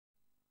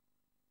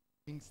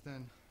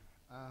Kingston.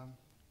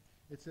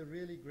 It's a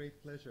really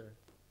great pleasure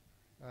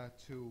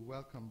to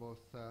welcome both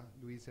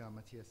Louisa and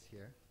Matthias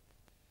here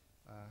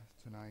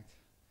tonight.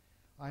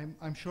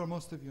 I'm sure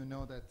most of you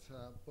know that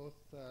both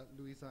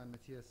Louisa and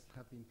Matthias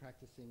have been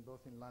practicing both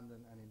in London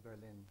and in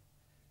Berlin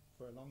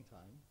for a long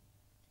time.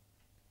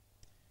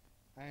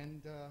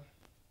 And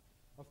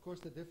of course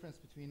the difference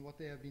between what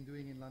they have been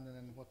doing in London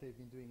and what they've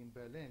been doing in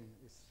Berlin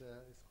is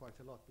quite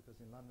a lot,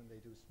 because in London they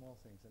do small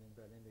things and in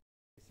Berlin they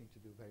seem to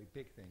do very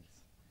big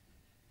things.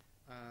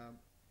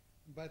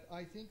 But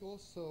I think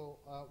also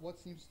what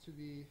seems to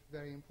be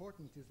very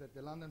important is that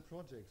the London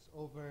projects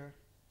over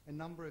a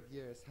number of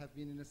years have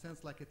been in a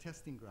sense like a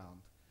testing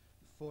ground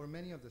for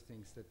many of the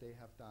things that they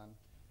have done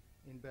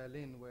in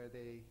Berlin, where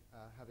they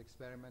have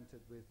experimented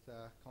with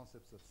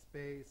concepts of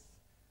space,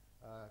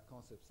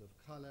 concepts of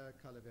color,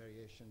 color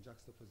variation,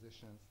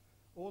 juxtapositions.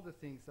 All the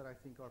things that I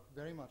think are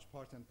very much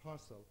part and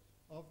parcel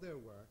of their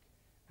work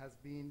has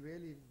been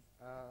really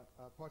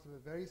part of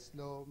a very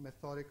slow,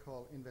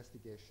 methodical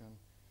investigation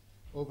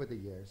over the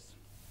years.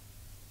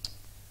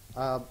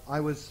 I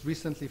was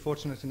recently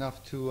fortunate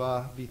enough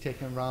to be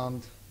taken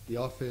around the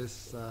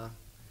office, a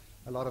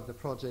lot of the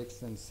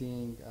projects, and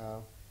seeing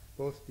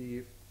both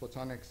the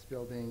Photonics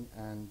building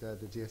and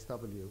the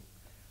GSW.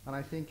 And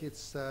I think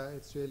it's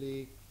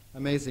really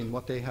amazing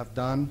what they have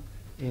done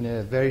in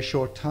a very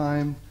short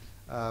time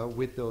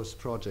with those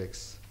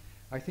projects.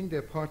 I think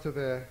they're part of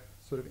a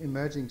sort of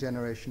emerging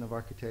generation of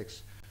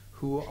architects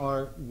who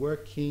are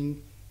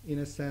working, in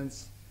a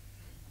sense,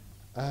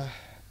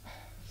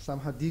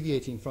 somehow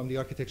deviating from the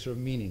architecture of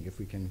meaning, if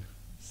we can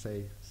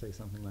say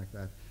something like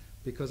that.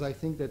 Because I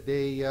think that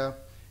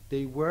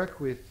they work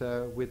with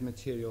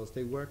materials,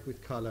 they work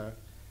with color,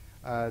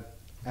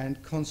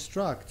 and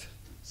construct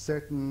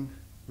certain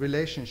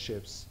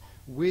relationships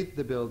with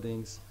the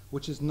buildings,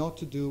 which is not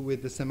to do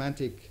with the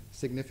semantic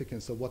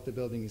significance of what the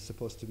building is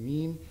supposed to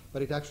mean,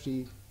 but it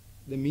actually,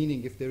 the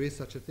meaning, if there is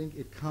such a thing,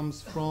 it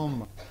comes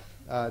from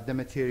the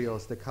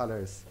materials, the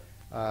colors,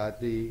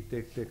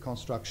 the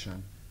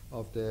construction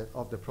of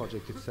the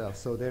project itself.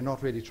 So they're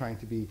not really trying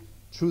to be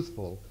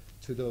truthful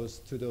to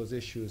those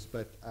issues,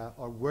 but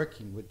are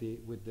working with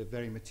the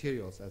very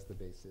materials as the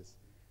basis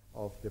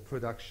of the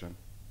production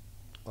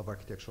of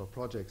architectural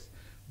projects.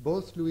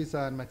 Both Louisa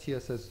and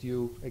Matthias, as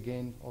you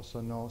again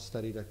also know,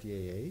 studied at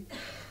the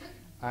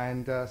AA,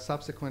 and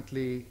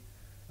subsequently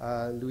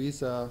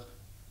Louisa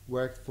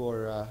worked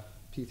for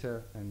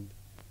Peter and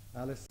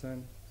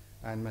Alison,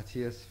 and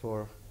Matthias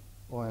for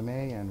OMA,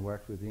 and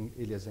worked with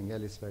Ilya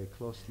Zengelis very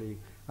closely.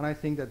 And I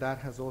think that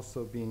has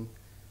also been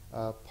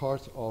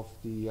part of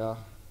the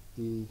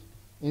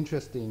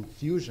interesting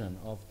fusion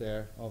of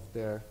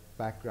their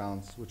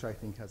backgrounds, which I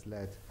think has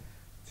led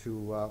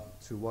to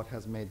what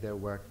has made their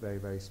work very,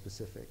 very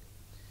specific.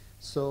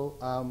 So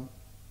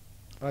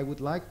I would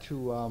like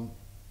to,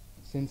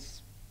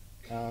 since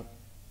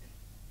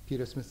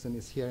Peter Smithson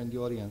is here in the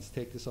audience,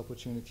 take this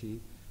opportunity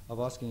of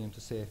asking him to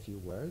say a few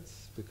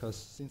words, because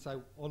since I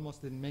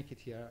almost didn't make it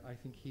here, I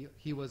think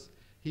he was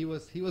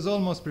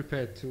almost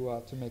prepared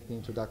to make the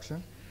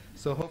introduction.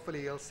 So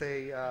hopefully he'll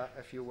say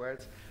a few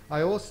words.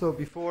 I also,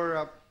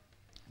 before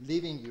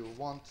leaving you,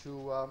 want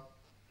to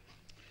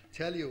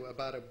tell you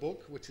about a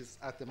book which is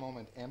at the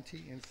moment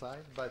empty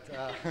inside, but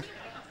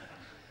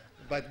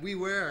but we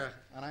were,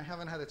 and I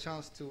haven't had a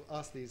chance to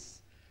ask these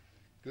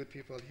good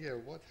people here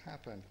what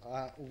happened.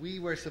 We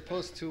were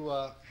supposed to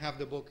have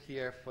the book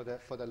here for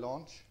the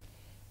launch,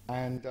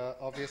 and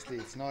obviously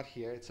it's not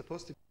here. It's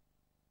supposed to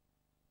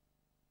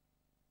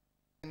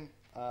be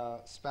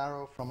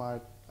Sparrow from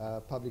our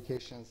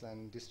publications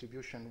and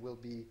distribution will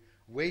be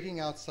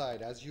waiting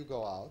outside as you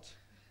go out,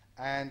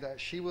 and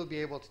she will be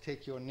able to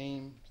take your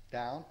name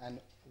down and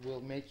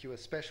will make you a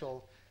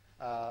special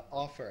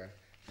offer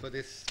for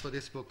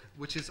this book,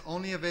 which is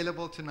only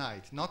available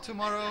tonight. Not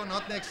tomorrow,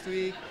 not next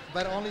week,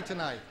 but only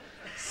tonight.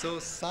 So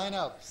sign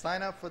up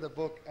for the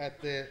book at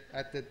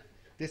the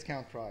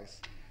discount price.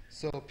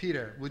 So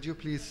Peter, would you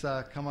please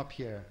come up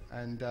here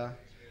and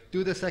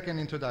do the second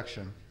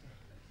introduction?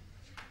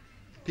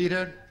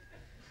 Peter,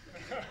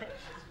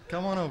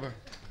 come on over.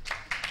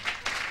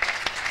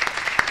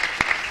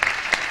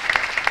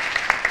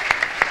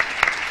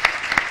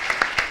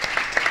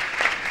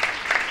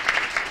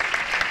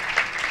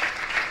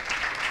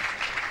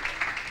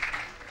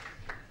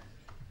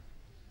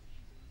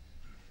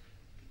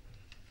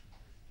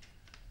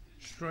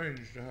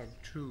 Strange to have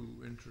two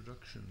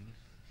introductions.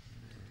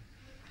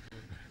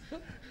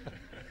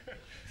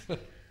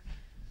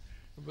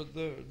 But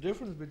the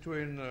difference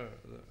between the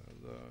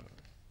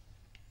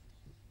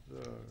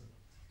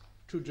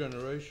two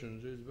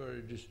generations is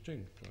very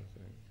distinct, I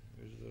think.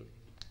 Is that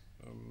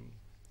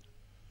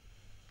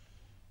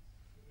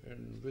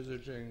in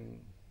visiting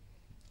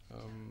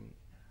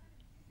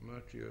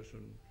Matthias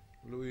and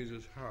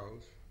Louisa's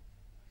house,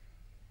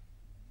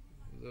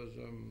 there's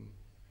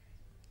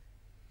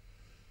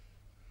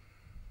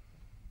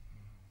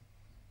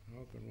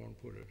how can one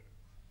put it?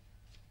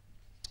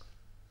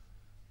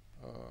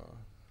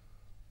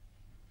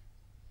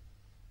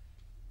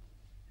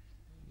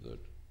 That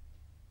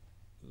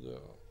the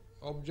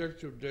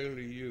objects of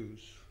daily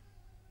use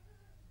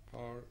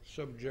are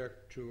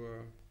subject to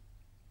a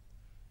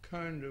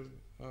kind of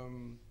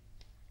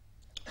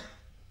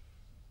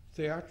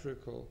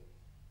theatrical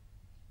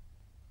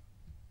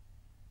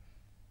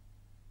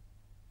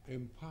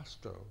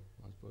impasto,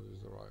 I suppose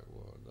is the right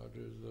word. That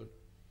is that,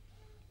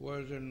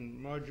 whereas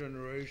in my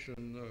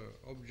generation the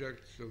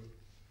objects of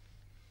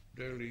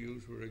daily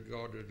use were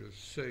regarded as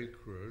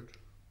sacred,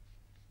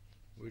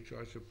 which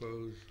I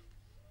suppose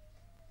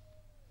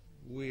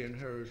we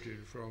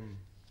inherited from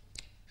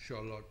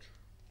Charlotte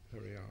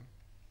Perriand,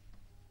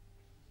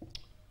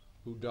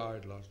 who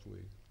died last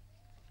week,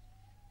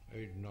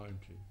 age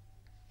 90,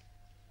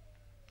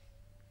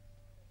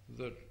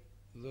 that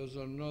there's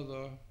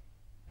another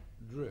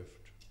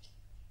drift.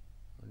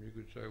 And you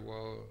could say,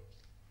 well,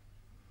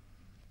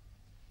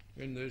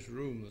 in this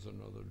room there's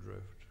another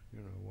drift,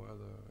 you know, where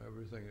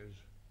everything is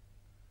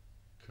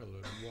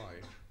coloured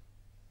white,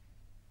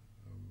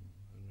 and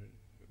it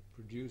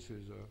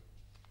produces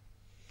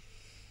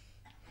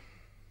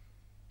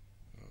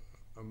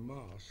a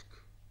mask.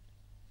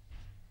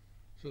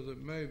 So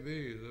that may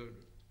be that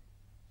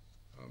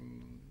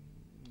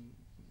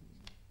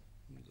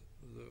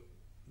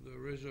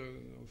there is a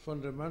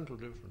fundamental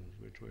difference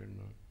between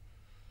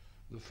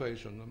the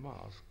face and the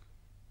mask.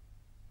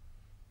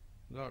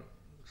 That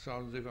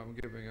sounds as if I'm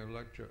giving a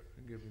lecture,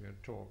 giving a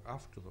talk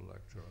after the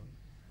lecture,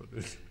 but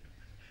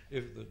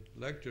if the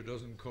lecture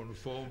doesn't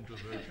conform to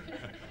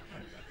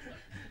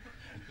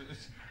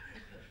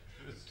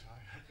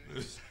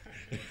this,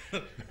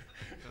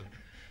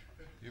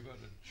 you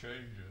better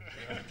change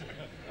it.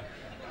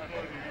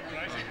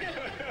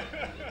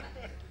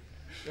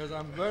 Yes,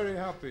 I'm very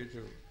happy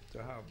to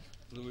have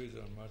Louisa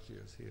and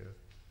Matthias here.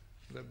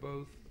 They're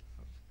both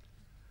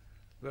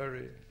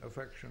very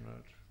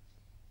affectionate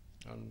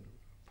and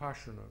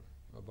passionate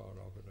about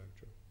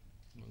architecture,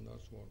 and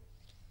that's what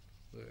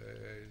the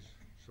AA is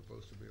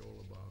supposed to be all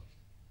about.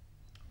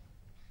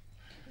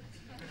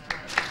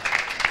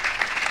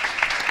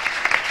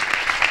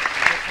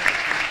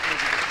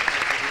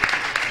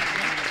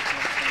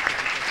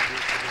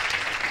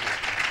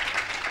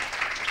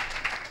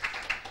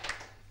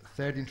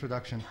 Third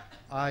introduction.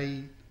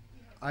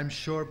 I'm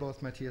sure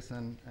both Matthias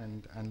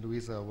and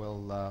Louisa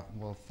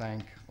will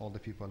thank all the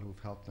people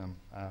who've helped them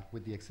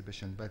with the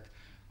exhibition. But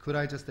could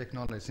I just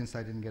acknowledge, since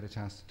I didn't get a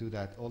chance to do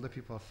that, all the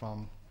people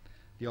from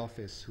the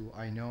office who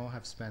I know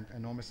have spent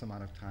enormous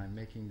amount of time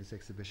making this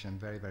exhibition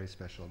very, very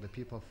special. The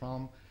people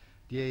from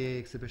the AA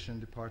exhibition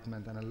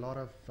department and a lot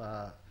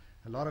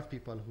of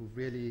people who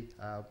really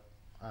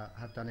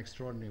have done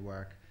extraordinary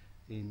work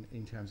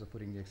in terms of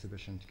putting the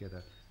exhibition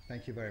together.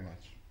 Thank you very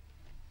much.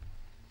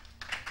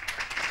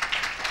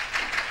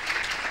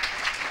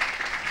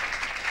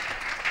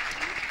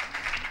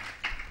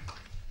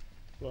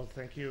 Well,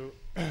 thank you,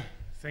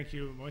 thank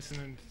you, Moisen,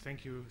 and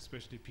thank you,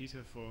 especially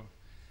Peter, for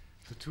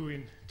the two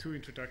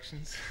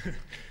introductions.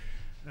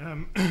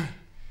 I'm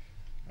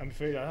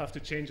afraid I have to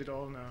change it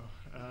all now.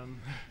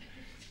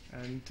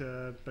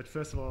 But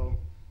first of all,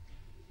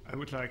 I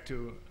would like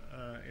to,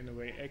 in a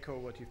way, echo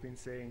what you've been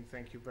saying.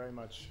 Thank you very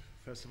much,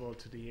 first of all,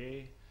 to the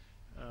A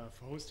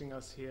for hosting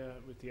us here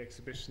with the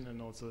exhibition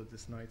and also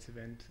this night's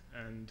event.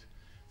 And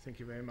thank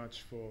you very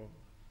much for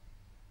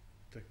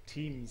the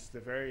teams, the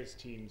various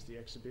teams, the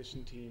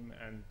exhibition team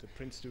and the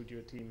print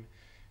studio team,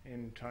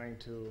 in trying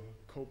to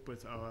cope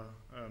with our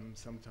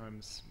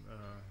sometimes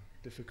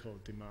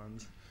difficult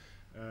demands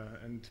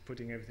and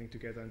putting everything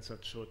together in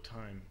such short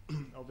time.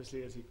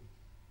 Obviously, as you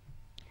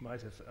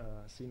might have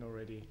seen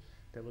already,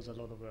 there was a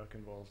lot of work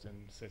involved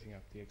in setting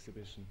up the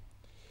exhibition.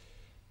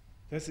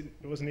 There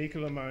was an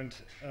equal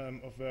amount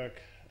of work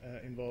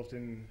involved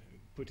in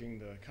putting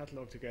the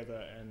catalogue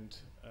together, and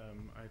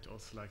I'd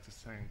also like to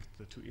thank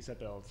the two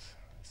Isabels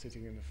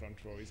sitting in the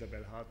front row,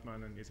 Isabel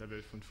Hartmann and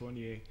Isabel von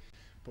Fournier,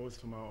 both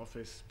from our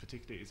office.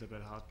 Particularly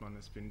Isabel Hartmann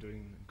has been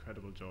doing an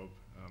incredible job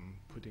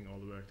putting all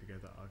the work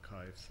together,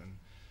 archives and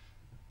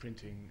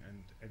printing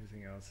and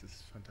everything else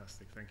is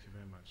fantastic. Thank you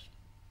very much.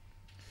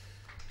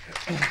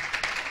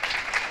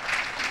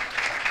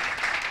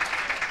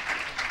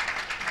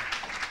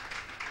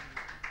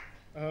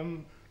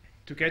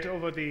 To get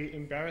over the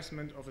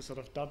embarrassment of a sort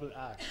of double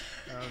act,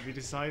 we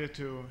decided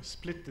to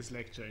split this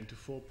lecture into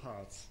 4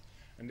 parts.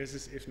 And this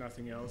is, if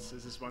nothing else,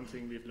 this is one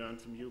thing we've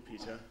learned from you,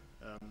 Peter.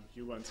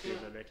 You once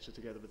gave a lecture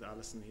together with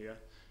Alison here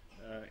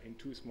in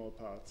 2 small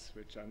parts,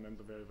 which I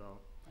remember very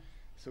well.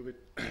 So we're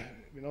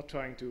not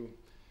trying to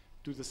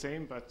do the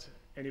same, but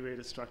anyway,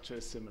 the structure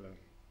is similar.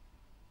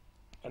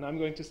 And I'm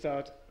going to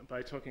start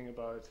by talking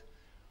about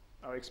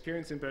our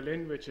experience in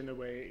Berlin, which in a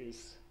way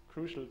is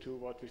crucial to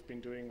what we've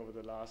been doing over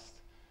the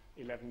last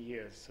 11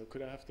 years. So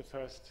could I have the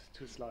first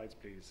 2 slides,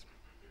 please?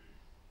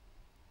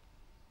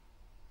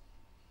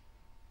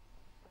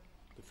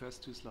 The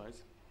first 2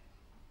 slides.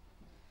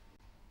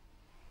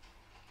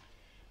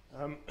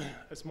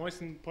 As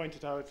Moisen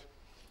pointed out,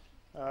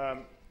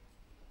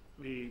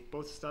 we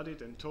both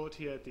studied and taught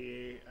here at the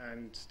A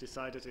and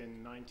decided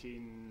in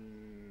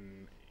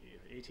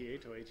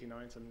 1988 or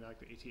 89, something like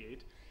that,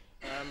 88,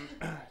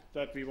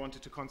 that we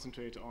wanted to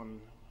concentrate on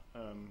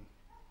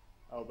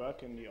our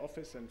work in the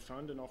office and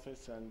found an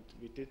office, and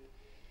we did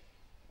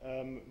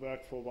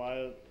work for a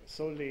while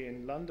solely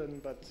in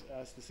London, but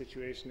as the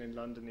situation in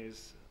London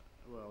is,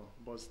 well,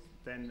 was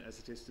then as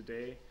it is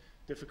today,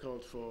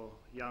 difficult for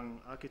young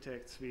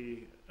architects,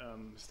 we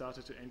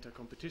started to enter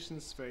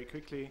competitions very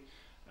quickly,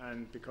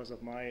 and because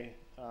of my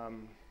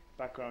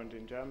background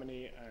in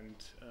Germany and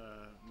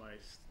my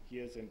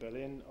years in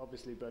Berlin,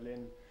 obviously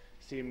Berlin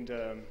seemed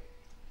a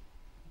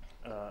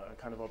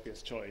kind of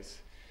obvious choice.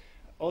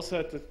 Also,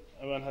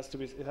 it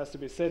has to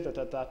be said that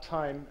at that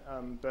time,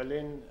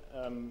 Berlin,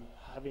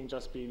 having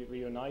just been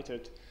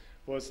reunited,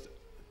 was,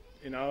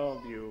 in our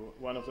view,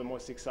 one of the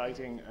most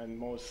exciting and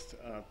most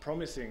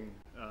promising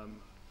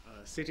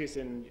cities,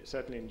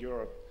 certainly in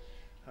Europe,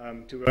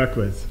 to work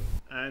with.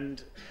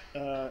 And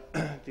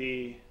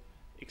the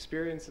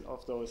experience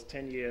of those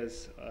 10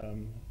 years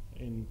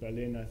in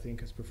Berlin, I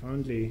think, has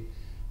profoundly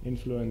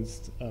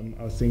influenced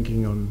our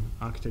thinking on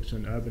architecture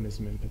and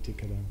urbanism in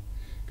particular.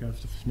 Can I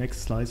have the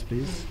next slides,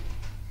 please?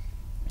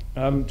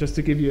 Just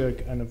to give you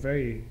a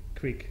very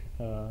quick,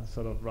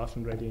 sort of rough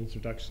and ready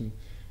introduction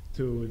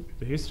to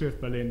the history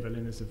of Berlin.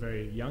 Berlin is a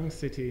very young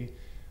city.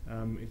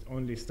 It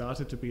only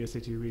started to be a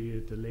city really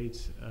at the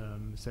late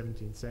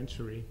 17th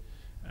century.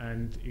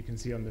 And you can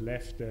see on the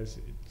left, it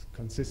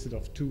consisted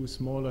of two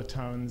smaller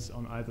towns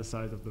on either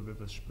side of the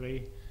River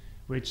Spree,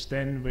 which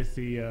then, with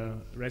the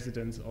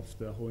residence of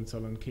the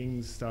Hohenzollern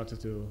kings, started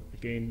to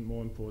gain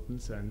more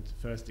importance and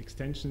first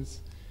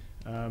extensions.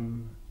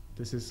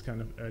 This is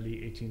kind of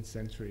early 18th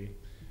century.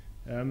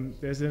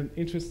 There's an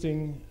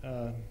interesting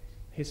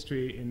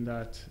history in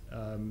that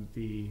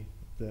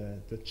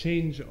the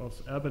change of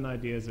urban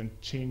ideas and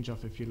change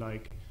of, if you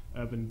like,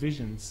 urban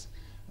visions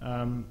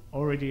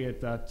already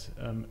at that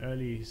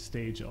early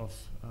stage of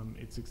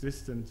its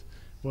existence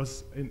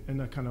was in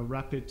a kind of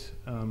rapid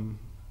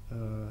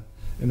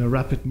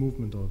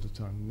movement all the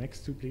time.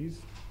 Next two,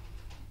 please.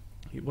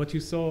 What you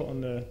saw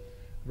on the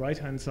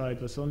right-hand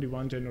side was only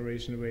one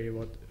generation away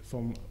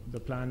from the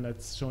plan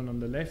that's shown on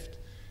the left,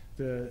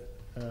 the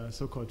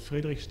so-called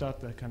Friedrichstadt,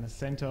 the kind of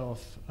center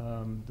of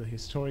the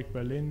historic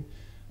Berlin.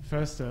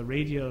 First, a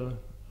radial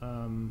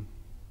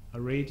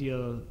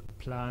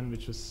plan,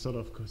 which was sort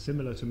of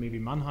similar to maybe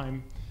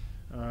Mannheim,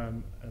 a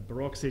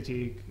Baroque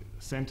city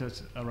centered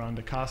around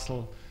a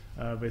castle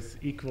with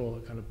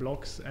equal kind of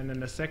blocks, and then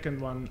the second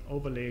one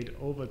overlaid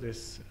over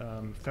this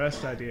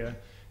first idea,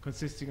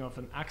 consisting of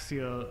an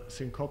axial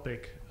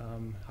syncopic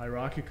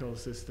hierarchical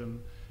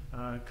system,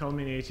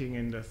 culminating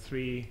in the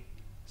three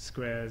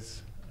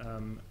squares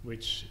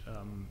which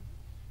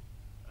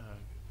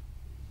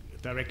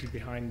directly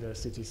behind the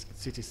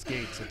city's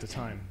gates at the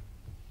time.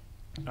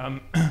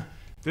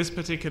 This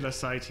particular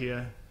site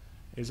here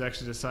is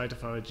actually the site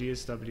of our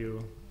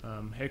GSW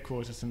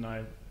headquarters, and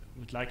I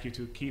would like you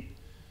to keep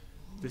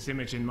this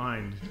image in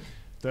mind.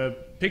 The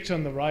picture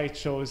on the right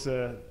shows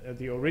the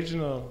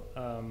original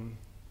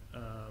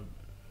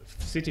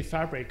city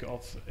fabric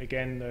of,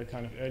 again, the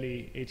kind of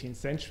early 18th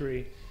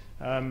century.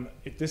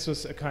 This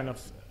was a kind of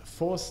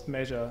forced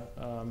measure,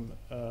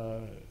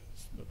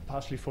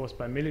 partially forced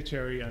by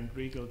military and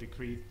regal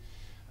decree.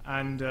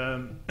 And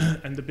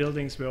the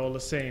buildings were all the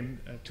same,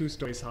 2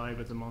 stories high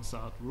with a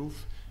mansard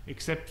roof,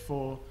 except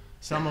for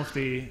some of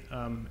the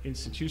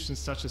institutions,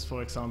 such as,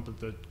 for example,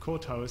 the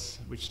courthouse,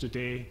 which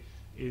today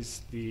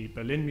is the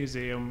Berlin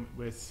Museum,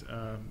 with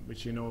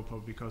which you know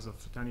probably because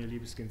of Daniel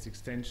Liebeskind's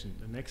extension.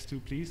 The next two,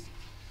 please.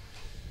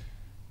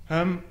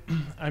 I'm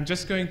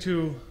just going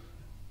to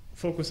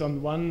focus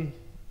on one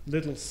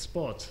little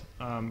spot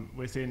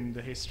within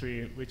the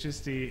history, which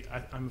is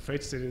I'm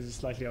afraid to say this is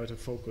slightly out of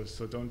focus,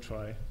 so don't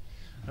try.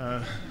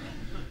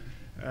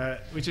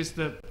 Which is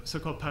the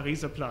so-called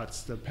Pariser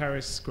Platz, the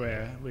Paris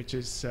Square, which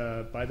is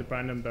by the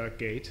Brandenburg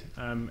Gate,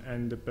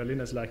 and the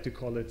Berliners like to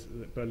call it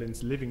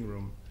Berlin's living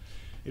room.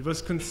 It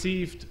was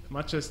conceived,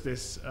 much as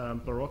this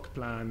Baroque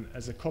plan,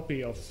 as a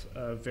copy of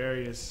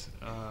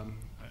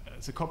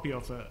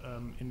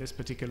in this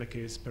particular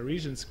case,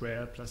 Parisian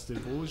Square, Place de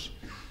Vosges,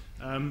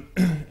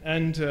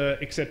 and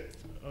except,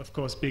 of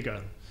course, bigger.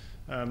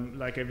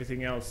 Like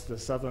everything else, the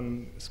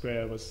southern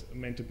square was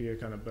meant to be a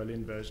kind of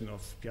Berlin version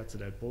of Piazza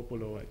del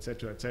Popolo,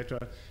 etc.,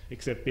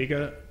 except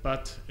bigger,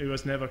 but it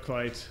was never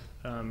quite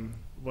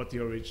what the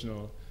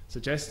original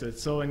suggested.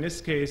 So in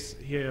this case,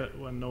 here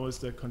one knows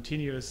the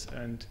continuous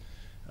and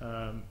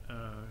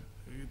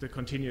the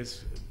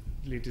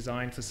continuously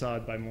designed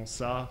facade by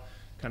Mansart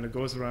kind of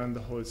goes around the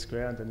whole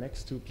square. And the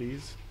next two,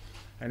 please.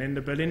 And in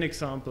the Berlin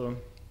example,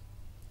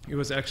 it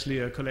was actually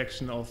a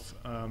collection of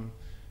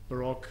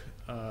Baroque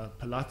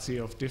palazzi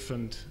of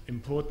different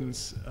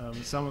importance,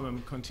 some of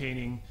them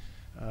containing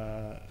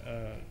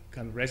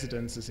kind of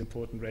residences,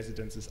 important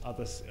residences,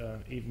 others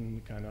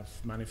even kind of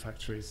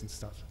manufactories and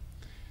stuff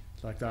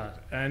like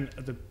that. And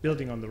the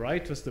building on the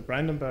right was the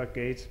Brandenburg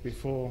Gate.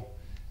 Before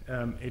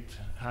it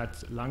had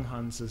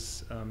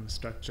Langhans's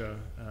structure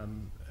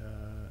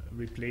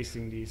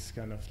replacing these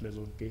kind of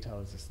little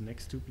gatehouses.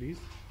 Next two, please.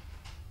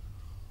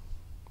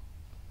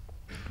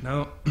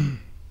 Now,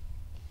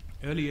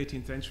 early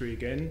 18th century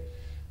again,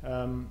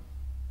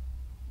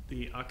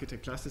 the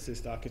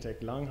classicist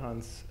architect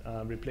Langhans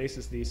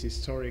replaces these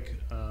historic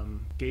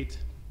gate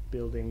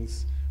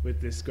buildings with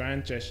this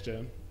grand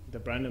gesture, the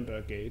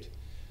Brandenburg Gate,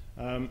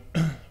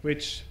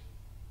 which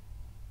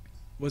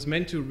was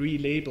meant to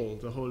relabel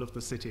the whole of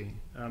the city.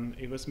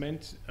 It was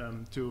meant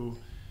to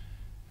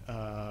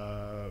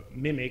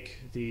mimic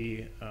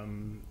the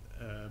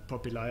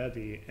Populaia,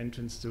 the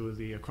entrance to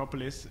the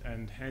Acropolis,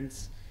 and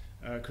hence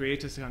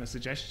create a kind of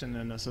suggestion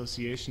and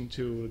association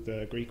to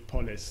the Greek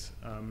polis,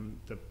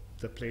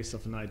 the place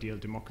of an ideal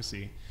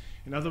democracy.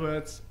 In other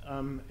words,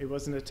 it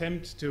was an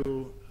attempt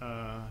to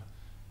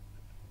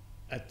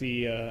at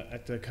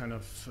the kind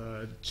of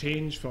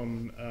change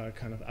from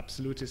kind of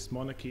absolutist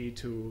monarchy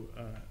to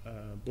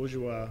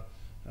bourgeois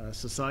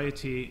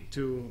society,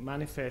 to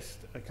manifest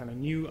a kind of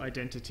new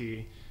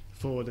identity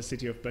for the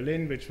city of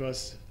Berlin, which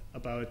was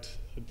about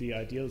the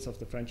ideals of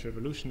the French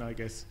Revolution, I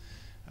guess,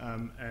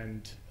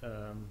 and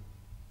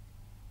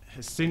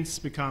has since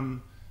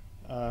become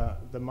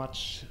the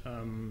much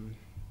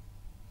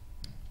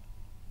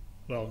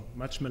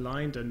much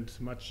maligned and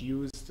much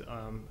used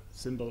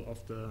symbol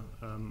of the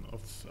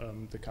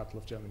capital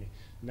of Germany.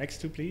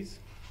 Next two, please.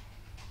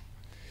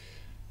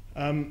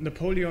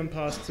 Napoleon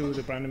passed through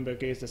the Brandenburg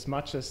Gate as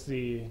much as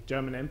the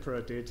German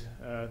emperor did.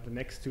 The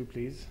next two,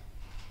 please.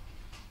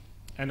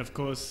 And of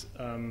course,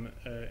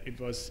 it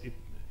was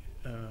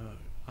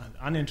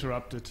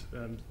uninterrupted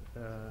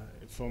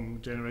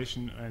from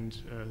generation and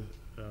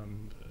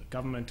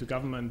government to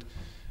government.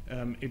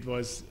 It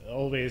was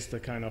always the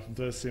kind of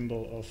the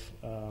symbol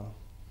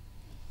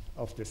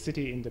of the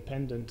city,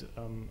 independent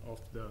of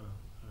the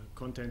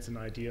contents and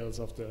ideals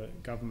of the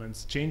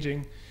governments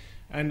changing.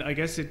 And I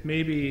guess it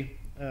may be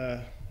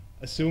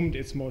assumed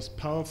its most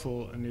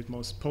powerful and its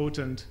most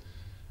potent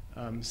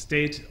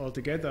state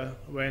altogether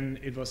when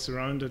it was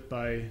surrounded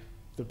by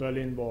the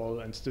Berlin Wall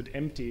and stood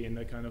empty in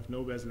a kind of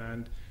nowhere's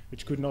land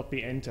which could not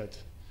be entered.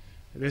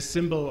 This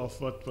symbol of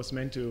what was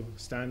meant to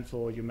stand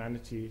for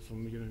humanity,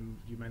 from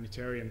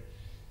humanitarian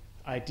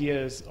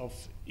ideas of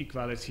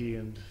equality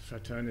and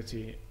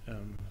fraternity,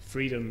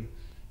 freedom,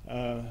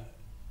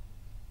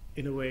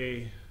 in a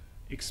way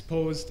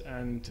exposed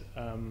and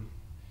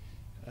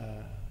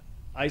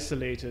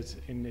isolated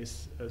in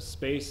this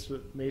space,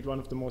 made one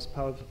of the most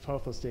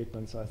powerful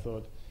statements, I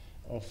thought,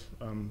 of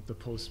the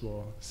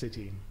post-war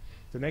city.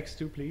 The next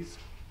two, please.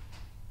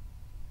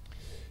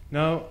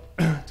 Now,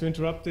 to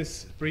interrupt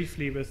this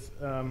briefly with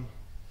a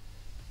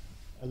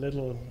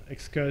little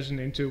excursion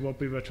into what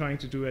we were trying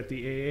to do at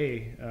the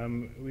AA.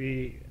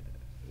 We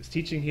was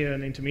teaching here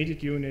an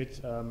intermediate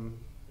unit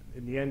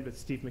in the end with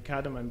Steve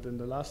McAdam, and in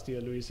the last year,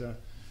 Louisa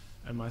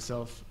and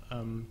myself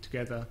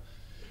together.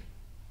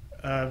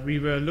 We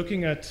were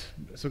looking at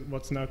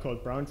what's now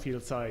called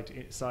brownfield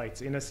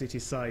sites, inner city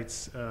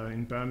sites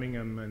in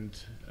Birmingham and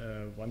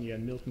 1 year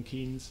in Milton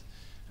Keynes.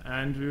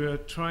 And we were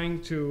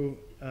trying to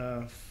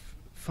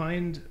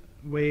find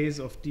ways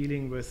of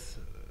dealing with,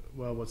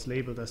 well, what's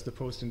labeled as the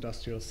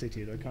post-industrial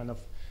city, the kind of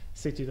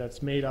city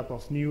that's made up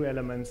of new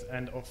elements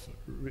and of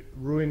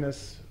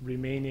ruinous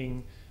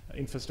remaining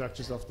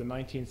infrastructures of the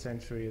 19th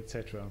century,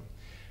 etc.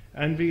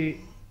 And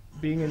we,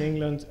 being in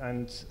England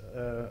and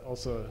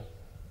also,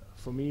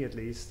 for me at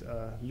least,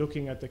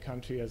 looking at the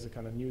country as a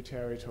kind of new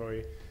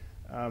territory,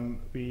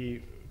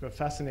 we were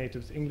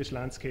fascinated with English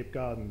landscape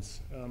gardens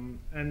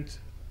and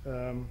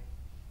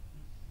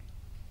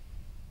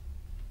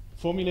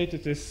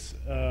formulated this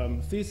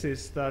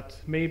thesis that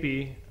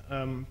maybe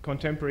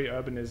contemporary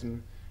urbanism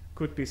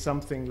could be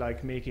something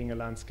like making a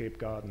landscape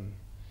garden.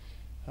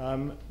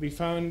 We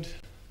found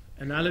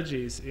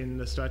analogies in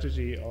the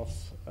strategy of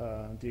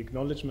the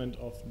acknowledgement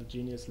of the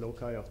genius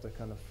loci, of the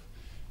kind of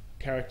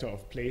character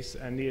of place,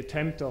 and the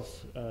attempt of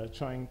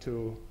trying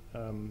to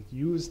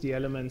use the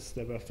elements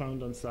that were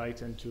found on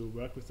site and to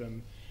work with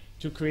them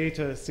to create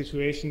a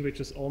situation which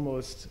was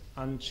almost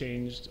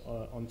unchanged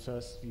on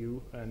first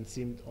view and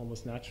seemed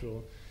almost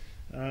natural,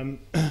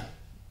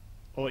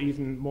 or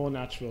even more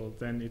natural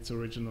than its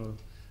original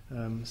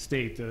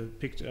state. The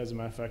picture, as a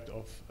matter of fact,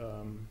 of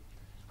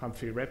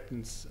Humphrey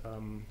Repton's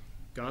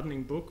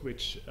gardening book,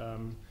 which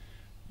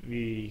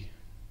we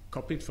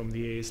copied from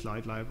the AA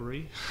slide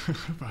library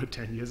about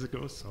 10 years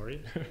ago,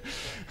 sorry.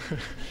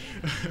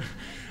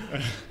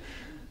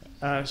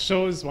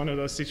 Shows one of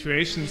those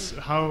situations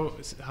how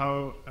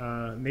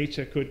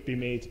nature could be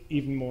made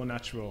even more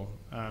natural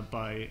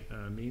by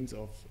means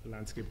of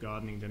landscape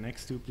gardening. The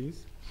next two,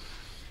 please.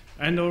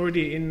 And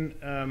already in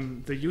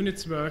the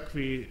unit's work,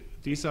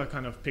 these are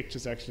kind of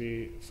pictures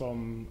actually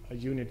from a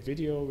unit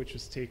video, which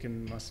was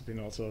taken, must have been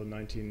also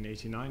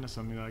 1989 or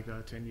something like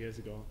that, 10 years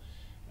ago.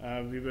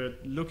 We were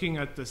looking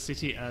at the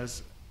city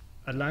as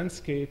a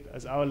landscape,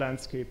 as our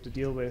landscape to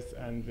deal with,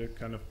 and we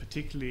kind of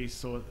particularly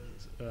sought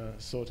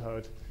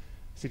out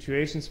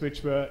situations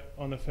which were,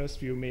 on a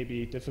first view,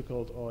 maybe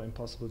difficult or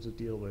impossible to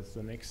deal with.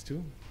 The next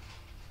two.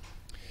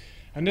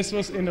 And this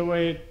was, in a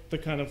way, the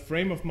kind of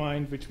frame of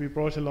mind which we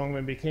brought along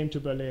when we came to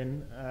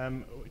Berlin,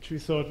 which we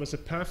thought was a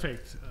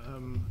perfect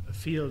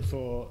field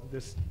for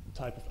this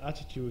type of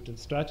attitude and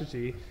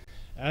strategy,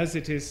 as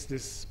it is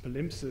this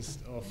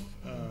palimpsest of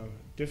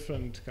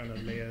different kind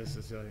of layers,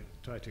 as I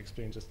tried to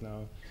explain just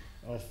now,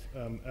 of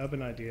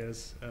urban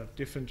ideas,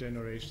 different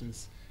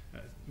generations,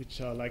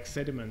 which are like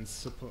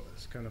sediments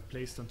kind of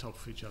placed on top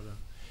of each other.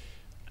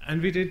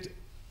 And we did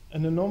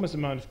an enormous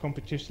amount of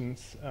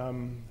competitions,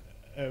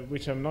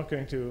 which I'm not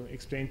going to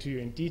explain to you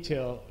in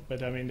detail,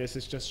 but I mean, this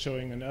is just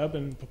showing an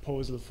urban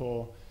proposal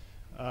for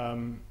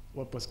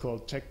what was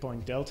called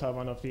Checkpoint Delta,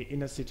 one of the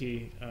inner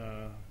city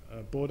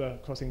border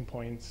crossing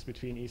points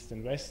between east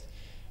and west.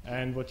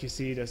 And what you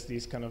see, there's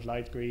these kind of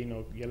light green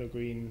or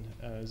yellow-green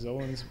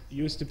zones.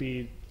 Used to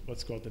be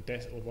what's called the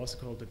death, or was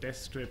called the death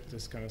strip,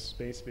 this kind of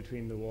space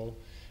between the wall.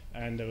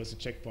 And there was a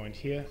checkpoint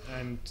here.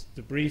 And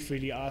the brief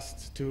really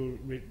asked to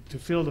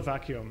fill the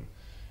vacuum.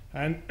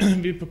 And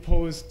we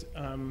proposed,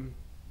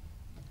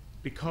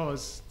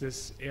 because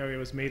this area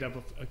was made up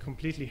of a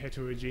completely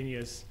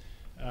heterogeneous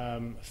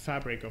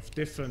fabric of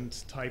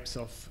different types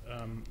of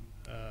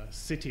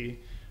city,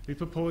 we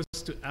proposed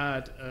to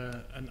add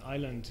an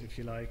island, if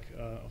you like,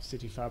 of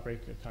city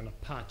fabric, a kind of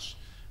patch,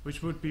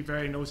 which would be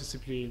very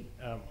noticeably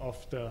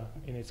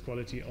in its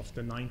quality of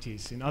the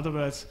 90s. In other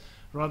words,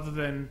 rather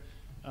than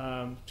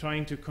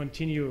trying to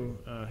continue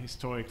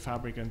historic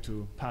fabric and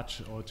to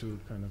patch or to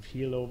kind of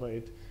heal over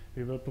it,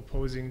 we were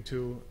proposing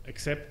to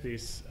accept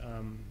this,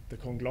 the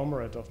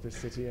conglomerate of this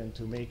city, and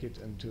to make it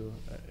and to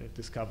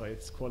discover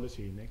its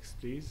quality. Next,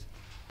 please.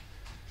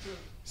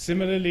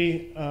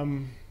 Similarly,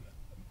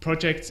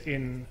 projects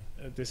in,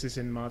 this is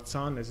in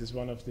Marzahn, this is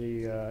one of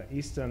the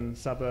eastern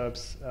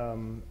suburbs,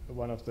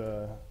 one of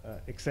the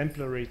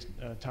exemplary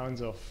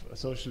towns of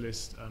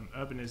socialist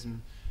urbanism.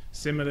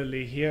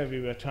 Similarly, here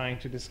we were trying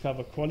to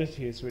discover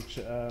qualities which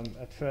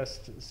at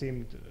first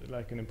seemed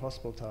like an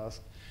impossible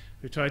task.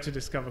 We tried to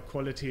discover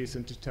qualities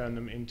and to turn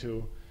them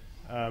into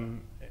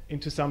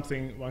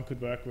something one could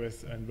work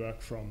with and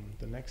work from.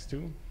 The next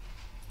two.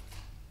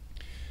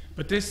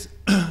 But this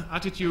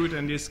attitude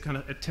and this kind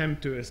of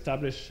attempt to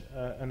establish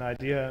an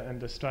idea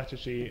and a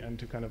strategy and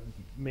to kind of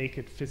make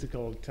it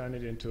physical, turn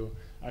it into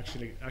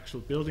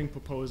actual building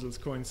proposals,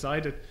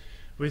 coincided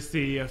with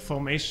the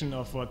formation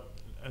of what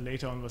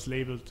later on was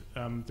labeled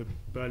the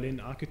Berlin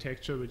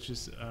architecture, which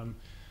is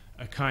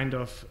a kind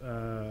of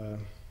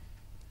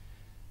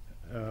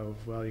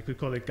well, you could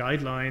call it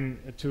guideline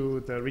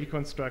to the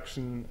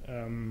reconstruction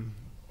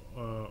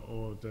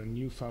or the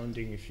new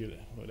founding, if you,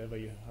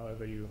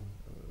 however you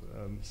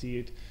see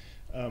it,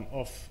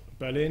 of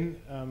Berlin,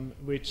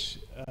 which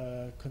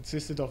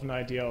consisted of an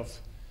idea of,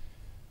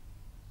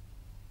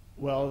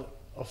 well,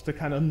 of the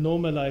kind of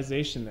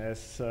normalization,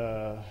 as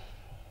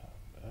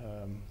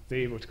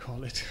they would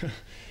call it,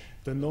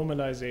 the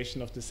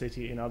normalization of the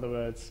city. In other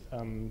words,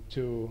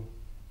 to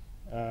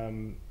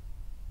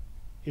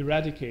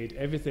eradicate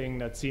everything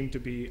that seemed to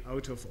be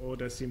out of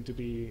order, seemed to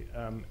be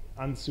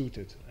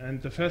unsuited.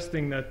 And the first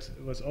thing that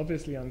was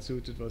obviously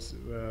unsuited was,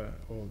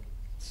 or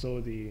so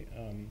the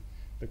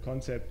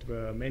concept,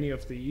 were many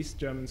of the East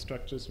German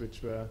structures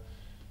which were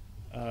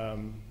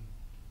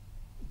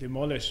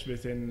demolished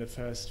within the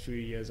first few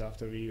years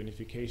after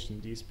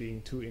reunification, these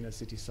being two inner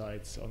city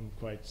sites on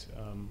quite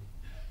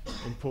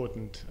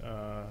important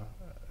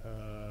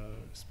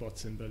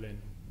spots in Berlin.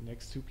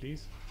 Next two,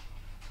 please.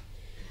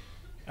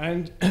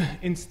 And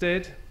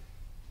instead,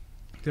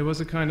 there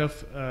was a kind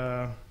of,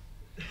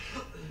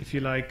 if you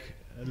like,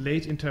 a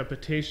late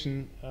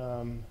interpretation,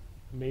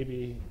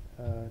 maybe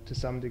to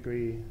some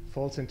degree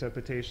false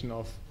interpretation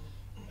of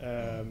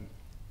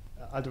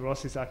Aldo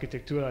Rossi's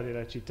Architettura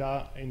della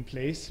Città in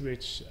place,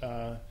 which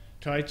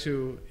tried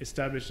to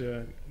establish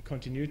a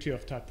continuity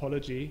of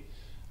typology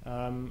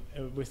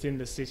within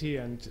the city,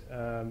 and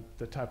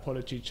the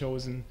typology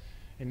chosen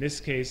in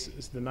this case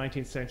is the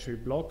 19th century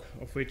block,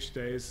 of which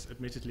there is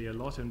admittedly a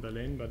lot in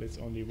Berlin, but it's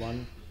only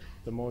one,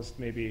 the most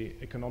maybe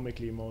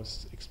economically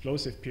most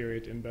explosive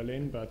period in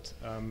Berlin, but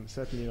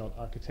certainly not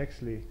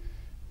architecturally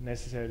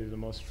necessarily the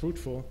most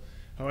fruitful.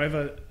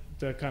 However,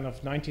 the kind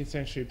of 19th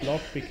century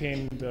block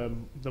became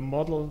the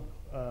model,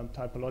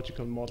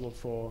 typological model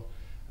for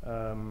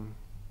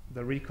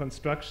the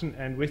reconstruction,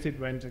 and with it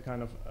went a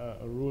kind of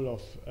a rule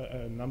of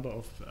a number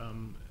of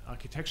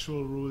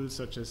architectural rules,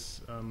 such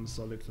as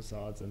solid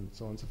facades and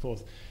so on and so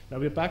forth. Now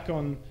we're back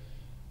on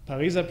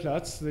Pariser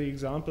Platz, the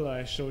example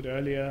I showed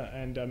earlier,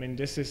 and I mean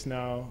this is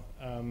now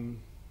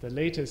the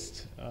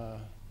latest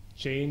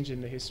change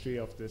in the history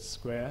of this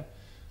square.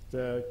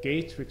 The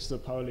gate, which so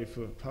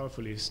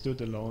powerfully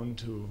stood alone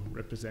to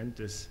represent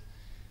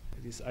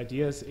these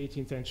ideas,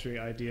 18th century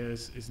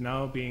ideas, is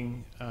now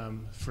being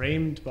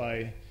framed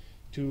by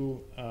two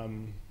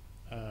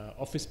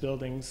office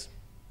buildings,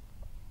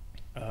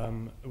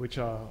 which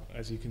are,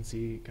 as you can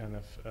see, kind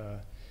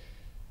of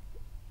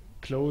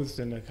clothed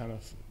in a kind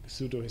of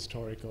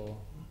pseudo-historical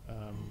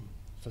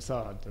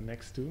facade. The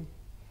next two.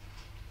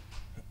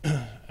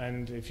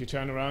 And if you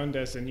turn around,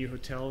 there's a new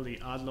hotel, the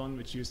Adlon,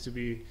 which used to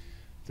be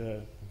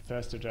the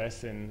first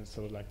address in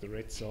sort of like the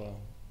Ritz or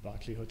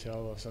Barclay Hotel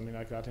or something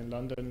like that in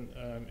London.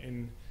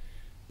 In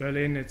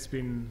Berlin, it's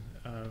been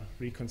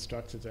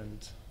reconstructed,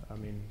 and I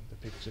mean the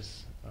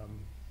pictures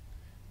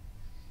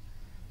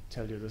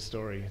tell you the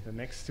story. The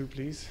next two,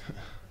 please.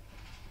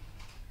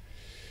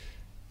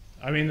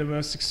 I mean, the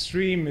most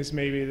extreme is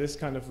maybe this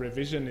kind of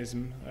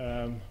revisionism,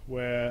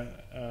 where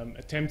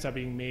attempts are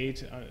being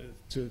made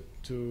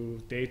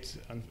to date,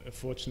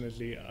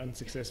 unfortunately,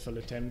 unsuccessful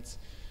attempts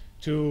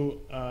to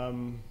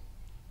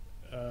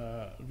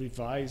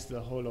revise the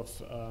whole of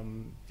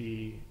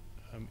the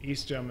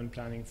East German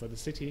planning for the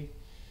city,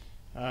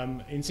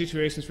 in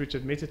situations which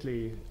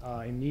admittedly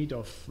are in need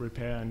of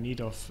repair and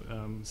need of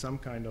some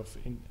kind of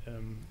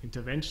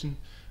intervention.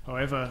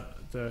 However,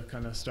 the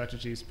kind of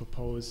strategies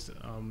proposed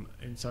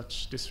in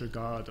such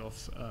disregard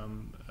of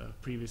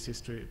previous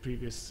history,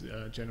 previous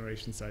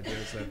generations'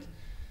 ideas, that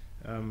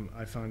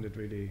I found it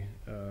really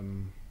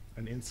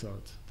an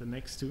insult. The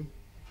next two.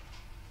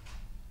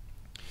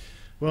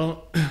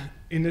 Well,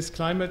 in this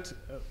climate,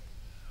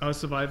 our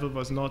survival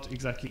was not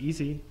exactly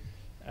easy,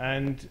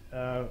 and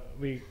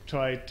we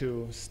tried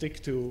to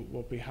stick to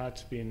what we had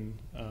been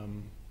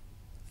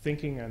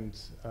thinking and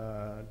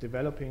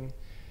developing,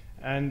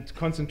 and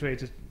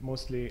concentrated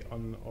mostly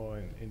on,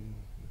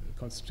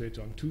 concentrated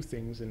on two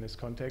things in this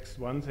context.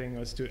 One thing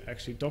was to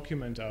actually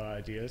document our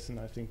ideas, and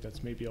I think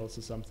that's maybe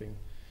also something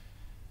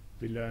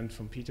we learned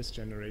from Peter's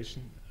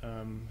generation,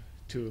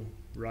 to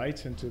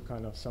write and to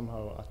kind of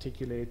somehow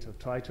articulate or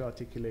try to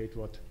articulate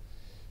what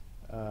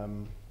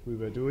we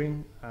were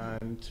doing.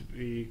 And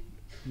we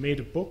made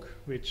a book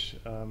which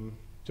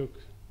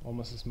took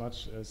almost as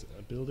much as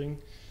a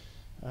building,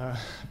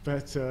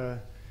 but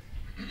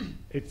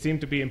it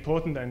seemed to be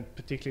important, and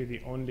particularly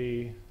the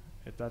only,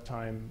 at that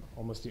time,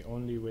 almost the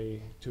only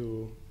way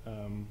to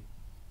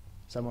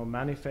somehow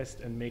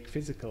manifest and make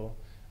physical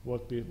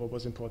what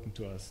was important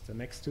to us. The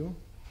next two.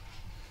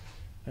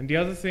 And the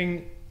other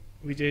thing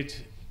we did,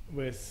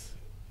 with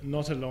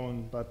not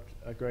alone but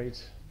a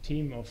great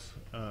team of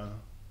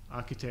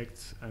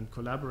architects and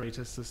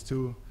collaborators, is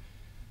to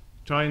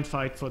try and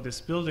fight for this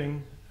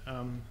building,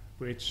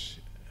 which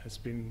has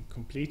been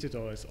completed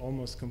or is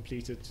almost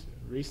completed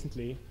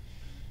recently.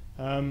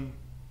 A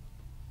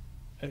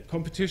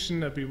competition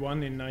that we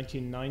won in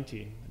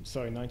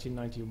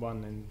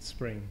 1991 in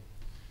spring.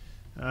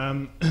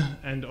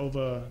 And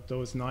over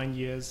those 9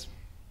 years,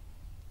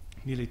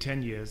 nearly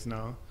 10 years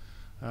now,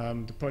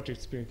 the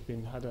project's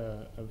had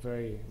a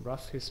very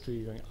rough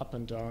history, going up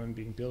and down,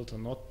 being built or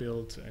not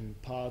built,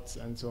 and parts,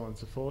 and so on and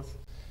so forth.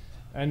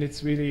 And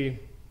it's really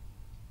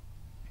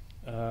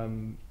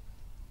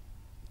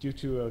due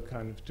to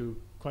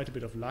quite a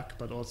bit of luck,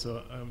 but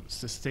also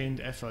sustained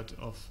effort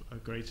of a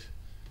great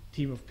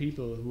team of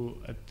people who,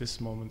 at this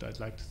moment, I'd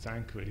like to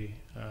thank really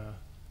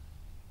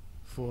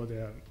for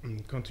their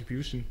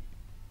contribution,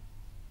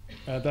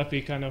 that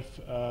we kind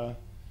of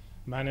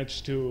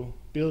managed to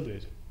build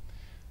it.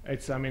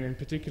 It's, I mean, in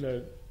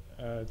particular,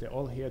 they're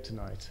all here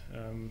tonight.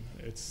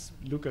 It's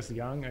Lucas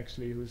Young,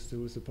 actually, who's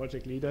the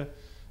project leader,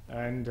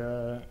 and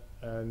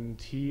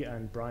he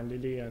and Brian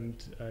Lilly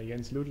and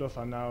Jens Ludloff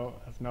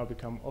have now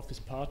become office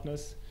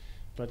partners.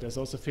 But there's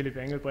also Philipp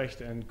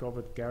Engelbrecht and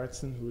Govert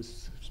Gerritsen,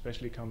 who's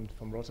especially come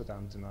from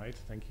Rotterdam tonight.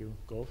 Thank you,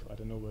 Gov. I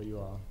don't know where you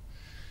are.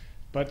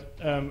 But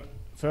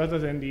further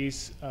than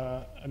these,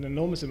 an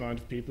enormous amount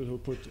of people who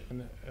put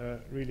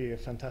really a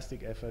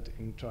fantastic effort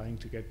in trying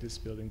to get this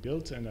building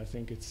built, and I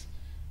think it's,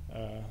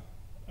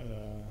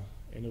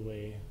 in a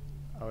way,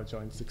 our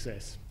joint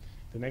success.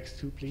 The next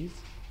two, please.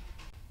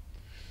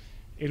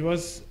 It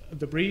was,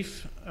 the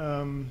brief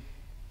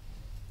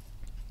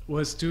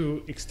was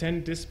to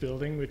extend this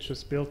building, which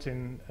was built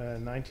in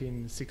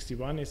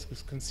 1961. It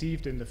was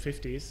conceived in the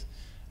 50s.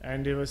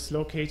 And it was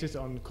located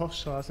on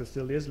Kochstrasse,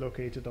 still is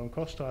located on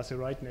Kochstrasse,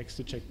 right next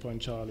to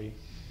Checkpoint Charlie.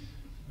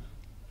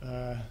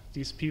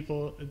 These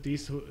people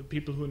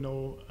who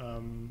know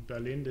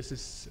Berlin, this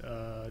is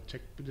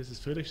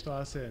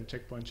Friedrichstrasse, and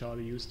Checkpoint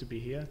Charlie used to be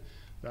here.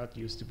 That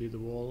used to be the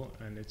wall,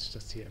 and it's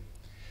just here.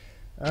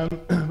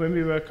 When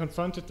we were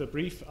confronted, the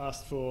brief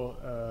asked for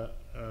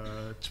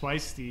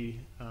twice the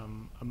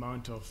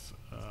amount of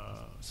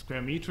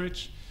square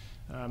meterage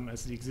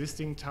as the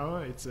existing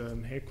tower. It's a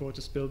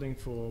headquarters building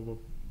for what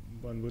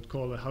one would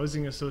call a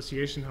housing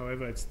association.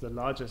 However, it's the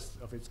largest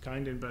of its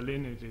kind in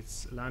Berlin.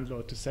 It's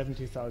landlord to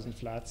 70,000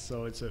 flats,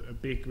 so it's a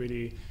big,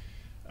 really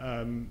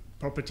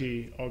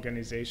property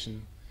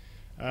organization.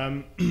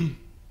 And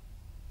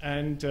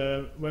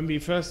when we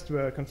first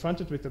were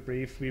confronted with the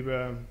brief, we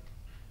were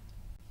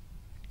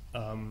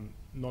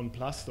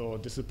nonplussed or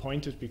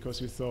disappointed,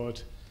 because we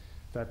thought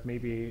that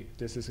maybe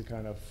this is a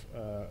kind of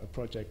a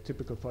project,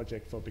 typical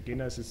project for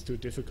beginners. It's too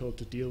difficult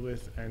to deal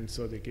with, and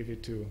so they give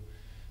it to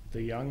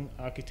the young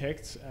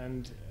architects.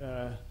 And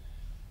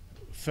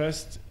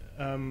first,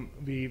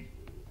 we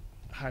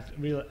had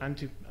real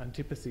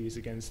antipathies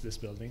against this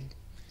building,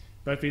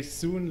 but we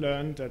soon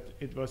learned that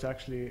it was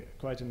actually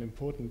quite an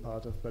important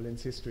part of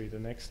Berlin's history. The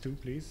next two,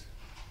 please.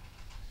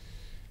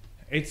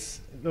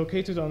 It's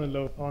located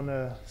on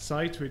a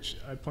site which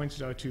I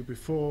pointed out to you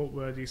before,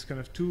 where these kind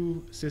of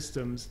two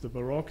systems, the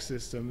Baroque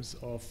systems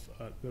of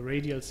the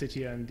radial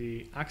city and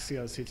the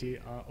axial city,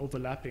 are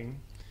overlapping.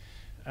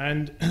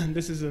 And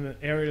this is an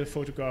aerial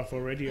photograph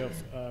already of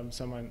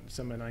somewhere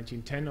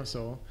 1910 or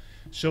so,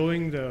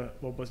 showing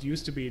what was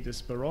used to be this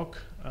Baroque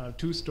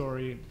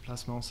two-story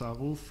placement sans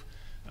roof,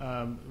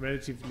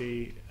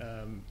 relatively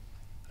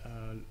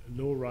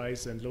low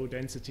rise and low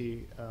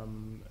density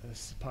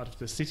as part of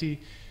the city,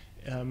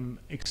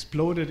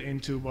 exploded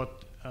into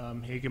what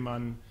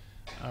Hegemann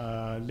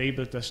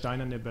labeled the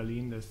Steinerne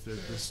Berlin,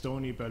 the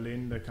stony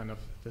Berlin,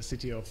 the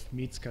city of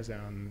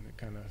Mietskasernen,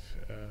 kind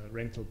of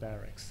rental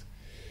barracks.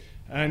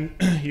 And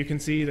you can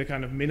see the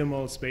kind of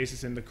minimal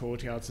spaces in the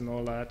courtyards and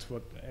all that,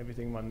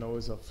 everything one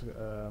knows of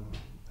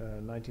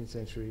 19th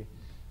century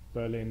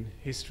Berlin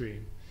history.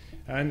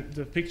 And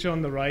the picture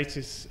on the right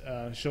is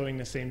showing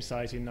the same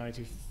site in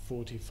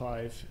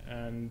 1945,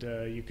 and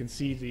you can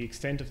see the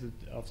extent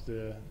of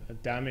the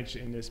damage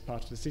in this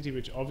part of the city,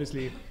 which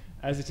obviously,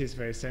 as it is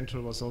very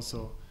central, was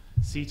also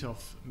seat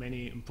of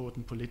many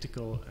important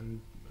political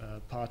and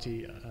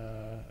party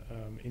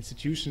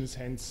institutions,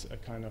 hence a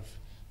kind of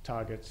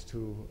target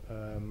to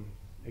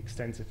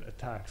extensive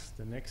attacks.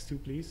 The next two,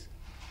 please.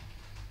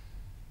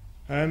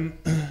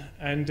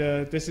 And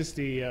this is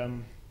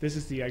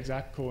the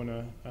exact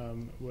corner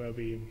where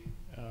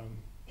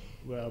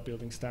our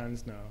building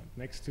stands now.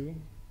 Next two.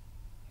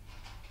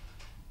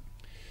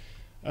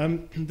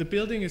 The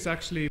building is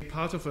actually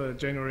part of a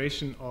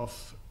generation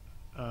of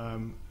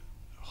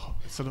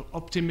sort of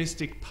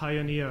optimistic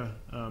pioneer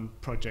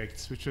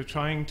projects, which were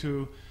trying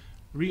to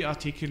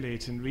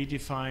re-articulate and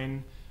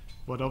redefine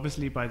what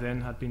obviously by then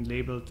had been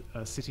labeled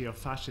a city of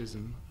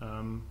fascism,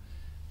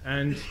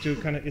 and to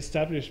kind of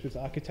establish with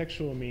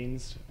architectural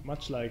means,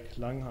 much like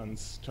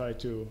Langhans tried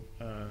to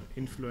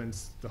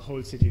influence the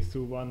whole city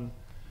through one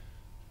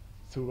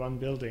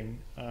building,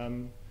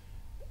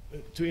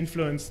 to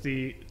influence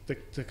the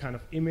kind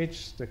of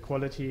image, the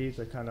quality,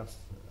 the kind of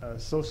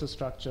social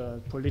structure,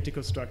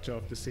 political structure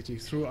of the city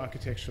through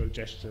architectural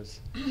gestures.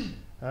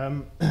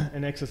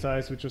 An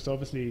exercise which was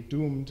obviously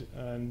doomed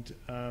and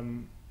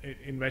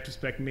in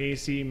retrospect may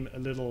seem a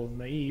little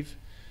naive.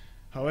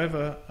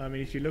 However, I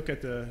mean, if you look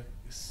at the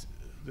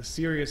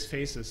serious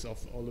faces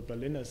of all the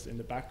Berliners in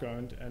the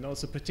background, and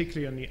also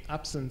particularly on the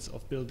absence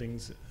of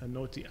buildings,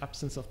 note the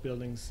absence of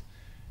buildings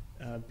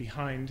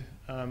behind,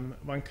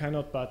 one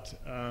cannot but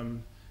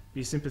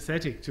be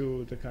sympathetic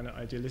to the kind of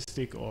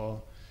idealistic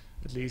or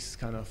at least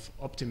kind of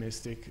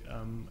optimistic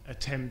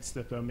attempts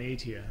that were made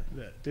here.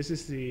 This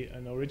is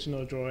an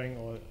original drawing,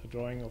 or a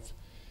drawing of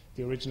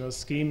the original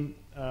scheme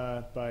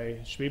by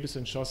Schwebes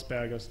and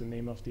Schossberger, the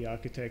name of the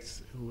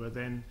architects who were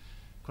then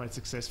quite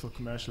successful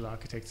commercial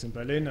architects in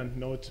Berlin. And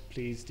note,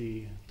 please,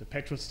 the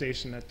petrol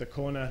station at the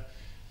corner,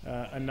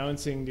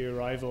 announcing the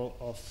arrival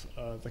of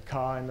the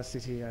car in the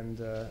city,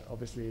 and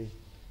obviously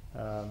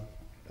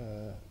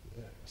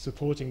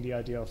supporting the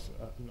idea of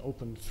an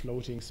open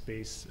floating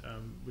space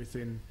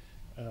within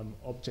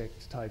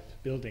object-type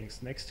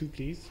buildings. Next two,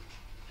 please.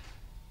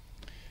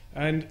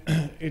 And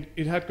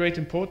it had great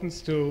importance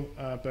to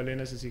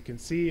Berliners, as you can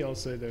see.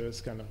 Also,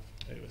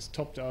 it was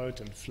topped out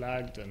and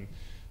flagged, and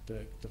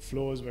the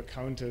floors were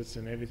counted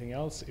and everything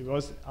else. It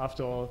was,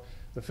 after all,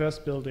 the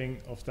first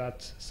building of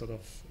that sort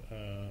of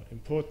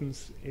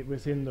importance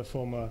within the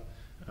former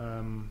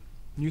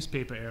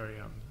newspaper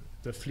area,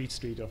 the Fleet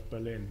Street of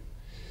Berlin.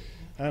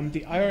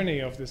 The irony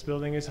of this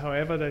building is,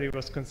 however, that it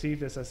was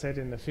conceived, as I said,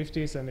 in the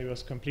 50s, and it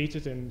was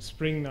completed in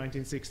spring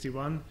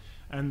 1961.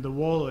 And the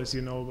wall, as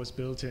you know, was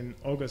built in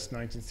August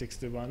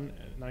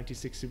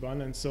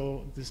 1961, and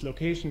so this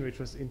location, which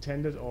was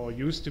intended or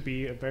used to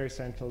be very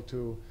central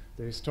to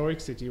the historic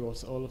city,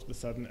 was all of a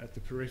sudden at the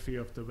periphery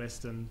of the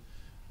western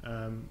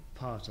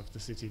part of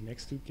the city.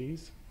 Next two,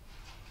 please.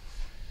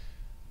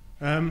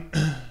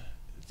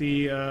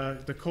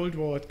 The Cold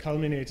War had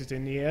culminated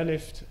in the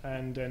airlift,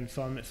 and then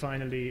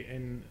finally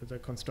in the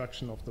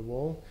construction of the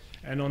wall.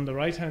 And on the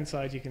right-hand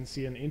side, you can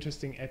see an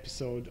interesting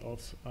episode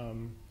of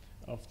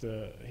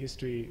the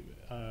history,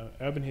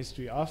 urban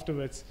history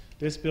afterwards.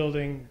 This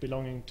building,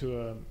 belonging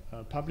to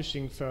a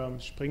publishing firm,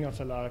 Springer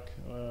Verlag,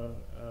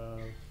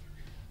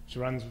 which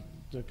runs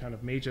the kind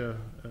of major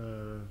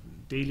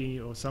daily,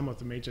 or some of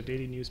the major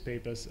daily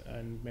newspapers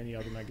and many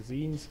other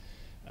magazines,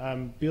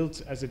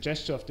 built as a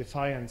gesture of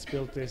defiance,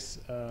 built this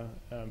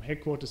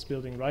headquarters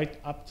building right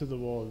up to the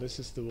wall. This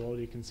is the wall,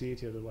 you can see it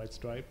here, the white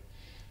stripe.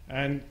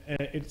 And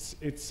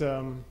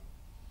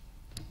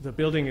the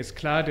building is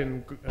clad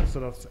in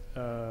sort of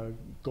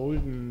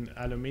golden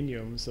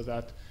aluminium, so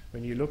that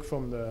when you look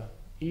from the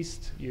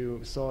east,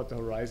 you saw at the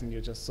horizon, you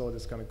just saw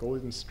this kind of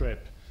golden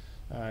strip.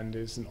 And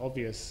it's an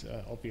obvious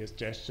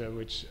gesture,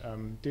 which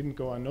didn't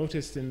go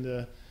unnoticed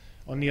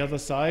on the other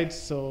side.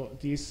 So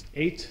these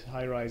 8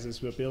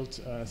 high-rises were built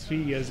 3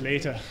 years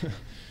later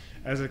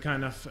as a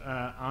kind of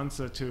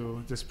answer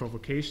to this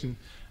provocation.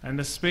 And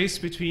the space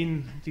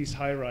between these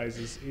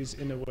high-rises is,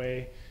 in a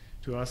way,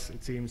 to us,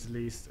 it seems at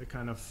least, a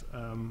kind of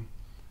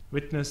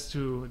witness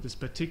to this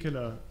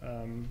particular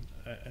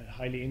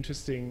highly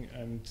interesting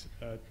and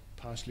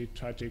partially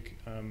tragic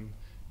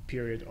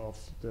period of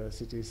the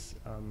city's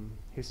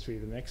history.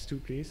 The next two,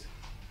 please.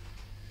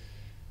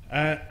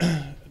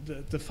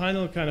 The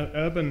final kind of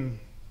urban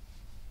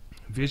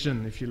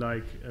vision, if you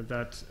like,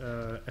 that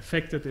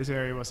affected this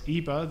area was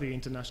IBA, the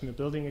International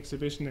Building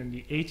Exhibition in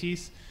the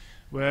 80s,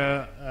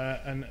 where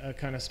a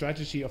kind of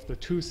strategy of the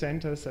two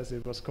centers, as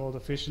it was called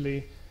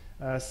officially,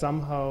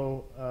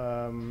 somehow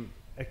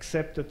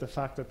accepted the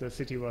fact that the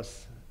city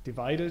was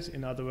divided.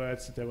 In other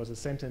words, there was a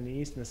center in the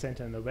east and a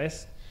center in the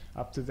west.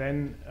 Up to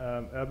then,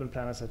 urban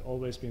planners had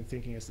always been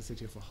thinking as the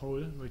city of a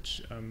whole,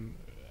 which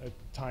at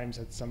times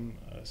had some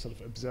sort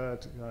of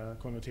absurd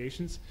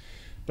connotations.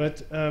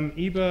 But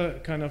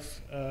IBA kind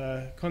of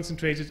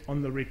concentrated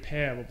on the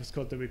repair, what was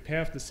called the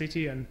repair of the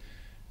city. And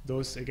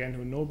those, again,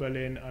 who know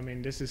Berlin, I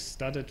mean, this is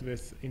studded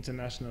with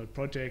international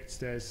projects.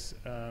 There's,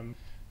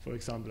 for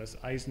example, there's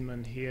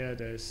Eisenman here,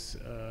 there's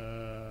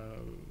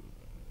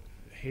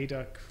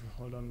Haydak,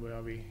 hold on, where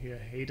are we here?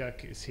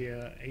 Haydak is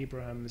here,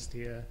 Abraham is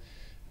here,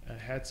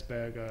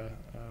 Herzberger,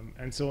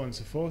 and so on and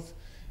so forth.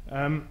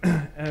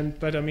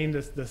 But I mean,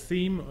 the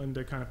theme and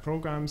the kind of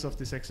programs of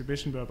this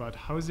exhibition were about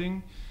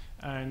housing,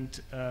 and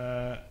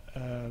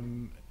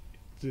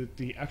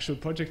the actual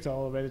projects are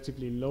all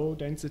relatively low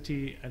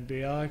density, and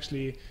they are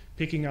actually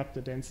picking up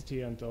the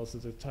density and also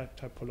the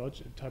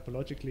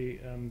typologically,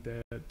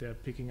 they're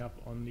picking up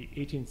on the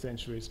 18th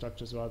century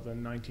structures rather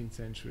than 19th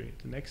century.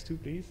 The next two,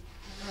 please.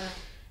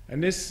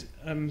 And this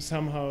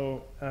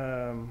somehow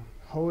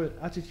whole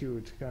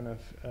attitude kind of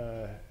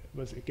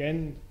was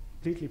again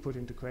completely put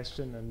into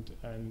question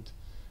and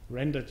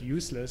rendered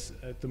useless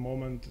at the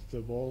moment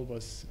the wall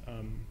was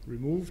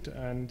removed,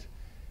 and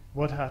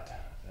what had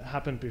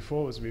happened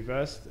before was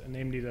reversed,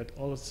 namely that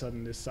all of a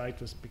sudden this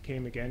site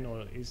became again,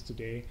 or is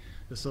today,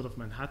 the sort of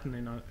Manhattan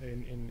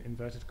in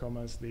inverted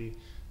commas, the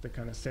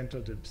kind of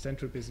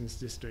central business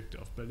district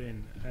of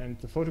Berlin. And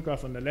the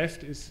photograph on the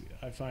left is,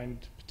 I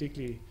find,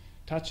 particularly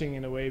touching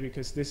in a way,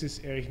 because this is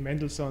Erich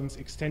Mendelssohn's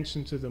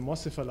extension to the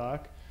Mosse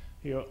Verlag.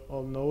 You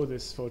all know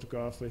this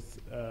photograph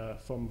with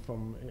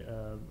from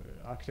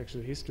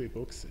architectural history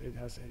books. It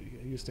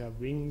used to have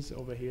wings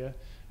over here,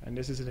 and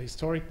this is a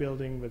historic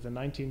building with a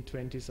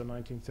 1920s or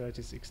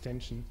 1930s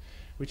extension,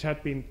 which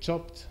had been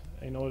chopped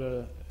in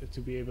order to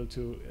be able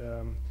to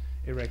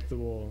erect the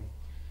wall.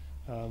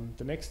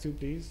 The next two,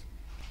 please.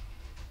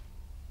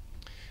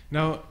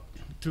 Now,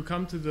 to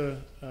come to the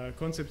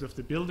concept of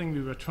the building,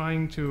 we were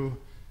trying to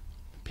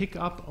pick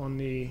up on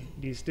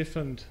these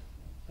different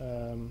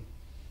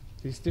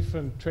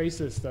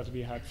traces that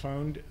we had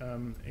found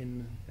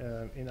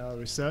in our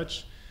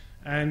research,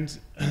 and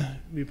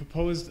we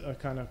proposed a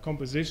kind of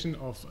composition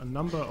of a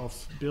number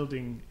of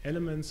building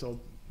elements or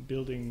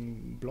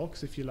building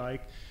blocks, if you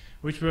like,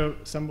 which were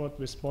somewhat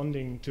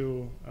responding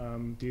to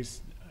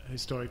these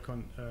historic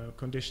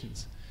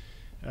conditions.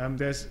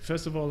 There's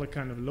first of all a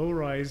kind of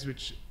low-rise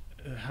which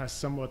has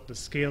somewhat the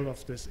scale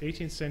of this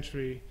 18th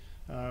century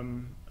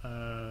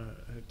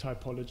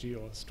typology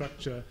or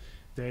structure.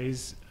 There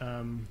is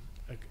a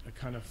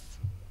kind of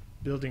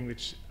building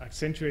which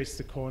accentuates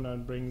the corner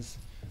and brings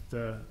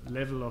the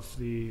level of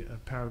the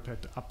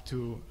parapet up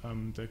to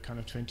the kind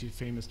of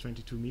famous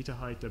 22-meter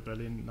height, the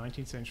Berlin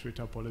 19th century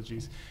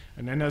typologies.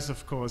 And then there's,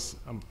 of course,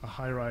 a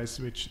high-rise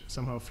which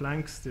somehow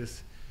flanks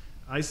this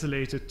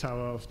isolated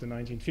tower of the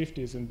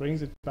 1950s and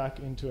brings it back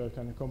into a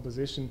kind of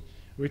composition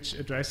which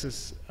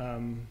addresses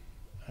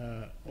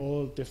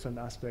all different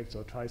aspects,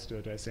 or tries to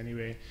address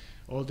anyway,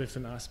 all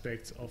different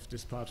aspects of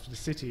this part of the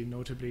city,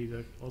 notably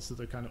also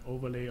the kind of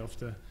overlay of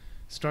the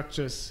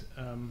structures,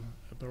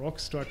 Baroque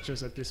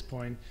structures at this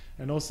point,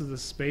 and also the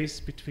space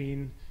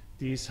between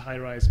these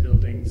high-rise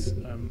buildings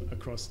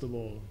across the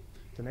wall.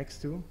 The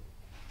next two.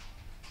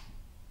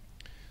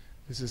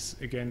 This is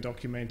again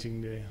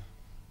documenting the,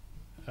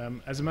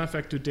 as a matter of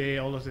fact, today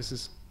all of this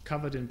is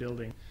covered in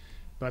building,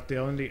 but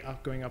they're only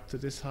going up to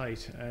this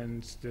height,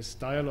 and this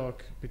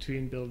dialogue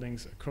between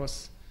buildings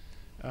across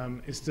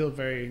is still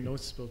very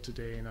noticeable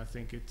today, and I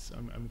think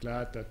I'm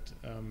glad that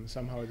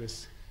somehow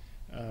this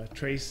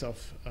trace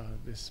of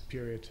this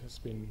period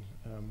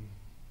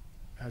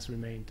has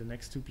remained. The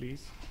next two,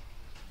 please.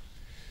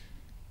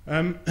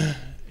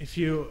 If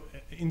you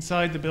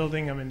inside the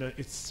building, I mean,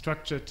 it's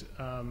structured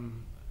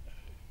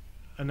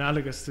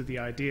analogous to the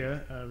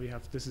idea.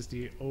 This is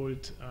the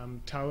old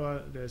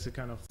tower. There's a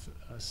kind of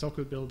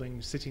soccer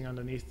building sitting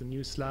underneath the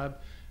new slab,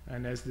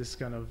 and there's this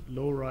kind of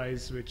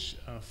low-rise which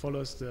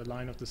follows the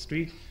line of the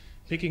street,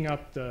 picking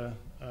up the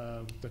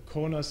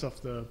corners of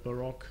the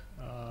Baroque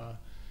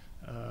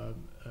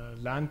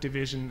land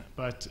division,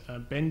 but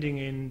bending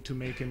in to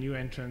make a new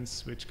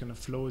entrance which kind of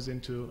flows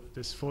into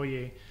this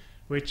foyer,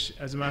 which,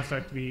 as a matter of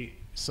fact, we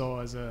saw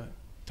as a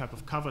type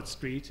of covered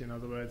street. In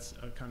other words,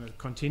 a kind of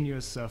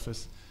continuous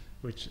surface,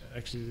 which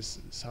actually this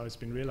is how it's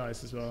been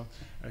realized as well,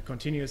 a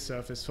continuous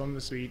surface from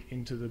the street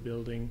into the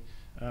building,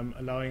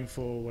 allowing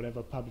for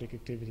whatever public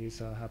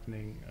activities are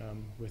happening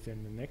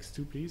within. The next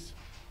two, please.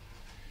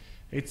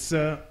 It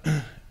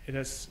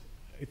has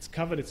it's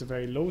covered, it's a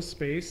very low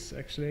space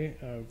actually,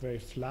 very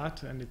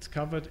flat, and it's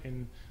covered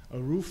in a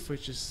roof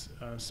which is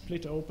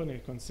split open.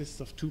 It consists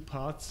of two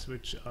parts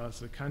which are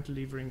so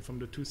cantilevering from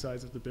the two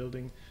sides of the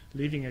building,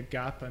 leaving a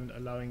gap and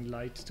allowing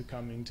light to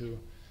come into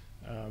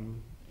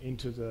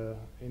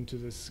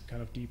this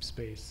kind of deep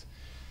space.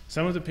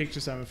 Some of the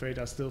pictures, I'm afraid,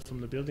 are still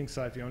from the building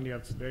side. We only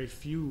have very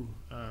few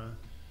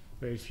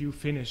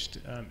finished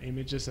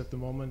images at the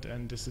moment,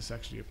 and this is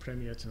actually a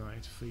premiere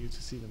tonight for you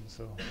to see them.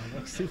 So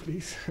next two,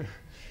 please.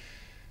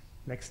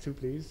 Next two,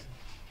 please.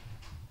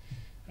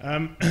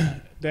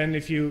 Then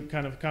if you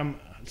kind of come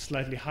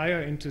slightly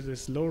higher into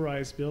this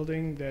low-rise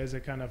building, there's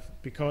a kind of,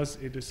 because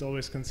it is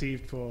always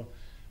conceived for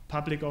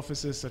public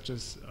offices such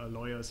as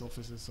lawyers'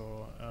 offices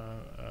or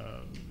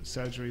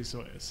surgeries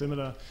or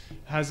similar,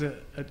 has a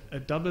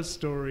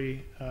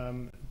double-story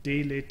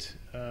day-lit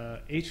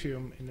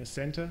atrium in the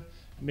center,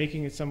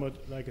 making it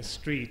somewhat like a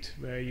street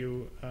where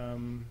you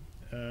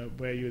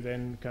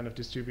then kind of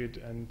distribute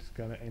and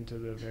kind of enter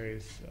the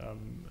various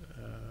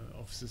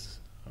offices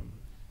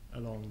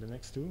along. The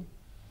next two,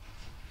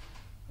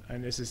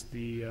 and this is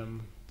the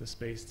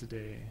space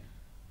today.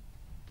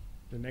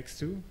 The next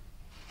two,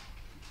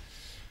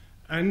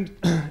 and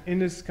in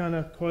this kind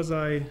of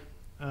quasi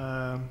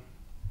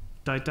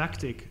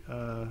didactic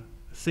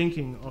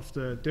thinking of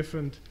the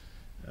different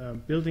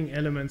building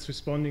elements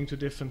responding to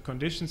different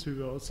conditions, we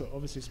were also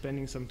obviously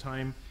spending some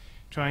time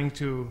trying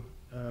to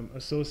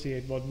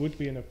associate what would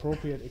be an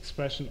appropriate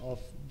expression of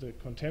the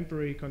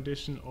contemporary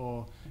condition,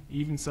 or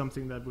even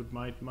something that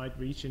might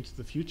reach into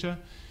the future.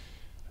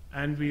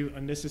 And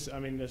this is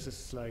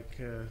like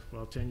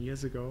 10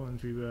 years ago,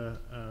 and we were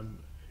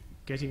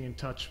getting in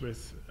touch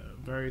with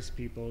various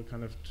people,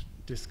 kind of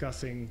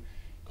discussing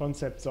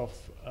concepts of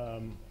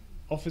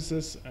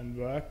offices and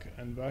work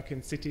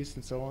in cities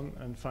and so on,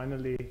 and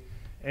finally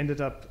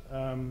ended up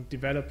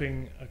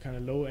developing a kind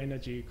of low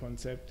energy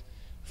concept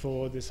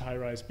for this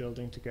high-rise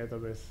building together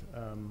with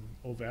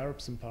Ove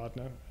Arup's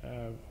partner,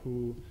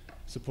 who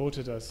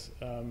supported us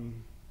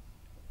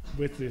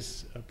with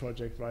this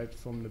project right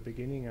from the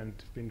beginning and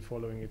been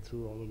following it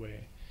through all the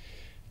way.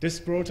 This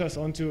brought us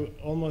onto,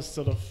 almost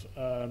sort of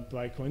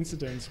by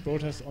coincidence,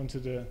 brought us onto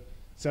the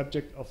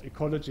subject of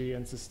ecology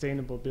and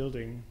sustainable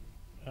building.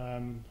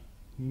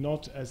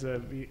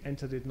 We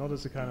entered it not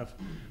as a kind of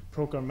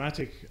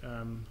programmatic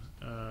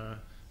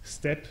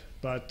step,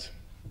 but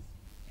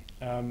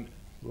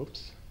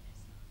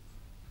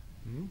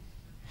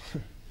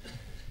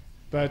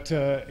but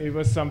it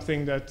was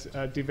something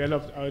that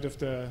developed out of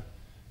the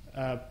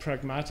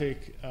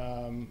pragmatic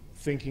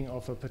thinking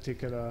of a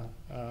particular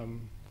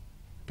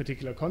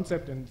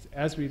concept, and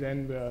as we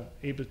then were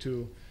able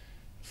to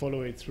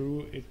follow it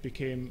through, it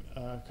became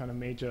a kind of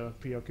major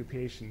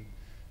preoccupation,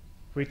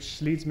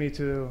 which leads me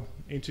to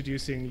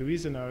introducing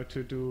Louisa now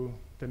to do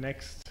the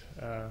next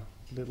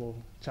little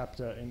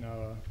chapter in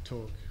our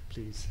talk,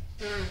 please.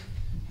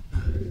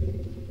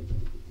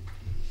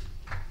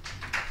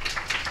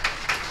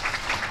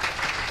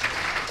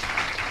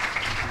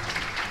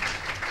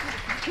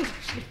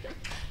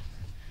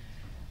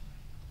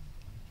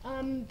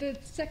 The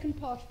second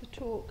part of the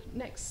talk,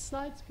 next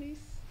slides please,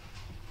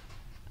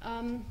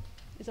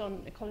 is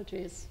on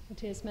ecology, as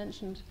Matthias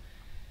mentioned.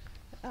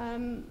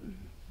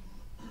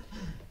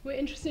 We're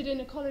interested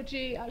in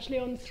ecology actually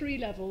on 3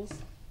 levels: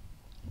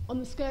 on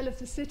the scale of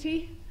the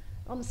city,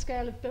 on the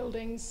scale of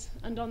buildings,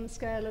 and on the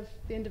scale of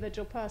the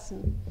individual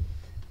person.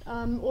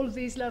 All of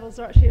these levels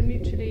are actually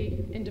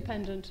mutually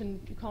independent,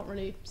 and you can't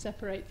really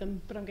separate them,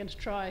 but I'm going to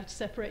try to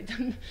separate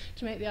them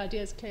to make the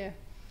ideas clear.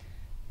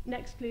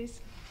 Next,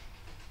 please.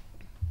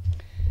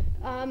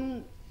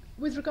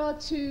 With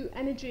regard to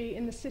energy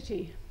in the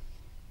city,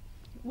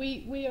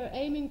 we are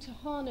aiming to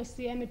harness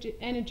the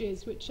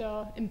energies which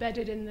are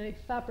embedded in the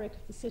fabric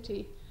of the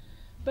city,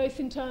 both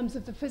in terms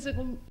of the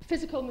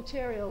physical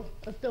material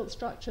of built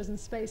structures and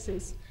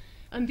spaces,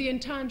 and the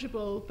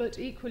intangible but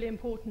equally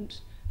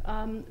important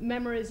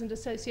memories and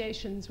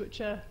associations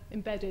which are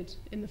embedded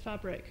in the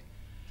fabric.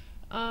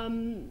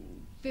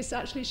 This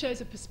actually shows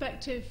a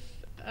perspective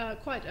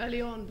quite early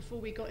on, before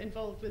we got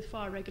involved with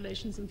fire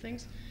regulations and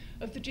things,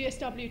 of the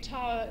GSW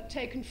tower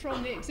taken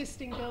from the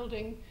existing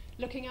building,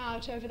 looking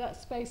out over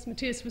that space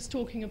Matthias was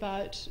talking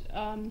about,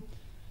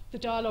 the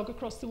dialogue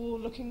across the wall,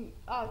 looking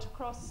out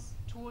across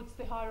towards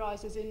the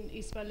high-rises in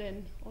East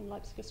Berlin on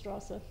Leipziger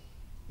Straße.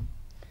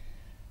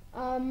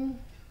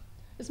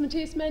 As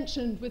Matthias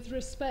mentioned, with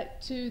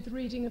respect to the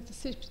reading of the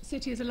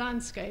city as a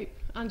landscape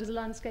and as a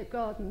landscape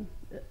garden,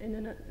 in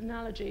an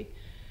analogy,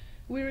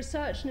 we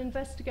research and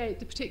investigate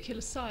the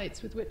particular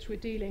sites with which we're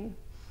dealing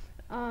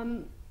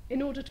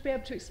in order to be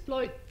able to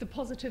exploit the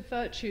positive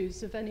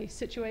virtues of any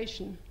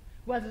situation,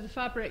 whether the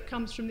fabric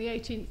comes from the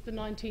 18th, the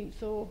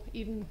 19th, or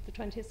even the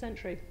 20th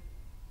century.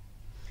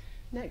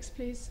 Next,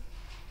 please.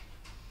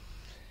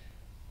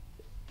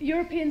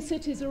 European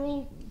cities are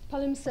all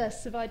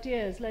palimpsests of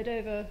ideas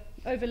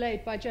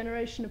overlaid by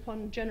generation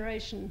upon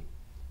generation,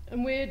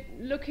 and we're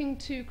looking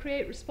to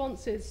create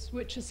responses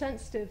which are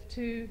sensitive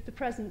to the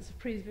presence of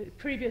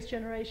previous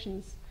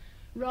generations,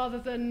 rather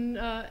than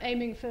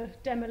aiming for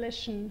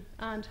demolition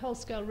and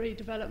whole-scale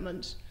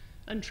redevelopment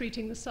and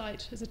treating the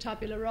site as a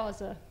tabula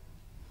rasa.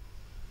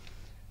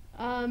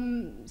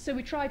 So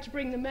we tried to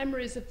bring the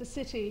memories of the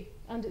city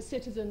and its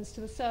citizens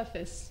to the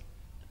surface,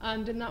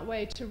 and in that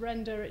way to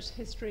render its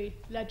history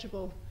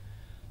legible.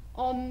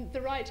 On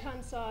the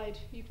right-hand side,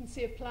 you can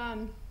see a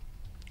plan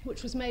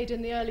which was made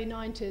in the early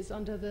 90s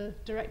under the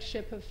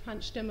directorship of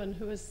Hans Stimmen,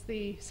 who was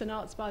the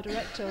Senatsbau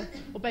director,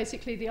 or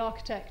basically the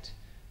architect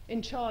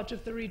in charge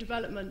of the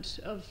redevelopment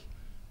of,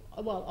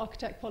 well,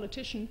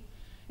 architect-politician,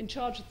 in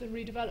charge of the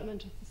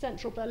redevelopment of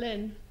central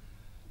Berlin.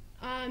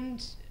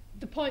 And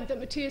the point that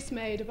Matthias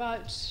made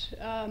about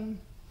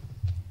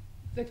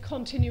the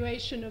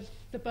continuation of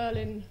the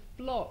Berlin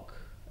bloc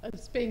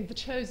as being the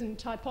chosen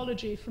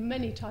typology from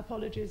many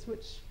typologies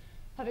which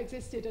have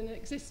existed and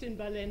exist in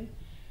Berlin,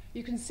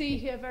 you can see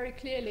here very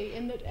clearly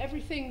in that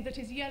everything that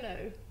is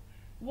yellow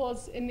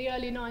was in the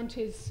early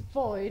 90s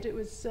void. It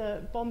was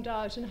bombed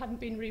out and hadn't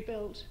been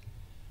rebuilt.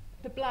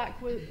 The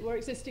black were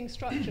existing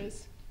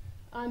structures.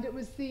 And it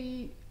was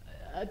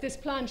this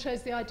plan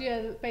shows the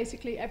idea that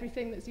basically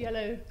everything that's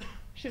yellow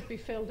should be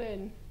filled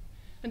in.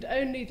 And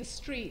only the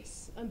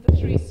streets and the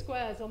three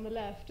squares on the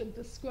left and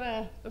the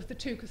square of the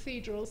two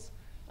cathedrals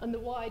and the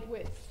wide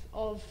width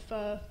of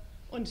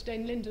Unter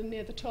den Linden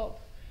near the top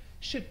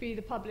should be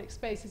the public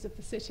spaces of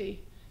the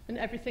city, and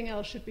everything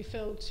else should be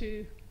filled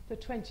to the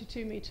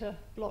 22-meter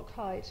block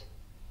height.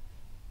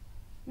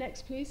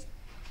 Next, please.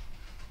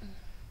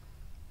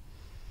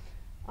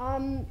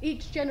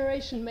 Each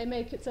generation may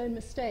make its own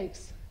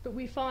mistakes, but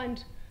we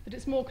find that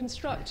it's more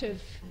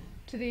constructive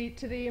to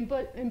the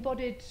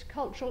embodied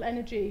cultural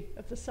energy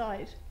of the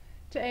site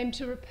to aim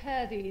to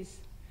repair these,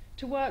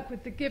 to work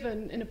with the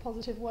given in a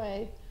positive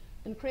way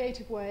and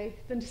creative way,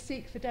 than to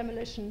seek for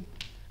demolition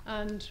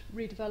and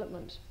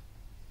redevelopment.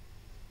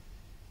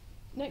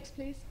 Next,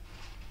 please.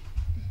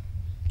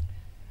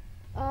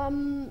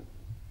 On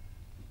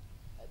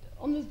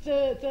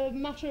the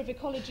matter of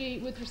ecology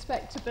with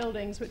respect to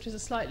buildings, which is a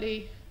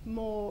slightly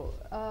more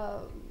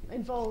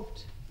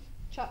involved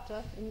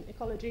chapter in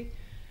ecology,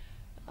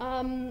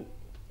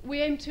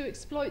 we aim to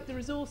exploit the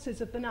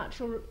resources of the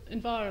natural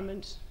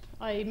environment,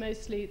 i.e.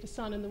 mostly the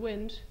sun and the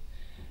wind,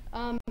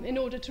 in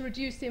order to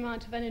reduce the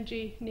amount of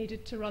energy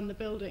needed to run the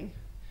building.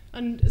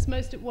 And as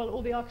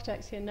all the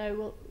architects here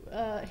know,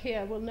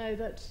 will know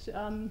that,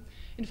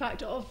 in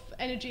fact, of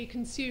energy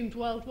consumed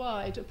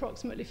worldwide,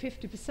 approximately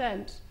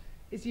 50%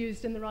 is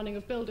used in the running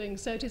of buildings,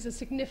 so it is a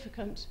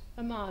significant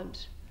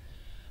amount.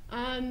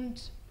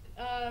 And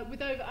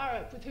with Over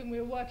Arup, with whom we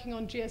were working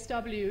on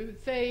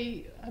GSW,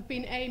 they have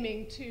been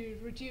aiming to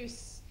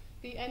reduce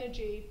the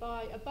energy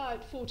by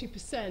about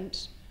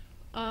 40%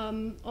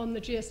 on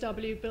the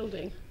GSW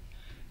building.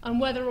 And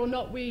whether or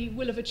not we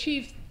have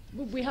achieved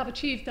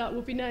that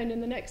will be known in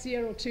the next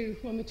year or two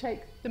when we take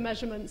the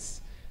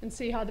measurements and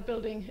see how the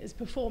building is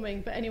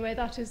performing. But anyway,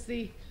 that is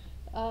the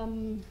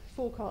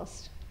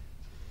forecast.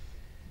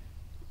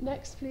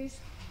 Next, please.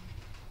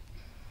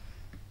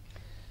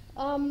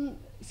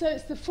 So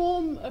it's the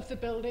form of the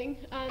building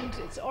and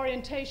its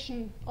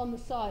orientation on the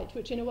site,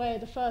 which in a way are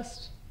the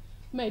first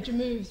major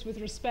moves with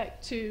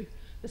respect to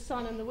the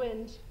sun and the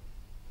wind.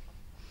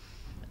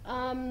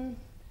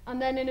 And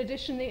then in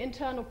addition, the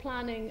internal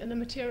planning and the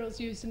materials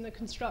used in the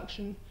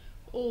construction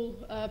all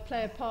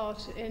play a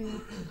part in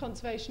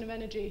conservation of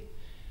energy.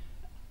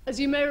 As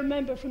you may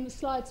remember from the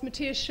slides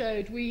Matthias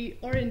showed, we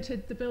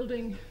oriented the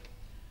building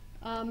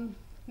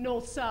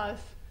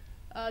north-south.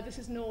 This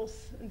is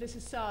north and this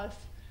is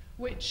south,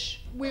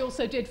 which we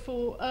also did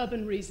for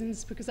urban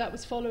reasons, because that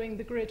was following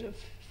the grid of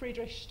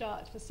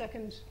Friedrichstadt, the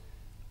second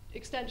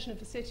extension of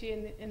the city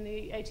in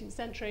the 18th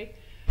century.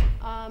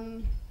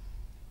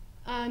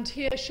 And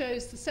here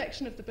shows the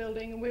section of the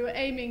building, and we were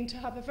aiming to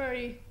have a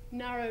very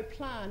narrow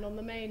plan on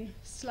the main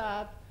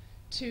slab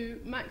to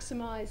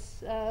maximize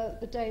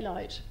the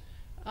daylight,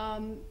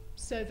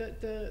 so that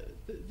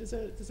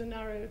there's a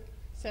narrow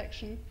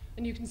section.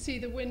 And you can see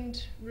the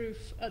wind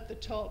roof at the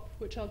top,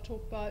 which I'll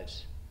talk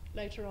about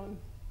later on.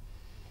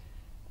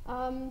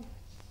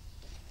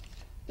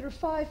 There are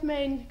 5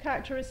 main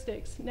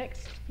characteristics.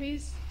 Next,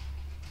 please.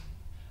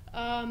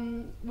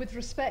 With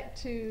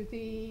respect to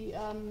the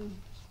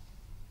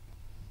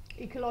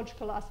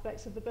ecological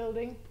aspects of the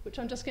building, which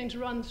I'm just going to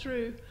run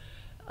through.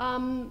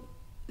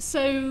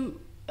 So,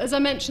 as I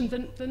mentioned,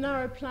 the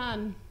narrow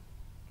plan,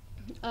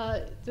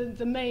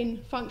 the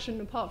main function,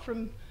 apart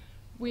from,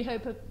 we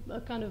hope,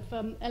 a kind of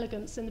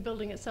elegance in the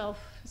building itself,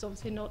 is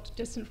obviously not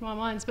distant from our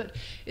minds, but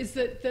is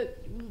that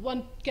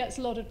one gets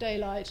a lot of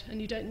daylight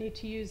and you don't need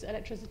to use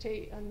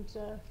electricity and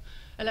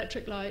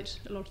electric light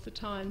a lot of the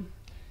time.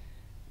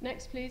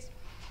 Next, please.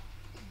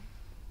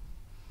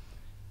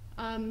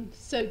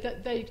 So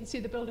that there you can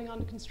see the building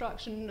under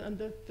construction and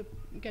the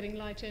getting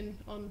light in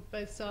on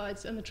both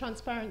sides, and the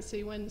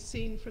transparency when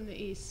seen from the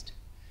east.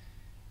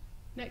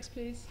 Next,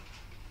 please.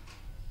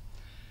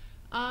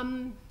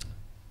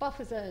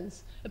 Buffer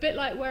zones, a bit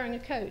like wearing a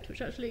coat,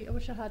 which actually I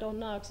wish I had on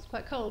now because it's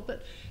quite cold,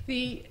 but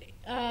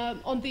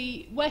on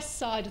the west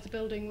side of the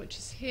building, which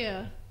is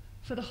here,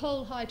 for the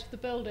whole height of the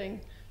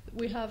building,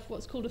 we have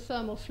what's called a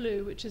thermal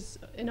flue, which is,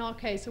 in our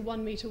case, a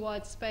 1 metre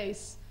wide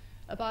space,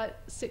 about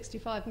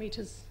 65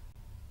 metres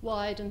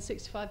wide and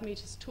 65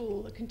 metres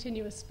tall, a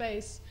continuous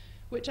space,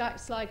 which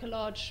acts like a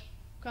large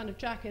kind of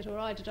jacket or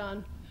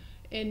eiderdown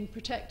in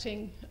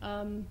protecting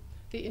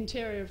the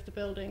interior of the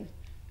building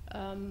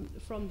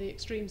from the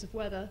extremes of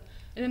weather.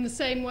 And in the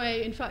same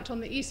way, in fact, on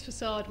the east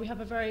facade, we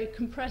have a very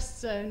compressed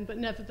zone, but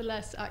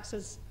nevertheless acts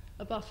as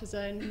a buffer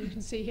zone. And you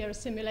can see here a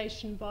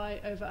simulation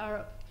by over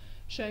Arup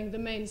showing the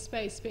main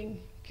space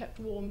being kept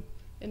warm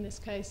in this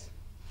case.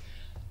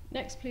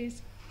 Next,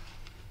 please.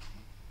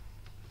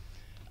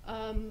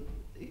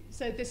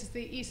 So this is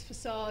the east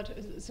facade,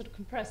 a sort of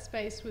compressed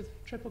space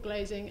with triple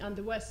glazing, and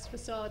the west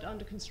facade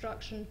under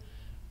construction.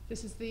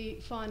 This is the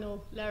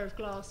final layer of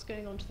glass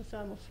going onto the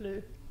thermal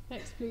flue.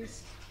 Next,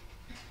 please.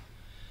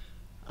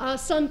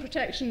 Sun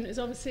protection is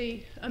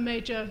obviously a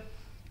major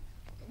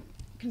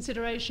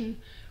consideration.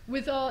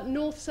 With our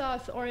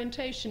north-south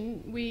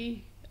orientation,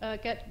 we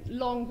get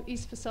long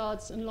east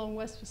facades and long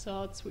west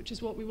facades, which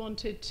is what we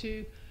wanted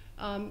to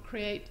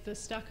create the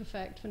stack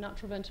effect for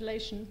natural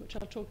ventilation, which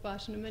I'll talk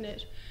about in a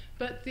minute.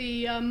 But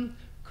the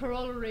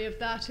corollary of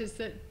that is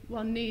that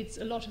one needs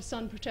a lot of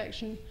sun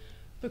protection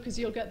because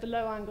you'll get the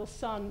low-angle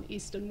sun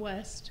east and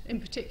west, in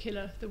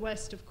particular the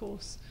west, of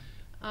course.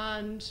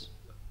 And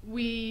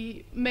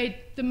we made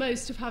the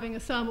most of having a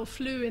thermal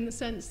flue in the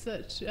sense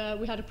that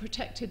we had a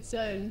protected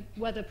zone,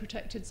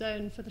 weather-protected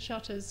zone for the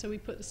shutters, so we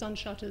put the sun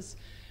shutters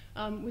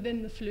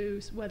within the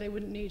flue where they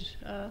wouldn't need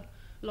a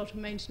lot of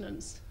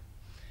maintenance.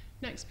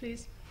 Next,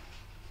 please.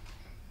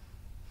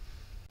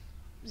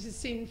 This is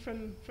seen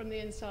from the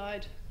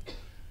inside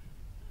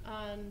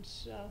and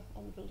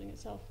on the building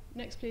itself.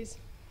 Next, please.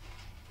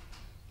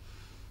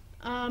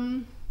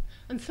 And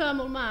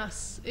thermal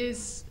mass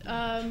is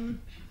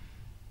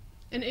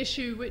an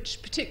issue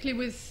which, particularly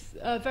with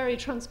very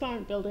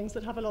transparent buildings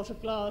that have a lot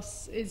of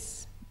glass,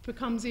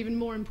 becomes even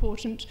more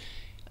important.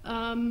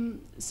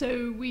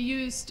 So we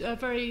used a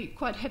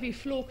quite heavy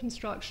floor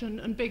construction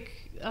and big,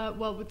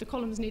 well, the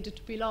columns needed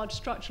to be large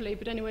structurally,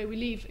 but anyway, we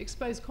leave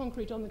exposed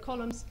concrete on the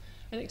columns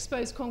and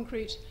exposed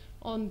concrete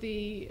on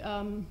the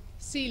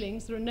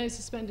ceilings. There are no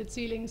suspended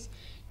ceilings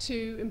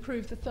to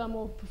improve the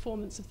thermal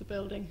performance of the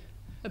building,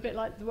 a bit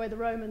like the way the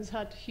Romans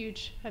had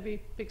huge,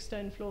 heavy, big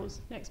stone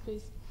floors. Next,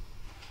 please.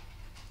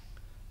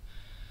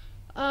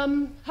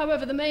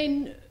 However, the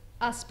main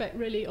aspect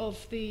really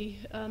of the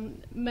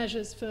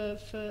measures for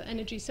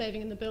energy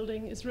saving in the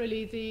building is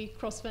really the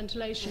cross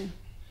ventilation.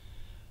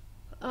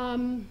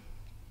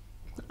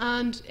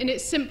 And in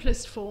its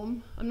simplest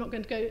form, I'm not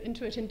going to go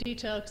into it in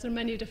detail because there are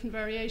many different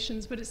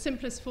variations, but its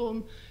simplest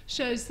form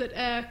shows that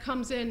air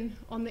comes in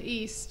on the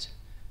east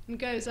and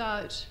goes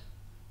out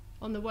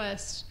on the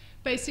west.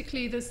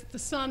 Basically, the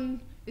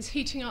sun is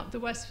heating up the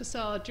west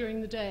facade during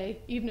the day.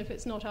 Even if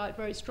it's not out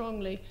very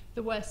strongly,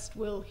 the west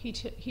will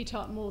heat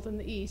up more than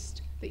the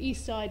east. The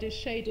east side is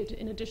shaded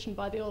in addition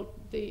by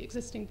the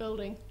existing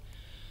building.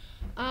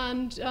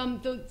 And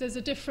there's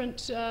a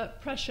different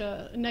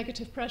pressure,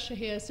 negative pressure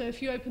here. So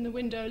if you open the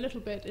window a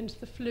little bit into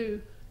the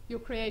flue, you'll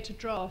create a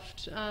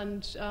draft,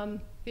 and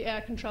the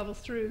air can travel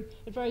through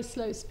at very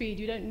slow speed.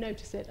 You don't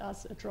notice it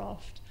as a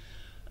draft.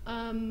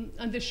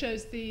 And this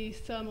shows the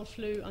thermal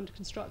flue under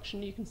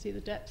construction. You can see the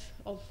depth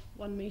of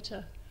 1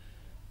 metre.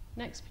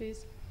 Next,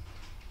 please.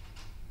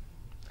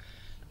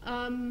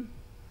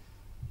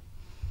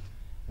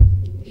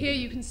 Here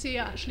you can see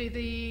actually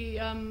the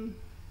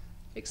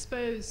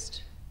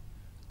exposed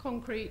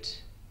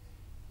concrete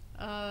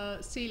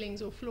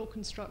ceilings or floor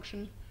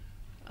construction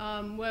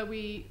where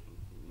we,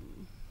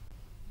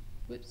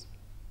 whoops,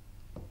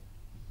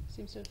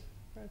 seems to have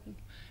broken.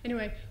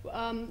 Anyway,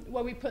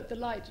 where we put the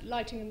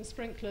lighting and the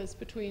sprinklers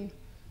between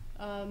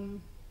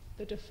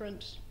the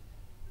different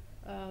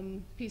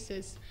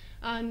pieces.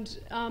 And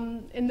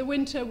in the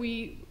winter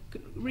we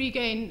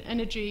regain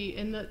energy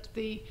in that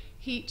the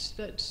heat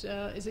that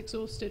is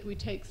exhausted we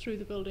take through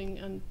the building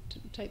and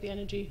take the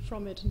energy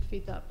from it and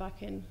feed that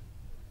back in.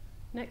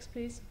 Next,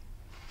 please.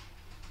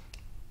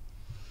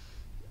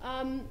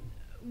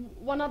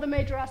 One other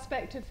major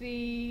aspect of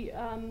the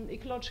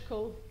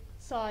ecological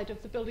side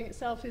of the building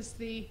itself is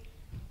the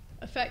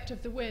effect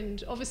of the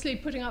wind. Obviously,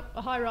 putting up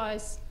a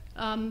high-rise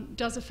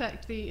does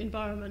affect the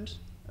environment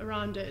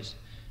around it.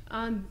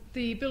 And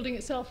the building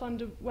itself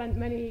underwent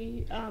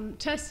many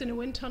tests in a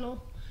wind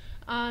tunnel.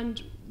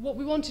 And what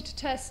we wanted to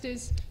test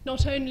is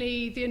not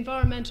only the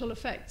environmental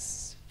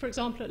effects, for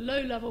example, at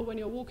low level when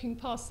you're walking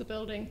past the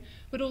building,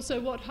 but also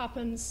what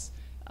happens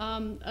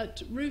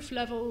at roof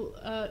level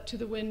to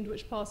the wind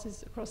which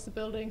passes across the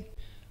building,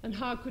 and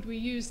how could we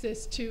use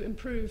this to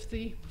improve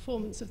the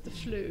performance of the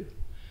flue.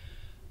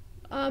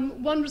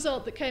 One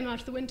result that came out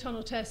of the wind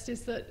tunnel test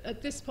is that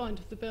at this point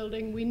of the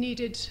building we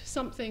needed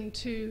something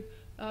to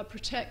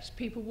protect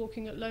people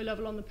walking at low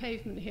level on the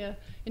pavement here.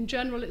 In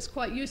general, it's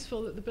quite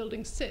useful that the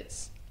building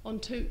sits on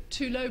two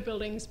low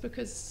buildings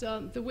because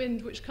the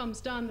wind which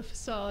comes down the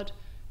facade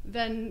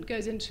then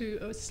goes into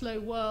a slow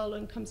whirl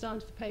and comes down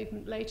to the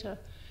pavement later.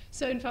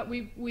 So in fact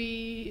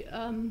we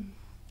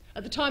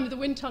At the time of the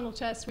wind tunnel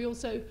test, we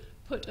also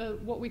put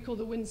what we call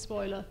the wind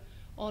spoiler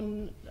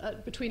on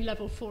between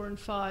level 4 and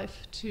 5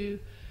 to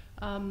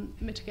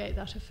mitigate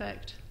that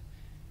effect.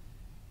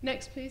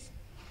 Next, please.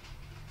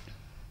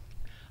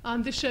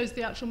 This shows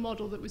the actual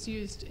model that was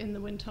used in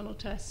the wind tunnel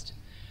test.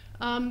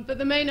 But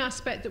the main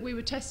aspect that we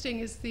were testing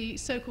is the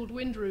so-called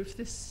wind roof.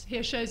 This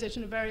here shows it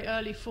in a very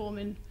early form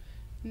in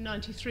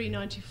 93,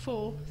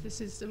 94.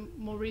 This is a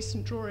more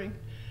recent drawing.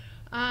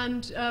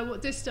 And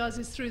what this does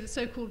is through the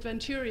so-called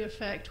Venturi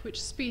effect,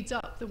 which speeds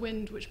up the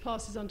wind which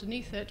passes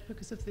underneath it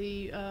because of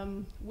the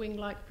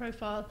wing-like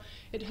profile,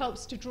 it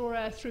helps to draw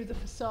air through the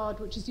facade,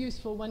 which is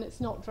useful when it's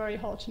not very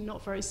hot and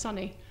not very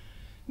sunny.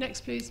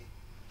 Next, please.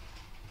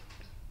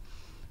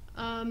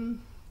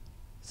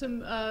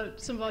 Some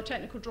of our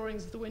technical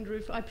drawings of the wind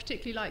roof. I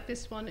particularly like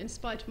this one in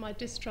spite of my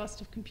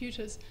distrust of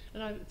computers,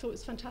 and I thought it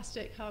was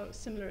fantastic how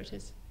similar it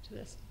is to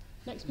this.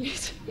 Next,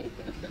 please.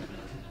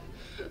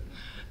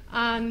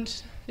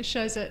 And this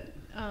shows it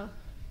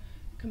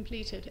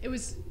completed. It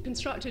was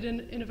constructed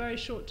in a very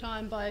short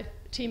time by a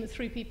team of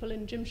 3 people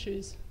in gym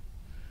shoes.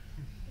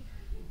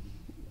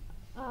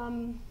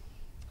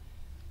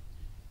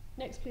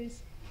 Next,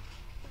 please.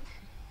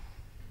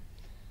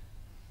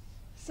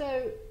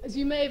 So, as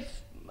you may have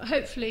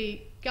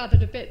hopefully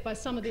gathered a bit by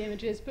some of the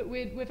images, but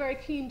we're very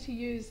keen to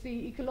use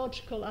the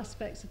ecological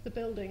aspects of the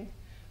building,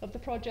 of the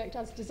project,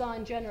 as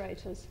design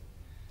generators.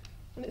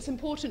 And it's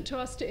important to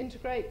us to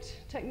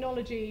integrate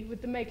technology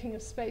with the making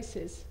of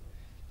spaces,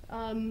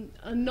 and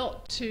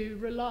not to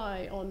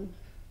rely on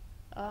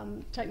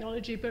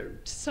technology,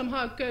 but to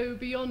somehow go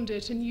beyond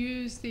it and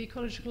use the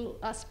ecological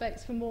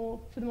aspects for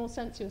the more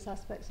sensuous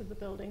aspects of the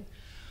building.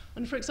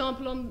 And for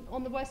example,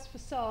 on the west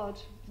facade,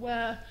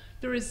 where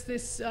there is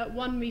this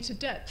 1 meter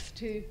depth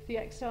to the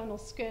external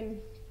skin,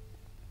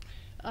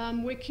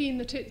 we're keen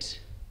that it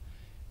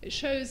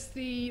shows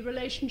the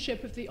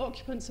relationship of the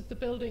occupants of the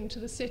building to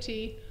the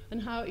city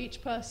and how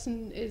each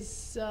person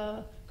is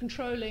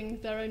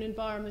controlling their own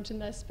environment in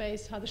their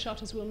space, how the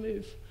shutters will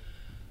move.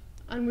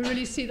 And we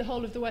really see the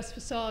whole of the west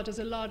facade as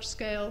a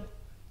large-scale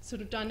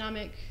sort of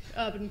dynamic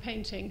urban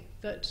painting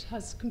that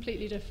has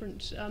completely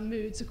different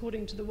moods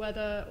according to the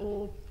weather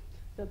or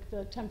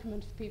the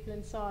temperament of the people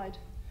inside.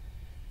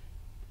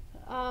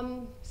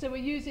 So we're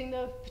using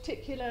the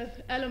particular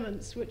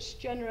elements which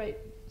generate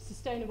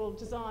sustainable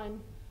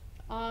design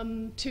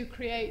to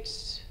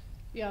create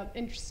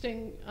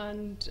interesting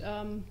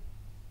and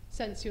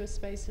sensuous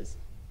spaces.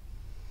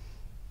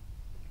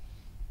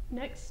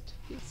 Next,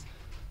 please.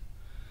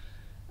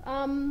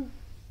 And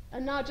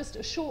now just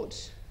a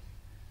short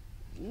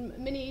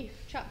mini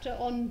chapter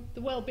on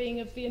the well-being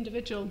of the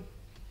individual.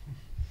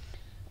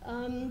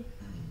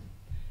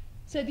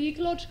 So the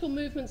ecological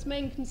movement's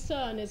main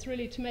concern is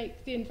really to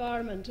make the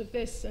environment of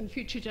this and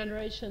future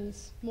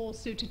generations more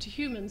suited to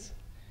humans.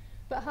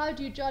 But how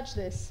do you judge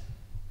this?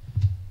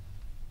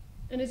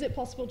 And is it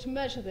possible to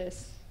measure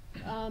this?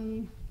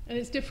 And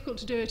it's difficult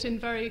to do it in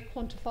very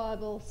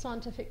quantifiable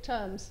scientific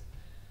terms.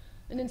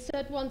 And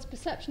instead, one's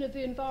perception of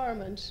the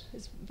environment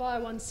is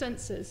via one's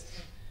senses.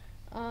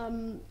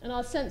 And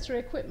our sensory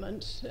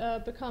equipment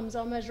becomes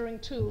our measuring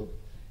tool.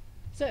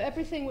 So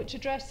everything which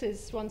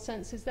addresses one's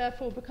senses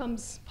therefore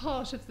becomes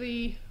part of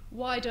the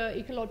wider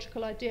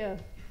ecological idea.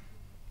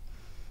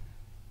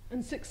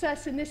 And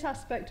success in this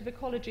aspect of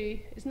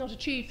ecology is not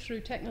achieved through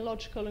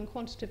technological and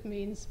quantitative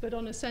means, but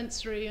on a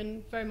sensory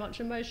and very much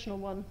emotional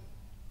one.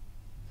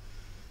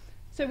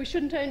 So we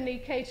shouldn't only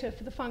cater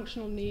for the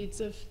functional needs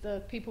of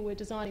the people we're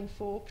designing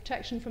for,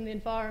 protection from the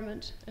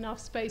environment, enough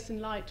space and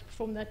light to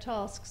perform their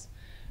tasks,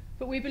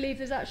 but we believe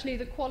there's actually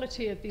the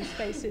quality of these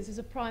spaces is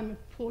of prime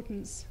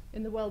importance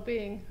in the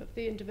well-being of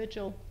the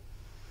individual.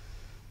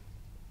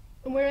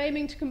 And we're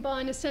aiming to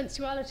combine a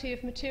sensuality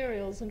of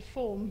materials and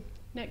form.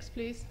 Next,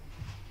 please.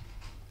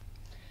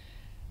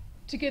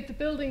 To give the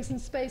buildings and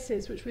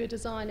spaces which we are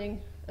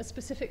designing a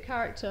specific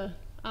character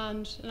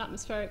and an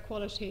atmospheric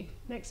quality.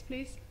 Next,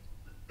 please.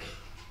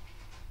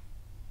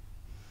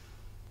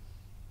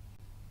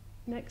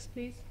 Next,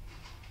 please.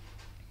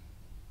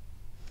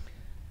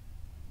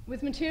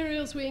 With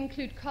materials, we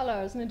include colour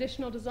as an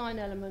additional design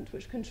element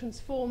which can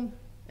transform,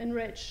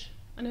 enrich,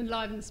 and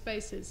enliven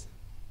spaces.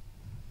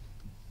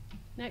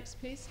 Next,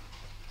 please.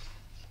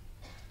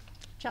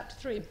 Chapter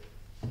 3.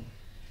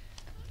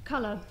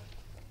 Colour.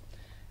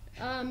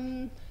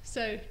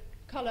 So,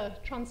 colour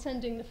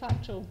transcending the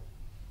factual.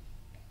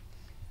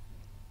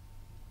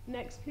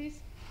 Next, please.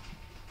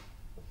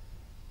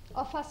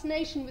 Our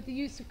fascination with the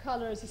use of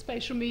colour as a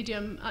spatial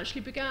medium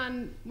actually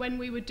began when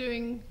we were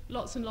doing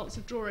lots and lots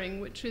of drawing,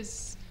 which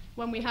is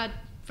when we had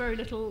very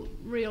little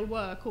real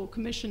work or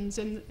commissions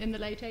in the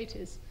late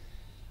 80s.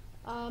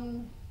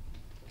 And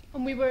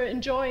we were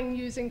enjoying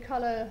using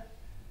colour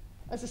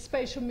as a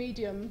spatial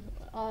medium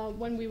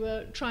when we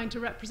were trying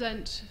to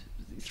represent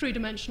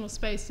three-dimensional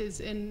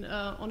spaces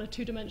on a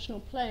two-dimensional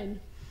plane.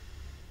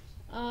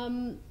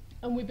 And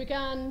we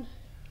began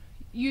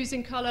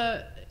using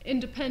colour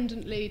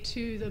independently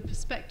to the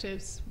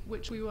perspectives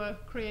which we were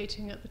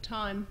creating at the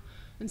time,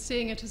 and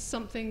seeing it as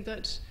something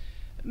that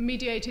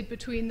mediated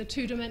between the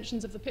two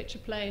dimensions of the picture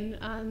plane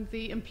and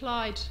the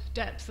implied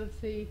depth of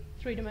the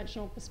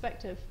three-dimensional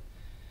perspective.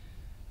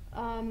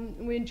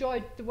 We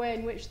enjoyed the way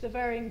in which the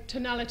varying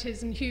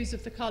tonalities and hues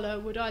of the colour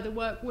would either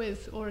work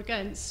with or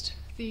against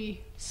the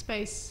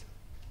space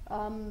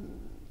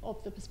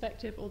of the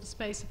perspective or the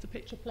space of the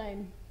picture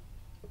plane.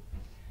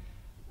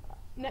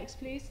 Next,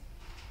 please.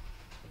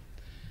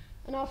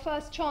 And our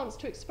first chance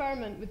to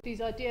experiment with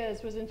these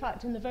ideas was, in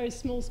fact, in the very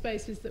small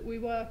spaces that we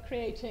were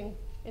creating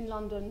in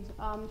London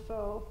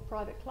for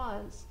private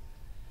clients.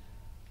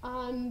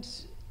 And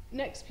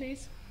next,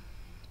 please.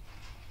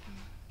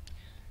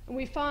 And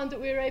we found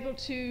that we were able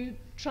to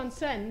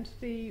transcend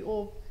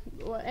or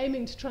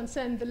aiming to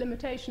transcend the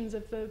limitations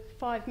of the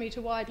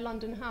 5-metre wide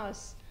London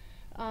house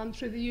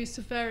through the use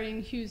of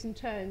varying hues and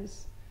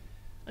tones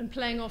and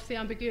playing off the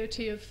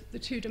ambiguity of the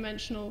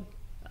two-dimensional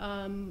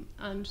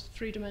and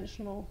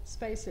three-dimensional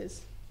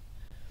spaces.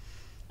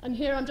 And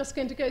here I'm just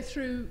going to go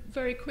through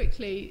very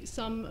quickly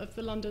some of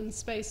the London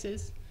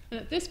spaces. And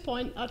at this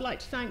point, I'd like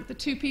to thank the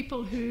two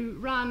people who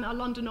ran our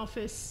London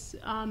office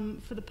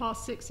for the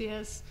past 6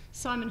 years,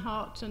 Simon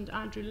Hart and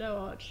Andrew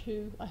Loarch,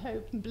 who I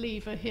hope and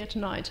believe are here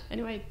tonight.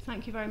 Anyway,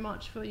 thank you very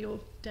much for your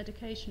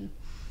dedication.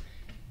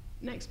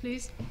 Next,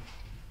 please.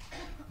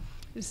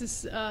 This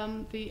is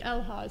the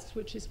L house,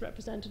 which is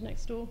represented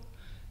next door.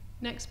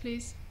 Next,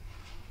 please.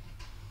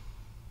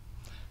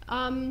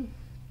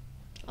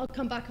 I'll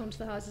come back onto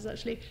the houses,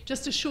 actually.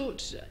 Just a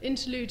short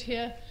interlude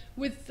here.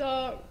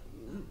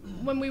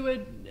 When we were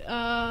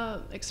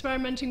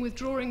experimenting with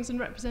drawings and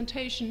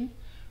representation,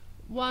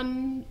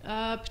 one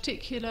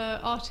particular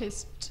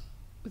artist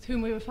with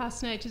whom we were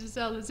fascinated is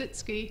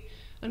Liszewski,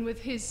 and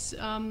with his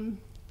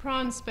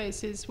Prawn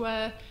spaces,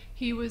 where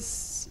he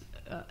was,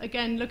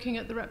 again, looking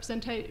at the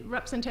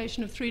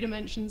representation of 3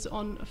 dimensions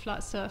on a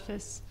flat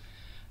surface.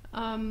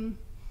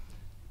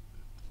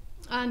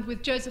 And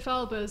with Joseph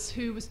Albers,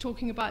 who was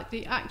talking about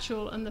the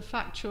actual and the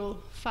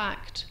factual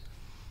fact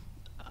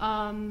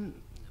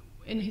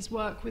in his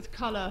work with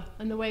colour,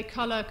 and the way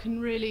colour can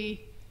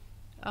really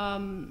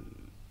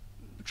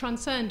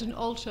transcend and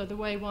alter the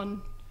way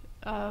one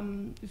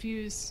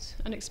views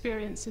and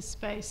experiences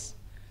space.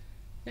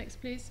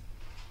 Next, please.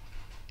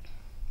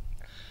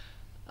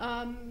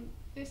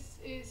 This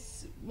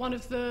is one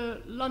of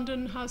the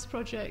London house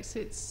projects.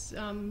 It's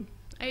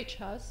H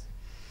House.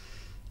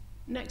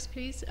 Next,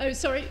 please. Oh,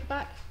 sorry,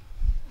 back.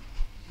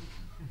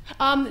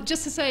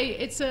 Just to say,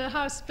 it's a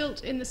house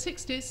built in the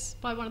 60s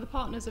by one of the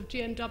partners of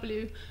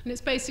GMW, and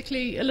it's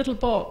basically a little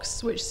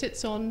box which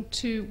sits on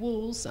 2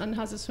 walls and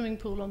has a swimming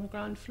pool on the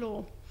ground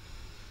floor.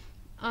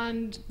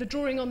 And the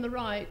drawing on the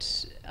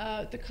right,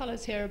 the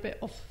colours here are a bit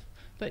off,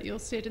 but you'll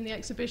see it in the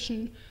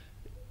exhibition,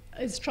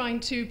 is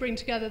trying to bring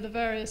together the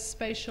various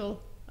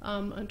spatial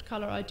and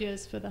colour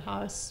ideas for the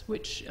house,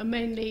 which are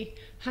mainly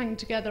hang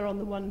together on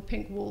the one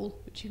pink wall,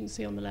 which you can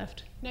see on the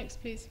left.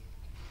 Next, please.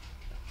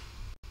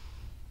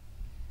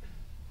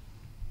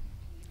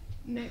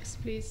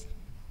 Next, please.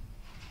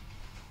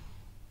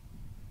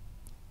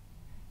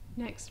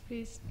 Next,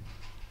 please.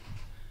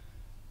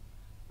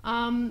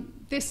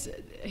 This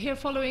here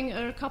following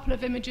are a couple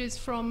of images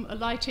from a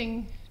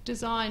lighting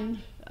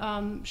design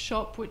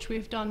shop which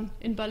we've done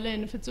in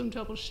Berlin for Zum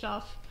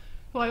Doppelstaff,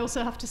 who I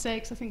also have to say,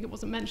 because I think it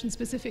wasn't mentioned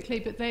specifically,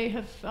 but they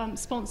have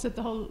sponsored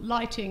the whole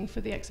lighting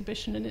for the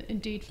exhibition and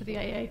indeed for the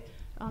AA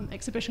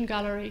exhibition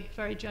gallery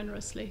very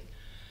generously.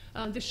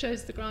 This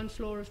shows the ground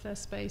floor of their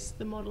space,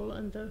 the model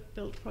and the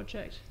built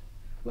project,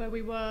 where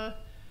we were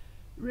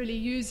really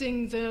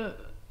using the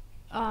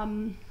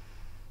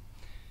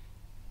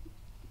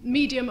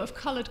medium of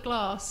coloured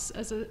glass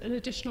as an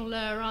additional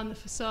layer around the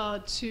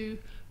facade to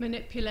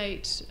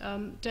manipulate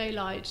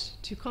daylight,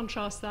 to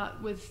contrast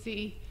that with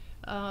the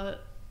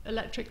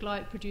electric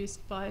light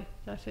produced by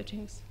their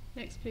fittings.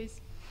 Next,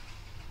 please.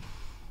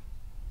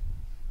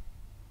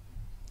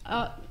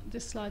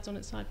 This slide's on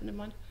its side, but never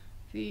mind.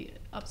 The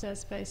upstairs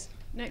space.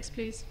 Next,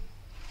 please.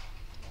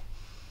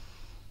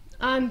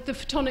 And the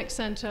Photonic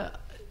Centre.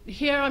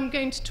 Here I'm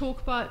going to talk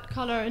about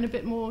colour in a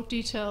bit more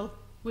detail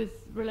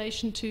with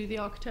relation to the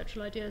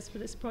architectural ideas for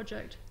this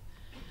project.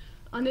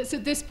 And it's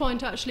at this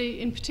point, actually,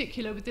 in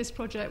particular with this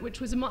project, which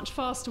was a much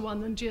faster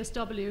one than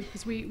GSW,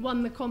 because we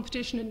won the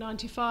competition in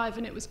 '95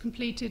 and it was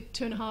completed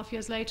 2.5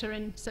 years later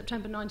in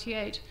September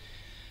 '98,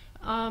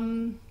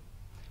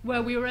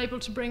 where we were able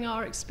to bring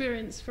our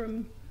experience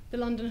from the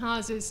London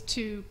houses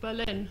to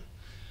Berlin.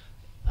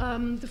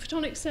 The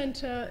Photonic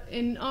Centre,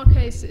 in our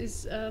case,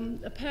 is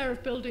a pair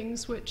of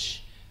buildings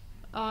which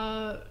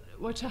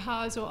were to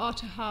house or are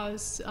to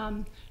house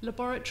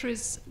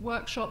laboratories,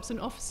 workshops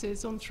and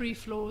offices on 3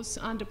 floors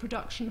and a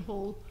production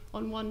hall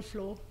on 1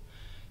 floor,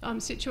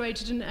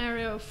 situated in an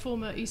area of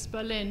former East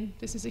Berlin.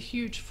 This is a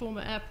huge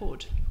former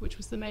airport, which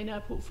was the main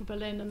airport for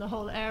Berlin, and the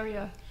whole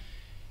area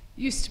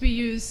used to be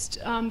used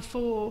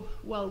for,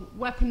 well,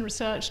 weapon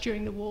research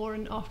during the war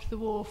and after the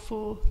war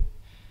for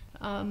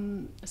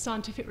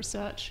scientific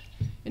research.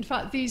 In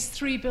fact, these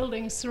 3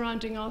 buildings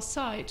surrounding our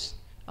site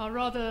are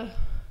rather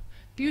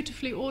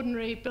beautifully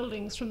ordinary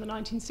buildings from the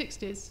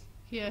 1960s.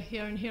 here,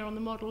 here, and here on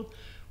the model,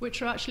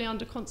 which are actually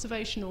under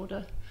conservation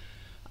order.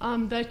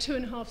 They're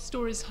 2.5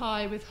 stories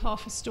high, with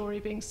half a story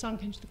being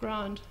sunk into the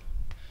ground.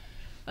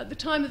 At the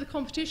time of the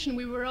competition,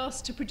 we were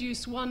asked to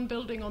produce one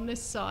building on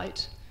this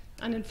site,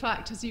 and in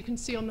fact, as you can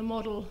see on the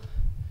model,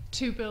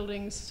 2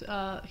 buildings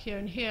here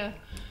and here.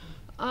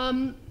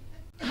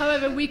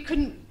 However, we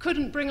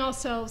couldn't bring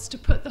ourselves to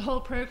put the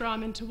whole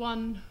program into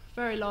one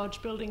very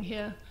large building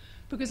here,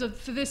 because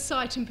for this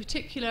site in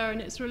particular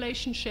and its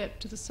relationship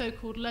to the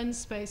so-called lens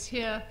space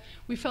here,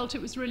 we felt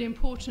it was really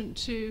important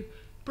to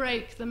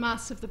break the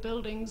mass of the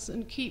buildings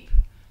and keep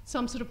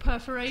some sort of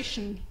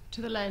perforation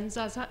to the lens,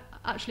 as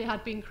actually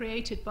had been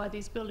created by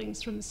these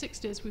buildings from the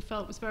 60s, we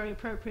felt was very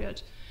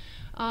appropriate.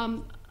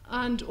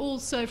 And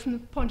also, from the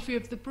point of view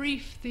of the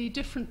brief, the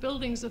different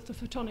buildings of the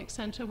Photonic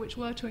Centre, which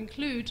were to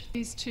include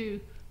these 2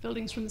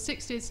 buildings from the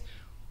 60s,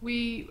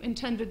 we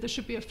intended there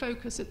should be a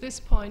focus at this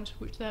point,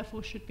 which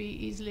therefore should be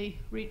easily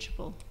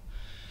reachable.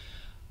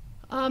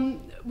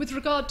 With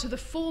regard to the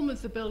form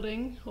of the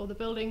building, or the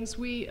buildings,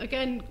 we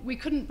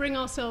couldn't bring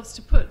ourselves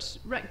to put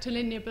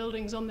rectilinear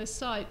buildings on this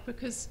site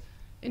because,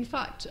 in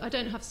fact, I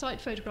don't have site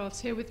photographs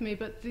here with me,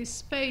 but the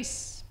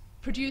space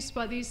produced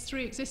by these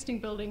 3 existing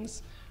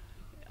buildings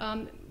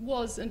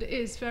was and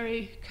is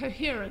very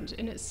coherent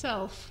in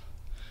itself,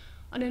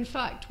 and in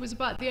fact was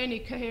about the only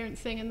coherent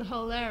thing in the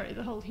whole area,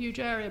 the whole huge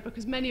area,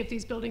 because many of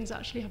these buildings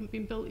actually haven't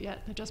been built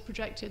yet, they're just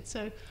projected.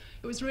 So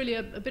it was really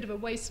a bit of a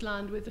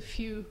wasteland with a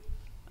few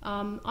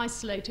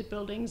isolated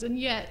buildings, and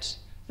yet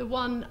the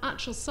one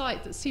actual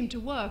site that seemed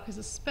to work as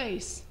a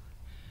space,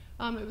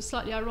 it was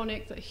slightly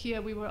ironic that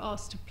here we were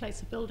asked to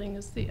place a building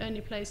as the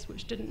only place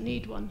which didn't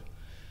need one.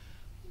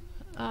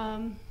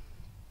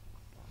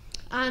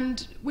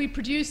 And we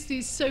produced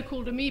these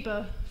so-called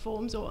amoeba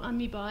forms, or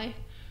amoebae.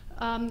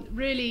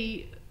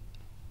 Really,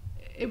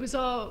 it was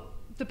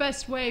the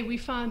best way we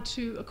found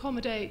to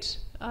accommodate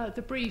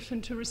the brief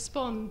and to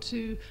respond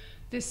to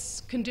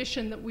this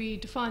condition that we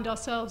defined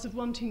ourselves of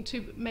wanting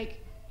to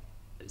make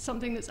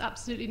something that's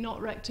absolutely not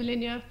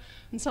rectilinear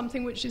and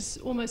something which is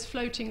almost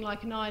floating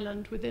like an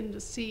island within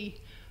the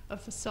sea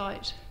of the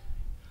site.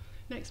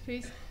 Next,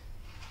 please.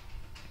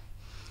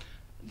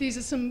 These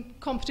are some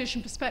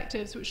competition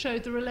perspectives which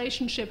showed the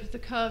relationship of the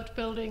curved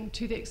building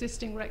to the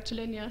existing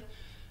rectilinear.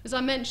 As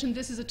I mentioned,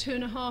 this is a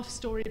 2.5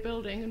 story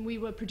building, and we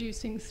were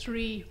producing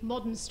 3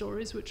 modern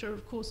stories, which are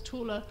of course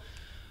taller.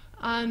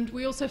 And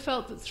we also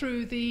felt that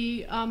through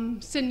the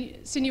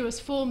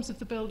sinuous forms of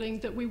the building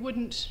that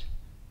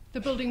the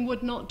building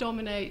would not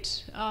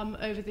dominate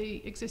over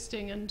the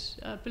existing, and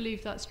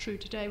believe that's true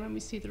today when we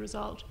see the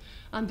result.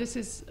 And this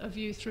is a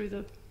view through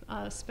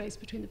the space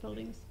between the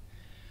buildings.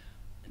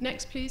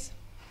 Next, please.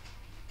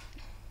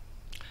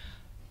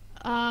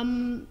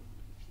 Actually,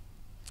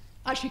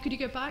 could you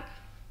go back?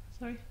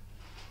 Sorry.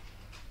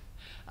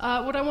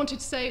 What I wanted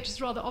to say, which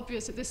is rather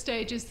obvious at this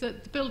stage, is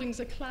that the buildings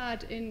are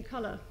clad in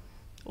colour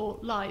or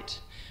light.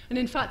 And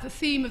in fact, the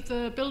theme of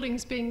the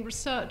buildings being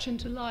research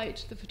into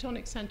light, the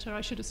Photonic Centre, I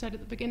should have said at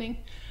the beginning,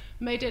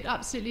 made it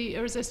absolutely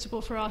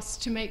irresistible for us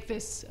to make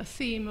this a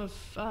theme of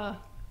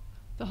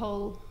the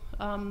whole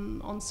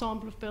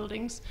ensemble of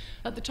buildings.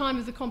 At the time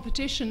of the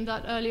competition,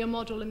 that earlier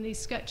model in these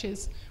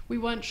sketches, we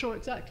weren't sure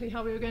exactly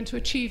how we were going to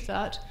achieve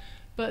that,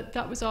 but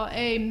that was our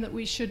aim, that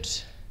we should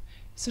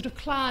sort of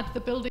clad the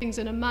buildings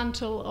in a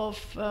mantle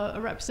of a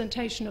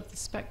representation of the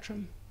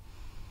spectrum.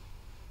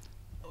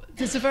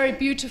 There's a very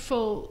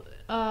beautiful,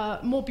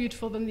 more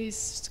beautiful than these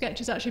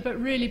sketches actually, but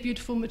really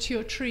beautiful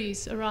mature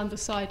trees around the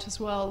site as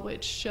well,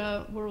 which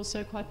were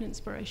also quite an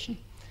inspiration.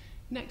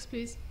 Next,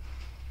 please.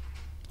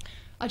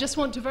 I just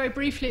want to very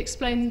briefly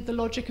explain the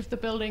logic of the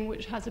building,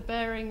 which has a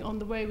bearing on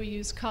the way we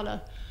use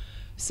colour.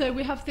 So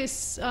we have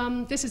this,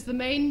 this is the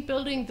main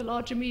building, the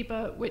large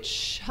amoeba,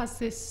 which has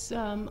this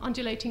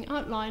undulating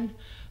outline.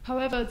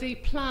 However, the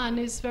plan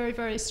is very,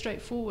 very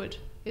straightforward.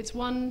 It's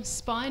one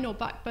spine or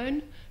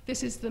backbone.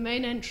 This is the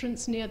main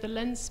entrance near the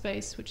lens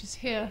space, which is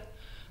here.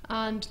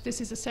 And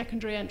this is a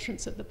secondary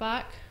entrance at the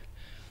back.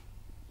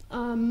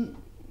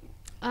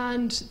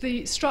 And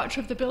the structure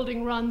of the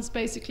building runs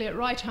basically at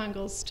right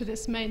angles to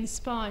this main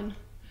spine.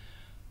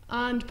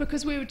 And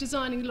because we were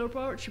designing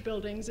laboratory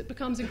buildings, it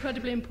becomes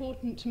incredibly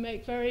important to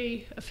make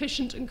very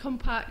efficient and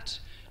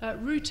compact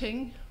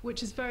routing,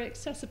 which is very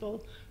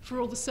accessible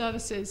for all the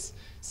services,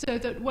 so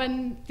that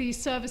when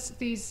these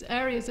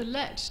areas are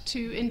let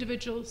to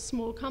individual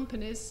small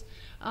companies,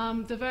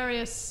 the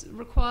various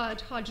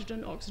required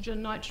hydrogen, oxygen,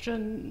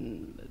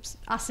 nitrogen,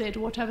 acid,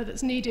 whatever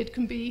that's needed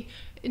can be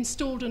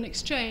installed and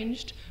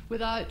exchanged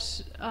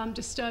without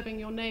disturbing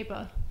your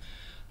neighbour.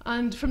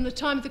 And from the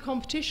time of the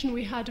competition,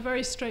 we had a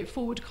very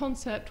straightforward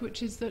concept,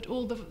 which is that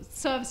all the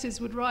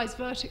services would rise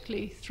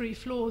vertically 3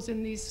 floors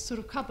in these sort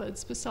of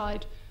cupboards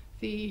beside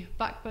the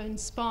backbone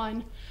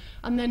spine,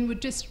 and then would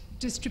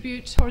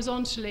distribute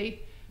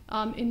horizontally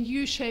in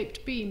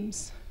U-shaped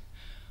beams.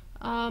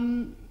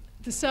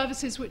 the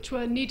services which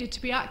were needed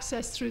to be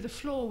accessed through the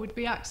floor would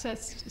be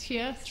accessed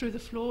here through the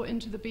floor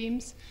into the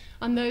beams,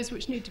 and those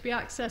which need to be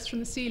accessed from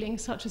the ceiling,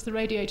 such as the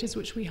radiators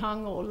which we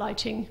hung or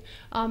lighting,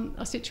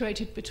 are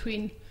situated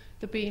between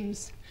the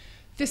beams.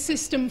 This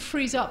system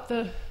frees up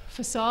the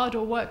facade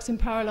or works in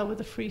parallel with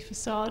the free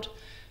facade,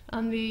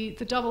 and the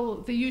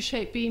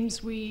U-shaped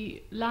beams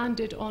we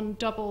landed on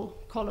double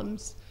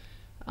columns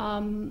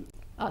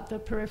at the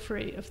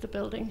periphery of the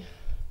building,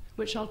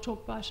 which I'll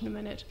talk about in a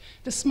minute.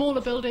 The smaller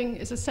building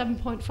is a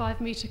 7.5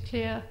 meter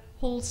clear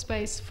hall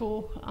space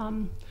for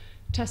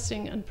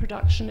testing and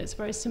production. It's a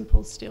very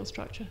simple steel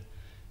structure.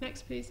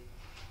 Next, please.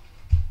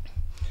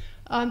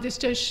 This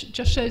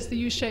just shows the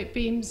U-shaped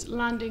beams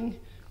landing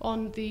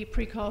on the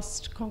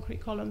precast concrete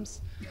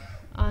columns,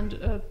 and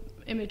an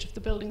image of the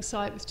building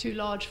site with two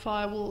large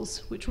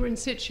firewalls, which were in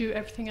situ.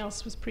 Everything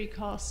else was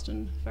precast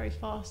and very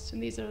fast.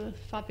 And these are the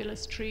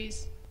fabulous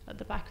trees at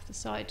the back of the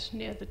site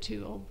near the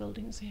two old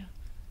buildings here.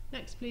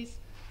 Next, please.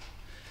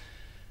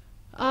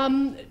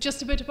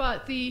 Just a bit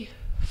about the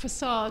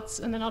facades,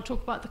 and then I'll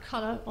talk about the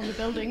colour on the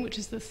building, which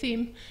is the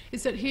theme,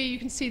 is that here you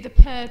can see the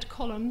paired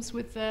columns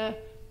with their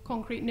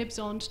concrete nibs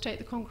on to take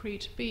the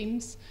concrete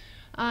beams.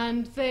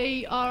 And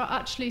they are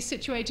actually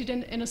situated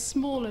in a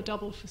smaller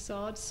double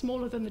facade,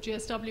 smaller than the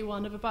GSW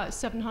one, of about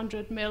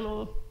 700 mil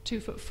or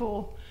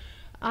 2'4".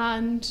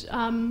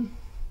 And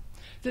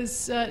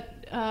there's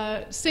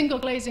single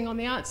glazing on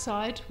the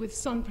outside with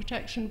sun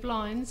protection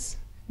blinds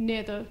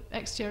near the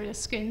exterior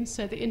skin,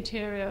 so the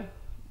interior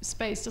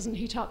space doesn't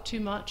heat up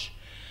too much.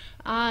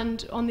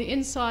 And on the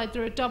inside,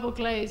 there are double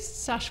glazed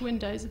sash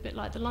windows, a bit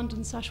like the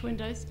London sash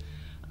windows,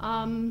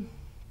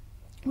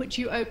 which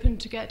you open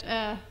to get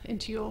air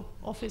into your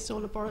office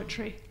or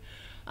laboratory.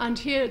 And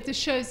here, this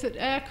shows that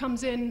air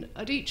comes in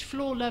at each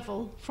floor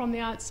level from the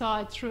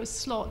outside through a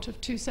slot of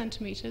 2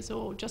 centimeters,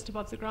 or just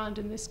above the ground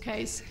in this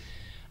case,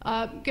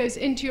 goes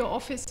into your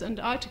office and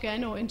out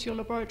again, or into your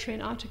laboratory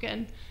and out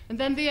again. And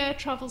then the air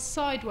travels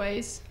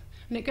sideways,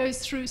 and it goes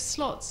through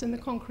slots in the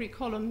concrete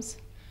columns,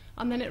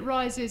 and then it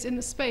rises in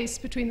the space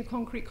between the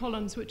concrete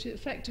columns, which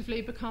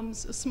effectively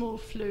becomes a small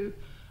flue,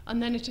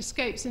 and then it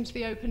escapes into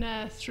the open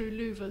air through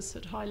louvers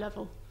at high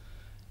level.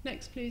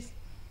 Next, please.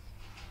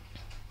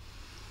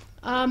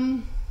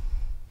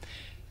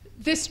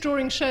 This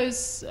drawing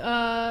shows,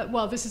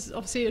 well, this is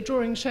obviously a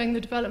drawing showing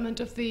the development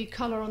of the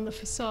colour on the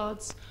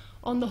facades.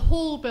 On the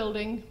hall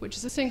building, which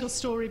is a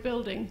single-storey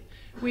building,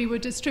 we were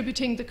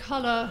distributing the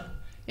colour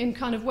in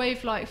kind of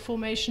wave-like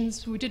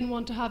formations. We didn't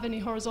want to have any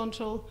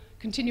horizontal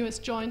continuous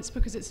joints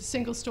because it's a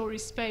single-storey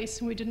space,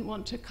 and we didn't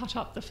want to cut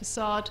up the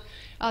facade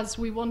as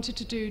we wanted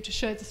to do to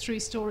show the 3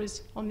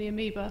 stories on the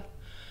amoeba.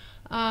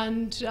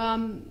 And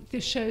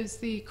this shows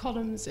the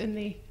columns in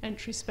the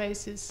entry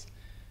spaces.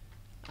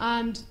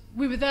 And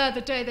we were there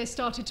the day they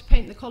started to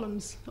paint the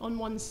columns on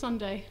one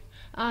Sunday,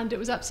 and it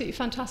was absolutely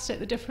fantastic,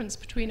 the difference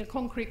between a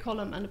concrete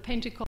column and a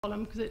painted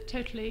column, because it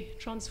totally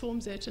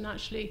transforms it and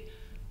actually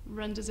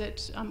renders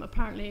it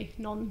apparently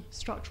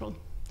non-structural.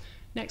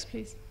 Next,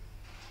 please.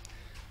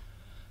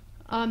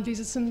 These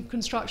are some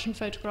construction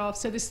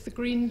photographs. So this is the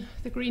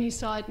greeny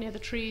side near the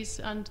trees,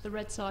 and the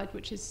red side,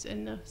 which is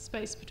in the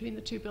space between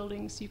the 2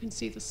 buildings. You can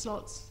see the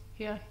slots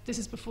here. This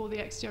is before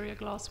the exterior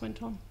glass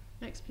went on.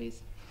 Next,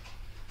 please.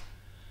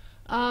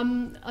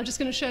 I'm just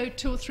going to show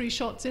 2 or 3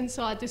 shots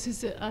inside. This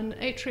is an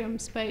atrium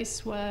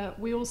space where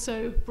we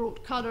also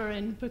brought colour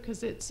in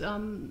because it's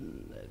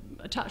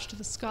attached to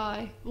the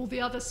sky. All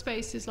the other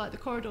spaces, like the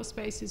corridor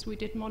spaces, we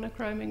did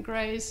monochrome in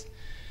greys.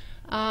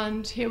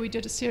 And here we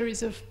did a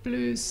series of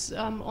blues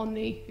on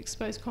the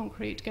exposed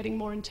concrete, getting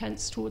more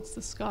intense towards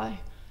the sky.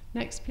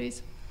 Next,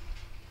 please.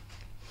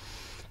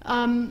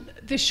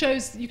 This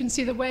shows, you can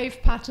see the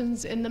wave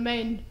patterns in the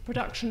main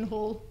production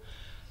hall.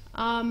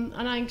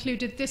 And I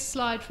included this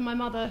slide for my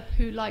mother,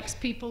 who likes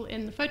people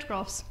in the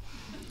photographs.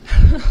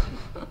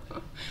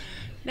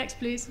 Next,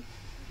 please.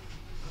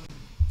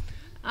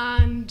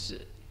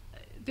 And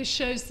this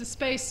shows the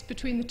space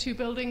between the 2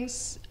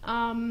 buildings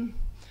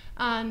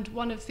and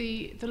one of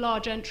the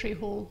large entry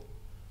hall.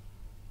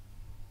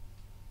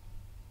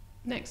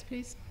 Next,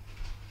 please.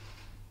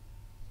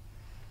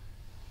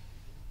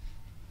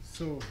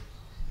 So,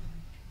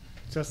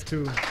 just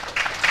to...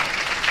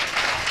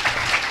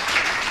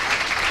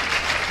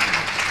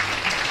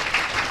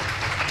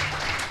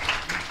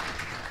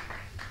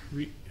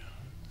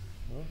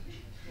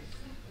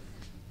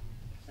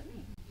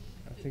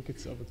 I think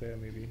it's over there,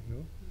 maybe. No?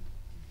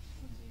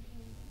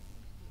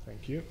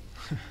 Thank you.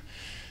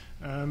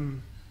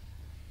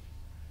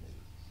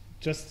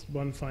 Just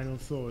one final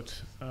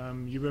thought.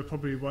 You were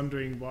probably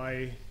wondering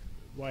why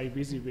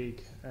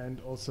Wysiwyg, and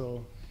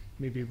also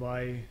maybe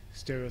why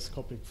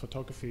stereoscopic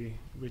photography,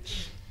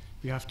 which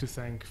we have to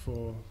thank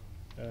for,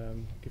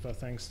 give our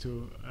thanks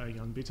to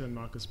Jan Bitter and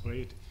Marcus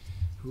Braid,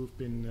 who've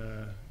been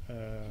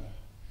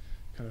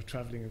kind of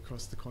traveling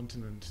across the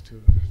continent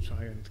to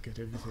try and get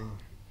everything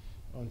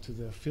onto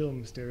the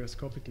film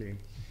stereoscopically.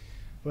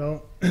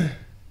 Well,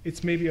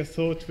 it's maybe a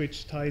thought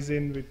which ties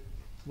in with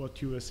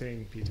what you were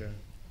saying, Peter.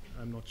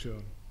 I'm not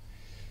sure.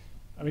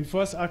 I mean,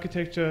 for us,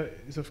 architecture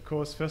is, of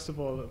course, first of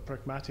all, a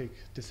pragmatic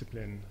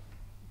discipline.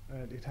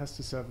 It has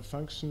to serve a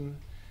function,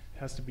 it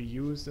has to be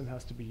used and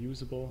has to be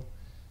usable,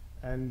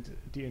 and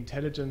the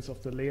intelligence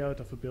of the layout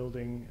of a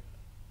building,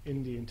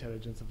 in the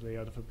intelligence of the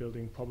layout of a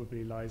building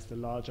probably lies the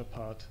larger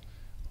part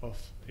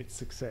of its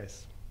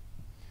success.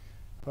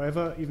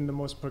 However, even the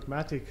most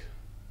pragmatic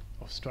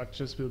of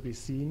structures will be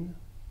seen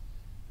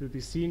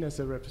as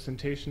a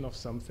representation of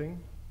something.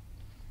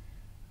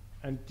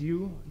 And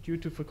due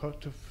to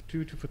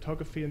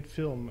photography and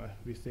film,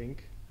 we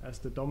think, as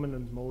the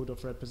dominant mode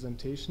of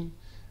representation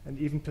and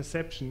even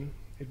perception,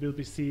 it will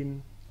be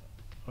seen,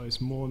 or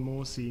is more and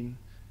more seen,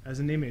 as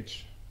an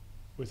image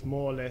with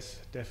more or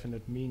less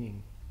definite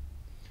meaning.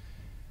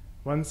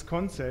 One's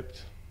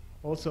concept,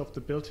 also of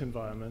the built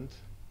environment,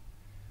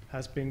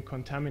 has been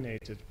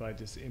contaminated by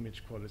this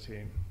image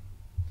quality.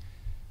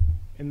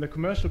 In the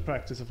commercial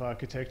practice of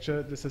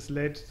architecture, this has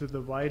led to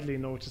the widely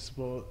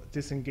noticeable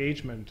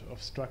disengagement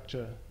of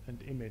structure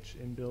and image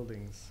in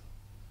buildings.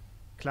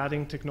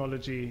 Cladding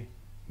technology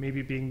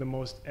maybe being the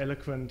most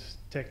eloquent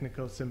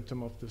technical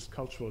symptom of this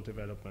cultural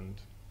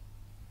development.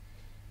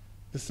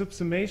 The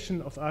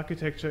subsumation of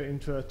architecture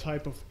into a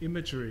type of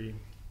imagery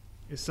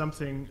is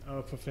something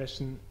our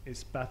profession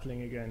is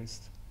battling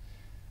against,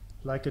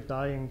 like a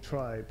dying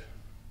tribe,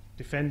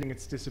 defending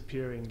its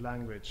disappearing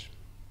language.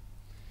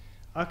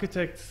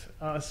 Architects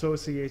are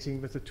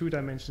associating with the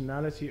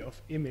two-dimensionality of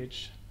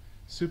image,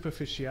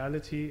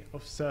 superficiality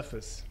of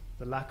surface,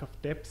 the lack of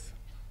depth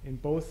in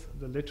both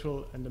the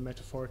literal and the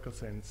metaphorical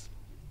sense.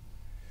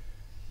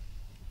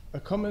 A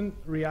common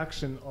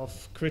reaction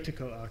of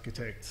critical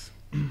architects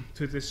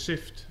to this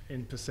shift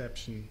in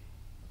perception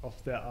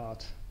of their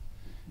art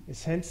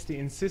is hence the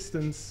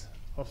insistence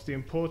of the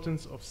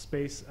importance of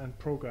space and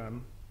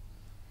program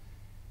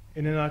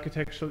in an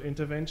architectural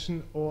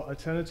intervention, or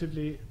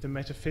alternatively, the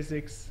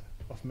metaphysics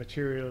of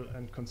material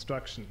and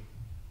construction.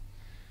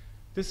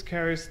 This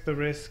carries the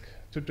risk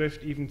to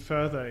drift even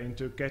further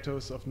into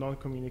ghettos of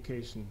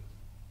non-communication.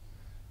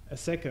 A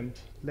second,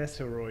 less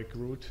heroic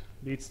route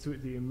leads to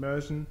the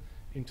immersion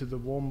into the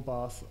warm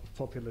bath of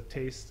popular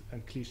taste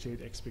and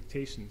cliched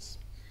expectations.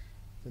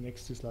 The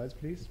next two slides,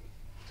 please.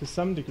 To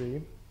some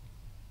degree,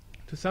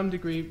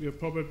 we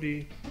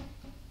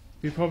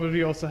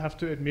probably also have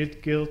to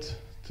admit guilt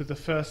to the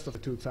first of the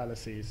two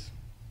fallacies.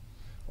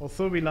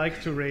 Although we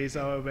like to raise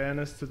our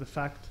awareness to the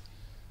fact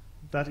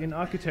that in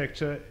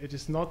architecture it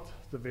is not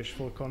the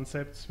visual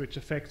concepts which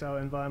affect our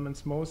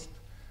environments most,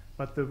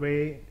 but the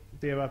way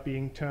they are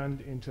being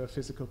turned into a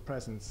physical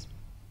presence.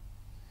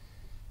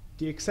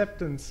 The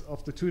acceptance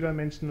of the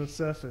two-dimensional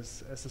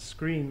surface as a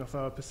screen of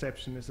our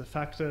perception is a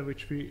factor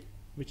which we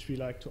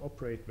like to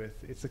operate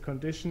with. It's a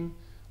condition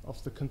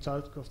of the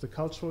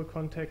cultural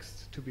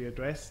context to be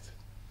addressed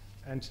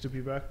and to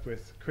be worked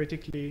with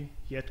critically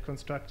yet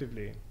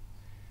constructively,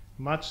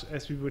 much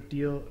as we would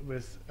deal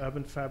with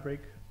urban fabric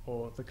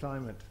or the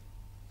climate.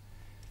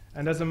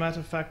 And as a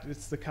matter of fact,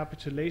 it's the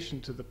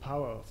capitulation to the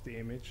power of the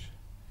image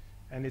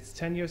and its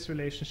tenuous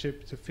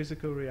relationship to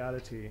physical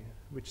reality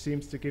which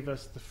seems to give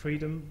us the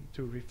freedom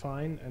to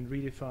refine and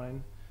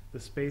redefine the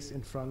space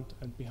in front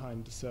and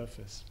behind the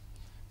surface.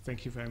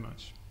 Thank you very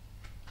much.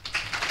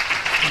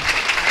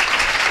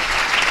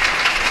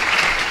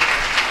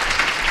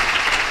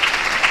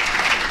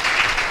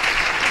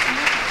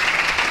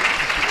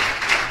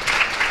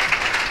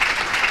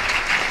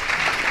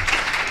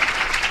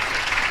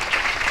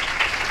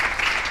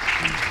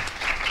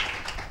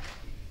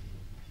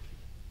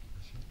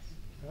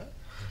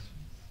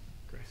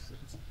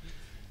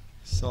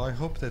 So I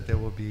hope that there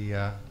will be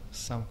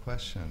some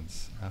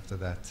questions after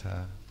that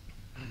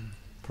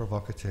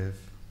provocative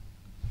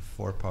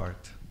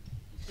four-part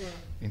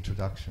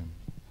introduction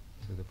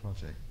to the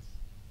project.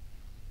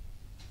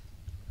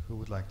 Who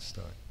would like to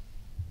start?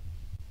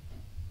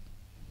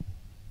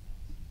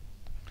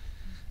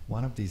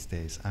 One of these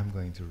days, I'm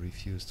going to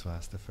refuse to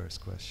ask the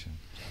first question.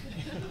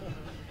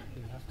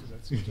 You'll have to,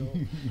 that's your job.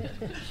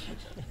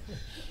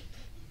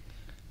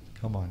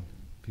 Come on,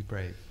 be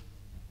brave.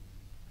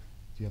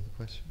 Do you have a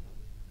question?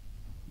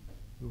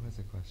 Who has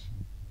a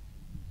question?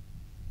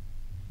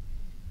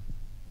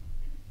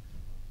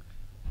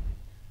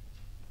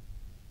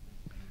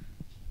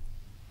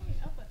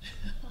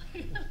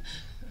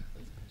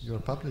 You're a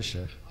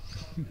publisher.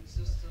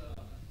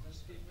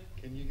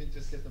 Can you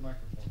just get the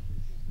microphone,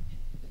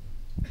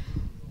 please?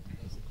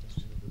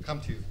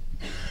 Come to you.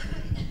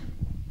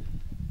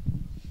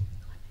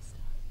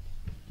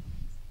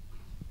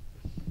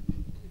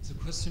 It's a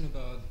question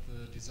about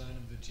the design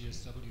of the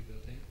GSW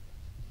building.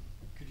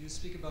 Could you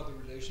speak about the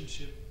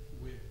relationship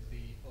with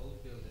the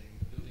old building,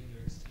 the building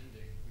you're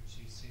extending, which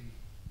you seem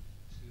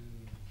to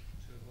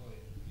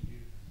avoid?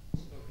 You've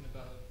spoken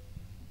about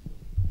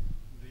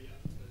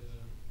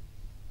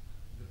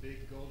the big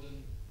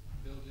golden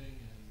building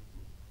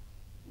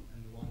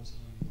and the ones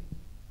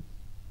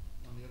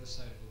on the other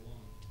side of the wall.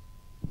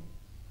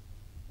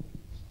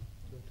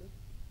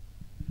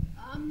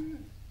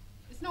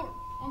 It's not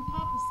on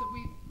purpose that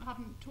we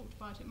haven't talked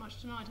about it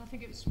much tonight. I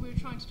think we were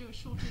trying to do a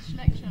shortish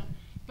lecture,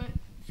 but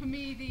for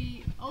me,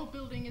 the old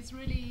building is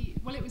really,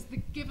 well, it was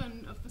the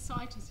given of the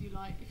site, as you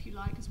like, if you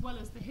like, as well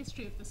as the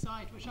history of the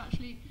site, which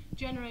actually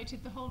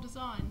generated the whole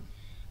design.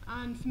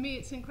 And for me,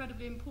 it's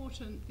incredibly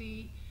important,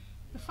 the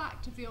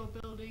fact of the old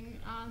building,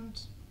 and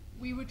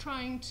we were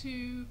trying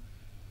to,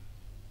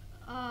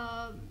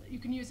 you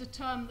can use a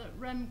term that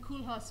Rem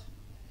Koolhaas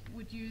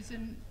would use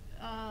in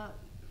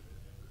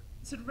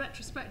sort of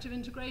retrospective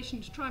integration,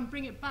 to try and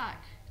bring it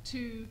back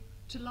to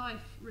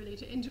life, really,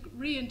 to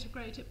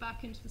reintegrate it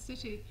back into the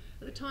city.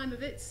 At the time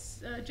of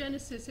its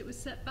genesis, it was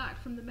set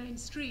back from the main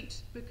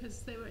street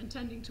because they were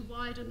intending to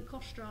widen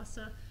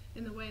Kochstrasse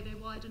in the way they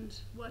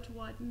were to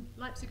widen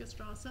Leipziger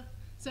Strasse.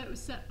 So it was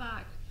set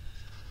back,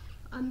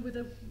 and with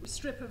a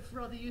strip of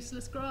rather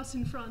useless grass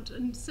in front.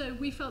 And so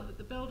we felt that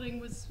the building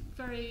was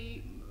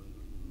very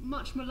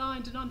much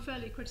maligned and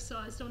unfairly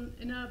criticised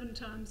in urban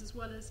terms, as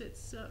well as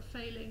its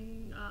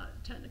failing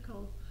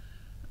technical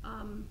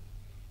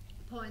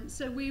points.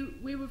 So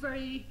we were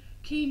very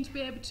keen to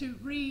be able to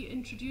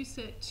reintroduce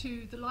it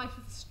to the life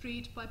of the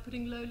street by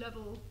putting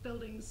low-level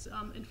buildings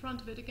in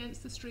front of it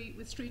against the street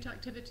with street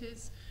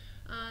activities,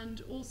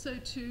 and also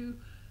to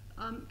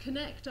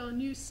connect our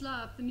new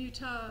slab, the new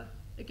tower,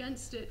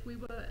 against it. We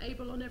were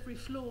able on every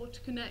floor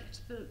to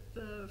connect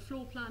the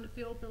floor plan of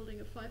the old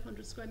building of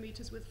 500 square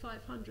metres with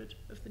 500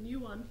 of the new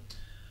one.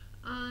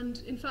 And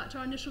in fact,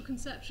 our initial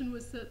conception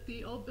was that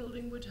the old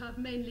building would have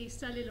mainly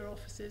cellular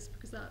offices,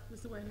 because that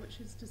was the way in which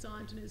it's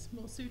designed and is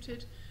more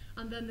suited.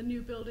 And then the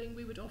new building,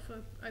 we would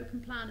offer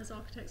open plan, as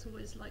architects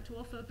always like to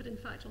offer, but in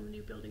fact on the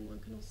new building one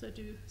can also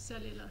do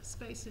cellular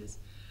spaces.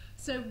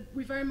 So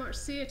we very much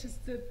see it as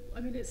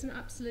it's an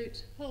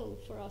absolute whole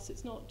for us.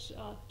 It's not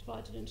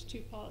divided into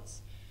two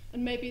parts.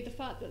 And maybe the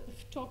fact that the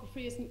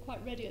photography isn't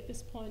quite ready at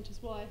this point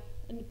is why,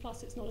 and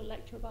plus it's not a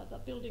lecture about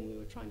that building. We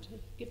were trying to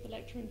give the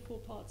lecture in 4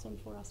 parts on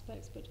 4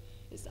 aspects, but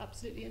it's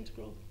absolutely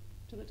integral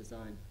to the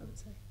design, I would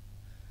say.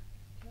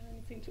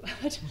 Anything to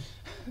add?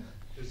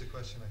 There's a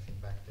question, I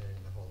think, back there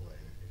in the hallway.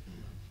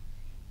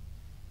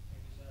 It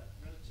was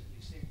a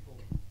relatively simple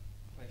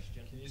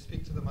question. Can you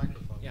speak to the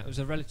microphone? Yeah, it was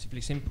a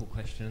relatively simple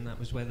question, and that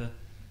was whether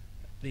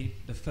the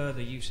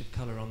further use of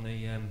colour on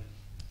the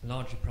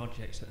larger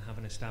projects that have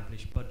an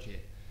established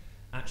budget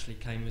actually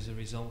came as a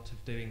result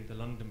of doing the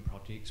London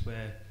projects,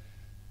 where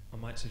I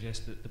might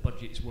suggest that the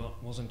budget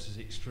wasn't as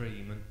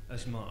extreme and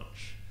as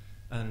much,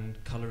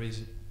 and colour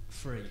is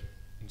free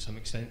in some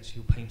extent.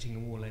 You're painting a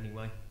wall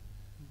anyway.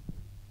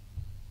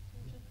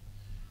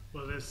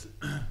 Well, it's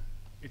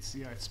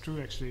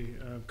true actually.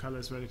 Colour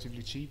is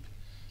relatively cheap,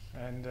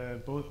 and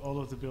all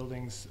of the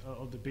buildings,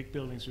 all the big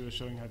buildings we were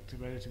showing had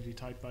relatively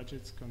tight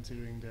budgets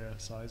considering their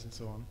size and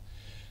so on.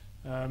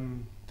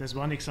 There's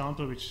one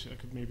example which I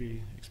could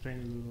maybe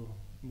explain a little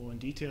more in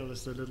detail.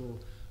 Is the little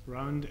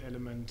round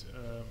element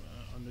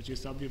on the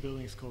GSW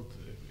building. It's called,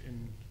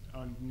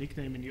 our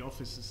nickname in the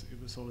office,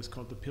 it was always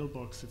called the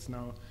pillbox. It's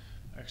now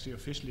actually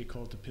officially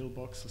called the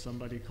pillbox, so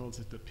somebody calls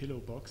it the pillow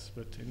box,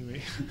 but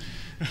anyway.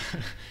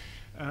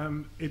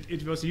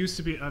 It was used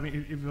to be,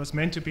 it was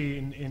meant to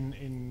be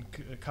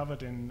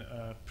covered in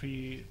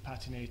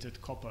pre-patinated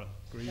copper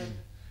green.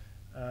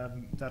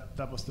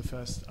 That was the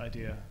first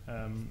idea,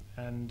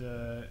 and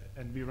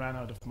we ran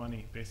out of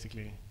money,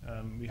 basically.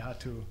 We had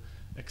to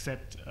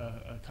accept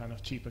a kind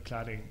of cheaper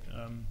cladding,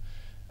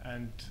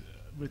 and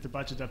with the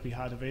budget that we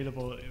had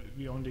available,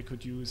 we only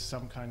could use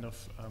some kind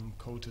of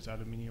coated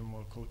aluminium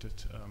or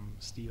coated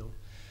steel.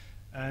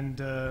 And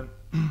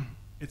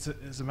as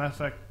a matter of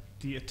fact,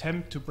 the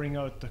attempt to bring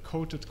out the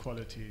coated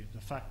quality,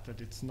 the fact that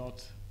it's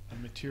not a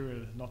material,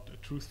 not a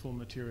truthful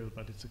material,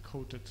 but it's a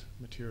coated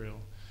material,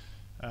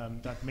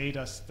 that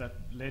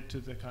led to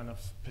the kind of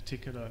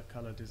particular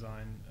color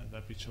design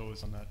that we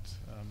chose on that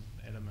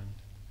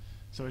element.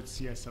 So it's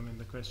yes. The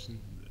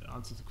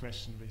answer to the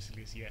question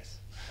basically is yes.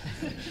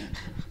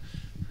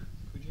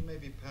 Could you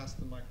maybe pass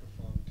the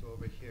microphone to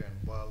over here,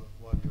 and while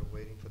you're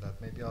waiting for that,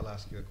 maybe I'll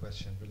ask you a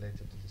question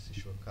related to this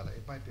issue of color.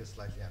 It might be a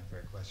slightly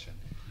unfair question,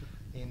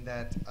 in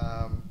that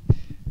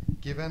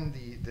given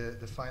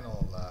the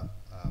final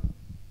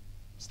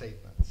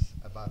statements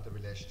about the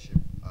relationship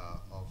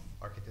of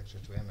architecture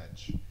to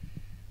image,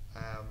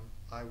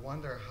 I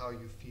wonder how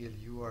you feel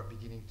you are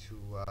beginning to,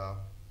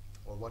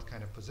 or what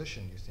kind of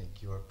position you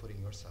think you are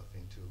putting yourself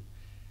into,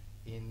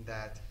 in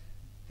that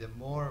the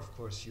more, of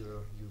course,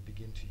 you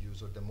begin to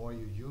use, or the more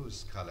you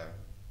use color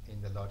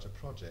in the larger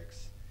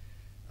projects,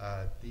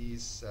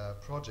 these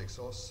projects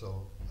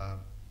also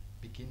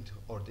begin to,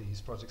 or these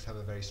projects have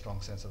a very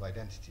strong sense of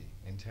identity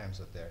in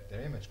terms of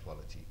their image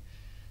quality.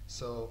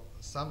 So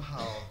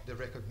somehow the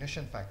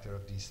recognition factor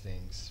of these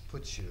things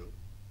puts you,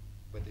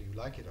 whether you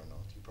like it or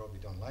not, you probably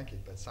don't like it,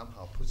 but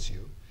somehow puts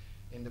you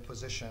in the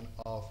position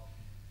of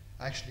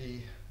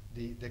actually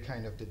the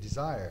kind of the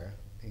desire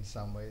in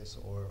some ways,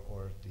 or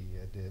the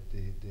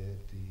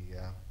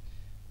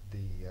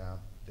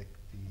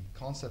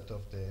concept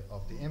of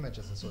the image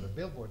as a sort of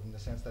billboard, in the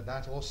sense that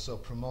that also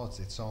promotes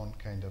its own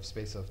kind of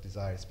space of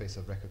desire, space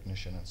of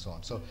recognition, and so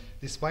on. So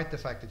despite the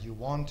fact that you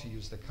want to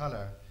use the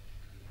color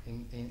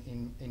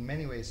in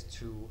many ways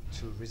to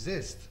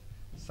resist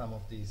some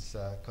of these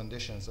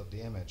conditions of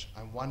the image.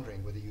 I'm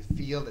wondering whether you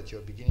feel that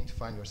you're beginning to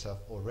find yourself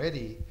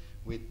already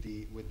with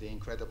the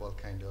incredible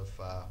kind of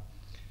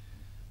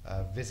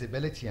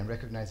visibility and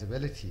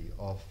recognizability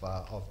of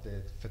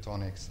the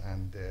Photonics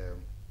and the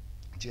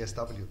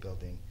GSW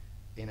building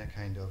in a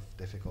kind of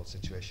difficult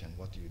situation.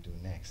 What do you do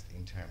next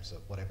in terms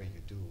of whatever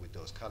you do with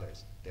those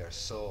colors? They are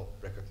so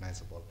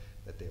recognizable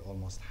that they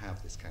almost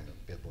have this kind of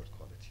billboard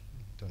quality.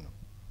 Don't know.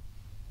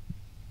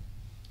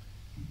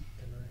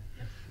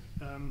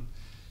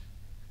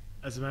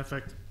 As a matter of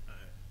fact,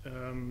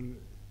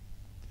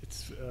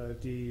 it's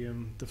the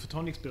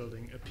Photonics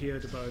building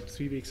appeared about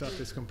 3 weeks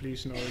after its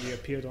completion, already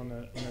appeared on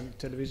a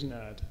television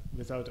ad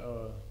without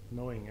our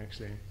knowing,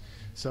 actually.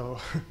 So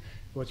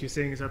what you're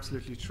saying is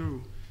absolutely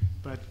true.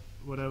 But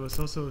what I was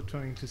also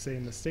trying to say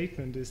in the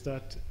statement is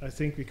that I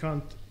think we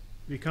can't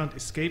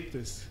escape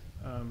this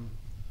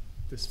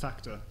this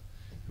factor.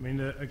 I mean,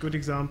 a good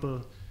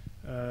example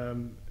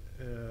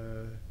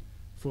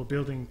for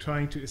building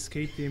trying to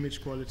escape the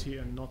image quality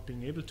and not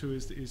being able to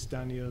is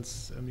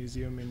Daniel's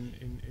museum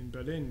in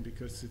Berlin,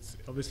 because it's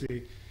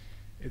obviously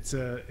it's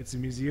a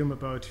museum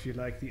about, if you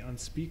like, the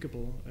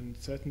unspeakable, and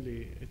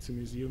certainly it's a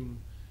museum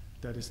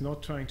that is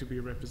not trying to be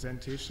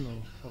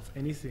representational of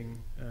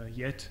anything,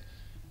 yet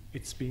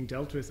it's being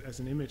dealt with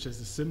as an image,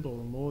 as a symbol,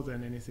 more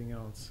than anything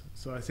else.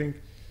 So I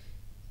think,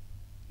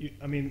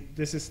 I mean,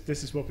 this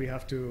is what we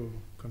have to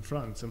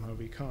confront. Somehow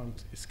we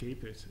can't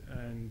escape it.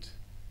 And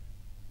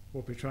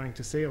what we're trying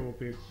to say, or what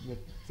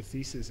the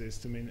thesis is,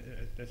 to me,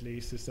 at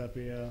least, is that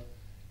we are,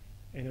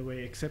 in a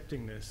way,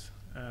 accepting this.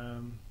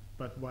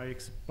 But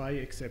by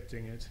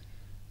accepting it,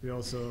 we're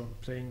also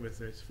playing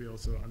with it. We're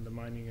also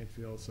undermining it.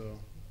 We're also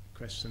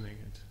questioning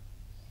it.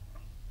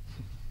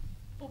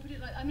 Or put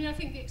it like, I mean, I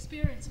think the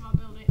experience of our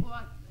building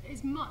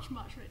is much,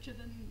 much richer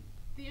than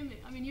the image.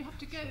 I mean, you have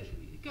to go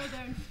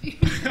there and feel.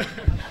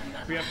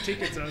 We have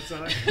tickets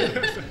outside.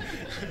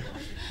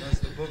 That's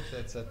the book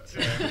that's at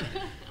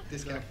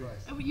discount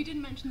price. Oh, well, you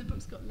didn't mention the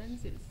book's got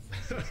lenses.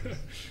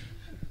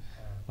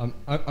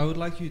 I would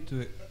like you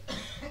to.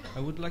 I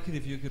would like it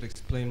if you could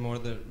explain more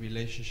the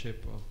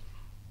relationship of,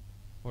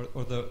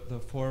 or the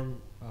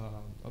form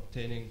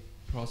obtaining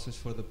process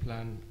for the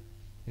plan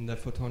in the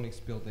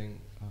Photonics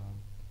building,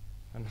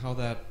 and how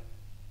that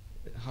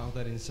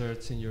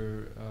inserts in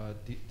your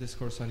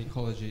discourse on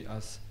ecology,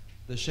 as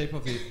the shape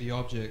of the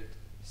object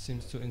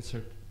seems to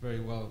insert very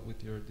well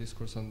with your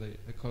discourse on the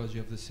ecology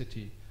of the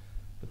city.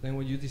 But then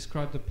when you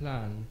describe the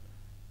plan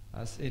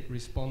as it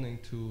responding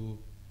to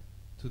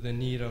the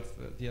need of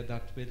the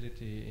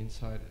adaptability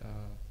inside,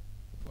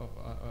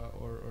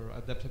 or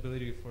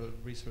adaptability for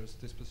resource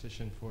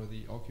disposition for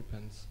the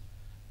occupants,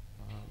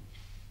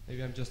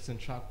 maybe I'm just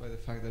entrapped by the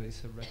fact that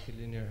it's a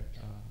rectilinear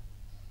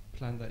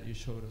plan that you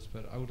showed us,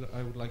 but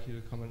I would like you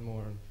to comment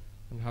more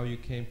on how you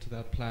came to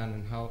that plan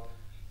and how.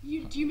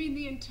 Do you mean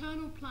the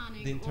internal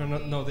planning? The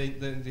internal,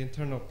 the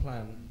internal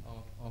plan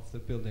of the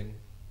building,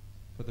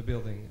 for the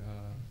building.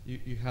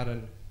 You had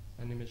an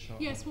image of.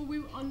 Yes, well,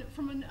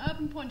 from an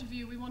urban point of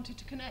view, we wanted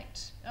to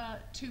connect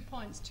 2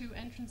 points, 2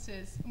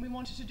 entrances, and we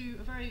wanted to do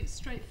a very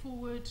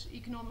straightforward,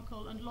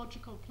 economical and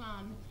logical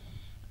plan.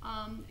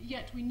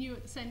 Yet we knew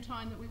at the same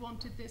time that we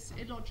wanted this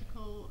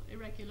illogical,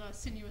 irregular,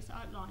 sinuous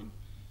outline.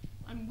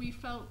 And we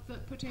felt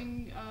that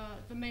putting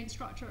the main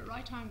structure at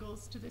right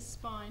angles to this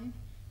spine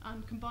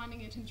and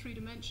combining it in 3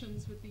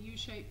 dimensions with the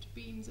U-shaped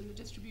beams and the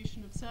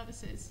distribution of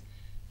services,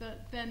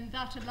 that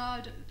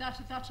allowed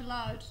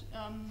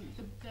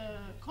the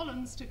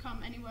columns to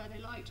come anywhere they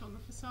liked on the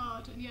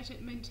facade, and yet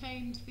it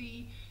maintained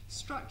the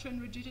structure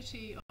and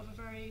rigidity of a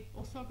very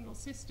orthogonal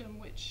system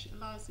which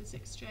allows this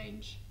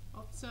exchange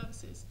of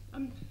services.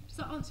 Does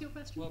that answer your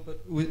question? Well,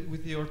 but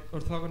with the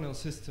orthogonal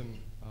system,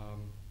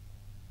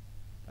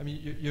 I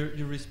mean,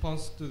 your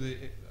response to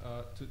the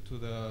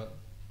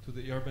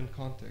urban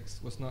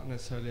context was not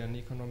necessarily an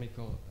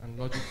economical and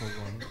logical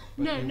one.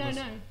 No, it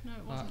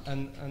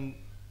wasn't.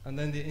 And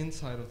then the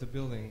inside of the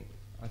building,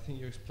 I think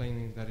you're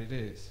explaining that it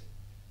is.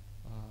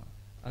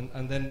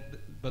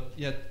 But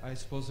yet, I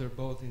suppose they're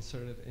both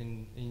inserted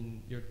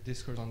in your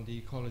discourse on the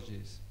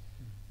ecologies.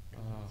 Do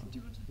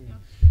you want to? Yeah.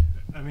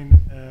 I mean,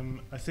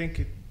 I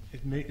think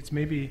it's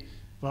maybe,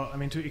 well, I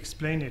mean, to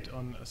explain it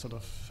on a sort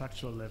of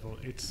factual level,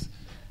 it's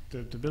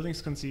the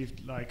building's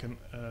conceived like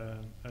a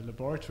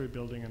laboratory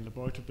building, and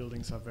laboratory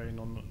buildings are very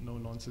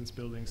no-nonsense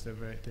buildings.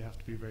 They have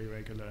to be very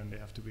regular, and they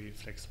have to be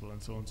flexible, and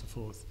so on and so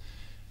forth.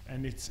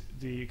 And it's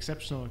the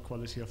exceptional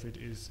quality of it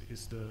is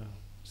the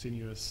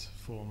sinuous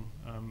form,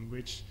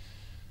 which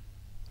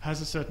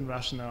has a certain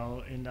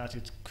rationale in that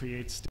it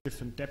creates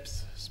different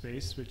depth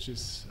space, which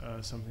is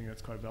something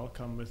that's quite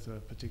welcome with a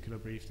particular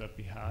brief that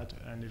we had,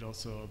 and it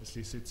also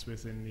obviously sits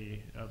within the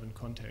urban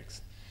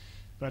context.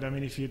 But I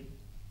mean, if you're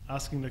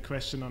asking the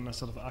question on a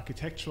sort of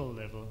architectural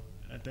level,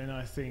 then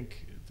I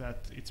think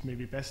that it's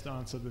maybe best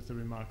answered with the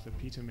remark that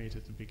Peter made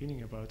at the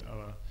beginning about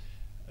our,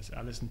 as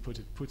Alison put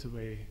it,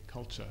 put-away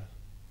culture.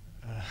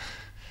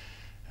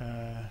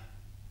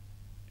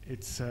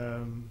 It's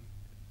the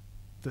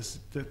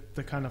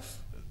kind of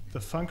the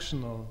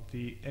functional,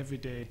 the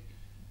everyday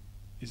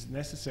is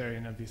necessary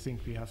and that we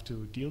think we have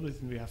to deal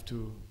with and we have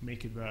to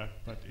make it work,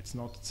 but it's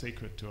not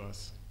sacred to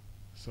us.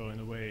 So in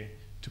a way,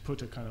 to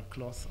put a kind of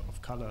cloth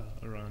of color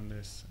around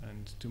this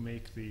and to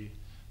make the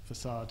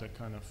facade a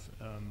kind of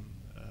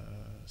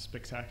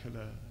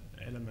spectacular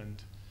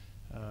element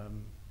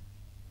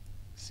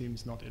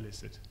seems not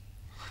illicit.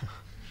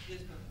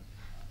 Yes, but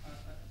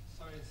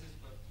sorry,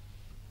 but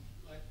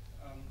like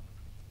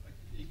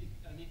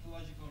an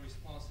ecological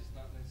response is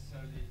not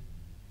necessarily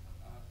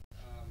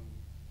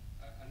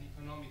an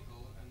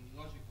economical and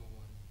logical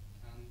one,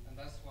 and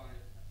that's why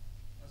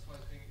I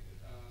think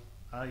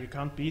you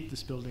can't beat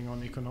this building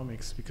on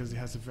economics because it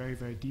has a very,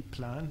 very deep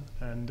plan,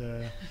 and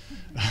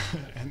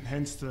and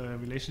hence the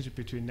relationship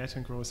between net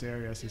and gross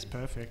areas is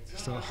perfect. No,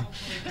 so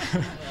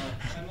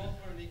I'm all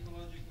for an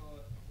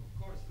ecological,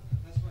 of course.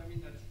 That's what I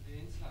mean. That the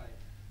inside.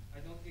 I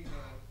don't think,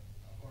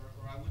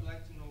 or I would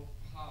like to know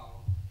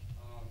how,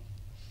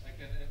 like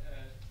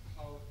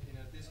how in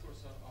a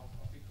discourse of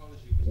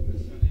ecology, which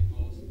necessarily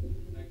involves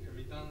like a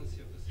redundancy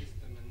of the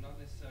system and not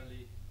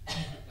necessarily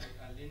like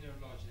a linear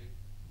logic.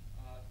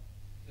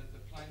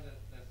 The plan that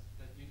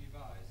you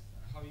devised,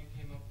 how you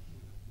came up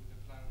with a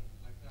plan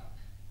like that.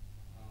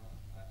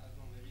 I don't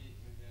know, maybe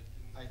I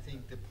didn't. I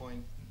think the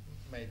point,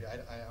 maybe,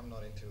 I'm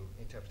not into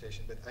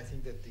interpretation, but I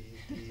think that the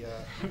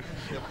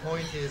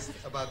point is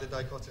about the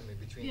dichotomy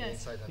between the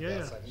inside and the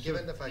outside. And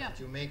given the fact that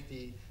you make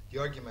the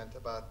argument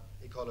about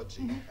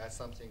ecology as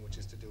something which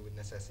is to do with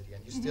necessity,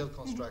 and you still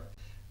construct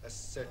a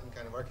certain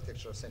kind of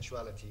architecture of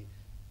sensuality,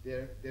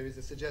 there is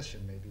a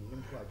suggestion, maybe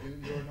implied.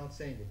 You're not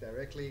saying it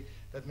directly,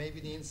 that maybe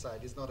the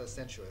inside is not as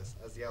sensuous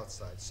as the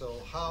outside.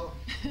 So how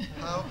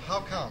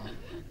come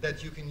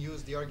that you can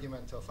use the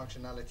argument of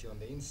functionality on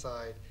the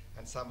inside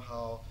and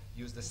somehow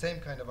use the same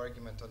kind of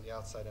argument on the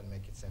outside and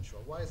make it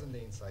sensual? Why isn't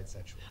the inside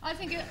sensual? I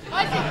think you've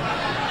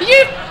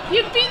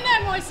been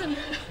there, Moisen,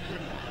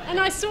 and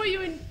I saw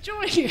you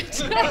enjoying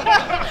it.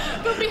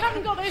 But we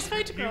haven't got those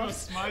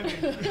photographs. He was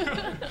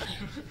smiling.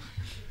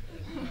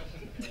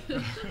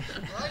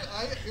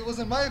 It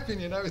wasn't my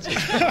opinion. I was just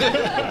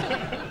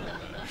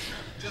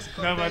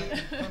conveying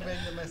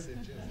the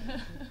message.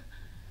 Yes.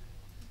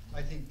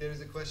 I think there is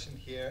a question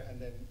here, and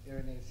then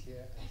Irene is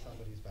here, and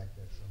somebody's back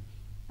there. So.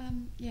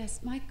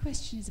 Yes, my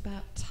question is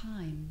about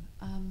time.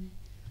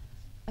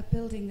 A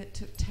building that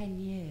took 10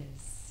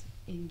 years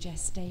in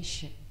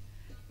gestation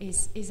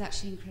is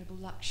actually incredible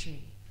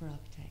luxury for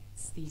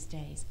architects these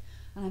days.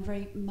 And I'm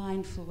very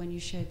mindful when you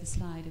showed the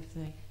slide of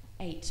the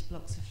 8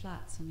 blocks of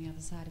flats on the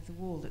other side of the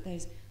wall, that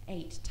those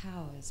 8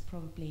 towers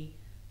probably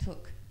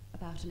took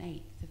about an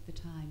eighth of the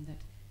time that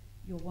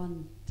your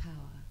one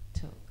tower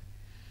took.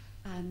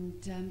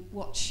 And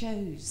what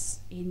shows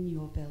in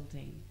your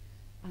building,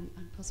 and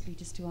possibly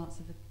just to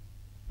answer the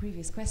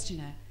previous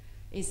questioner,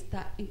 is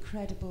that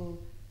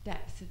incredible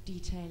depth of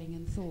detailing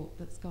and thought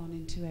that's gone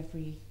into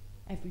every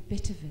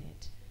bit of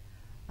it.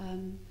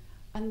 And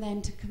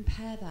then to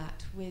compare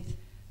that with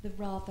the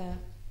rather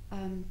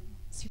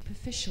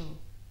superficial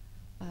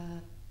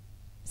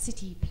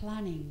city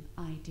planning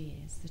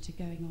ideas that are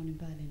going on in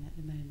Berlin at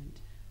the moment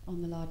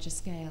on the larger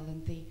scale,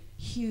 and the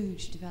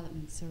huge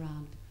developments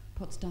around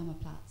Potsdamer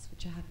Platz,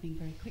 which are happening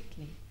very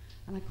quickly.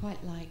 And I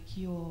quite like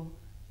your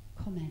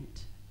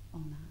comment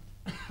on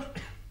that.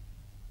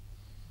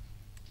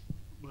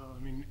 Well,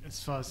 I mean,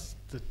 as far as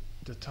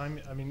the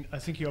time, I mean, I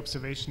think your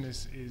observation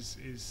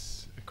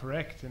is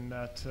correct in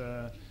that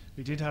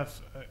we did have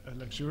a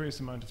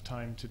luxurious amount of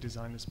time to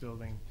design this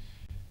building,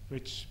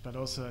 which, but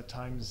also at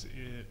times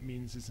it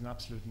means it's an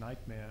absolute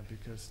nightmare,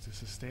 because to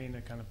sustain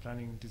a kind of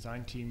planning and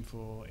design team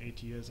for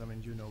 8 years, I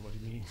mean, you know what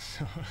it means.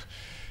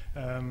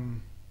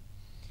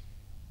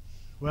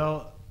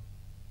 Well,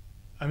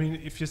 I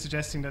mean, if you're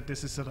suggesting that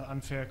this is sort of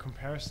unfair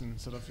comparison,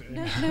 sort of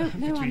no,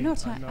 between, I'm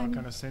not. I'm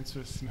kind of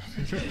sensuous,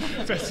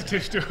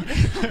 sensitive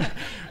to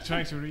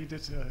trying to read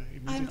it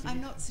immediately. I'm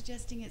not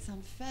suggesting it's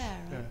unfair.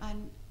 Yeah.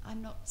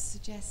 I'm not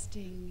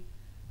suggesting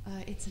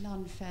it's an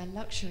unfair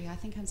luxury. I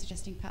think I'm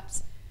suggesting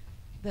perhaps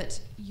that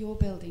your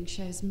building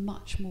shows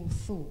much more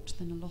thought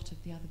than a lot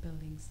of the other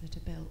buildings that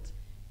are built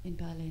in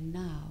Berlin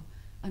now,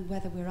 and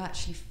whether we're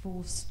actually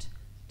forced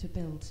to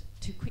build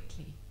too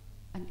quickly,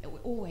 and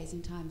always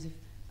in times of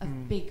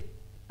big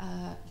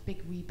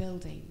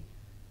rebuilding,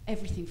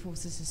 everything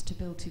forces us to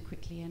build too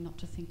quickly and not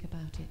to think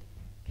about it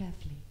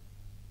carefully.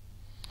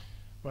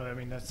 Well, I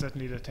mean, that's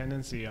certainly the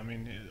tendency. I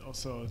mean,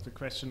 also the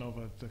question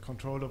over the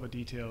control over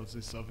details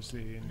is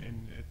obviously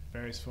it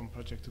varies from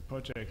project to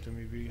project. I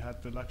mean, we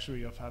had the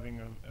luxury of having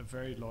a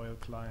very loyal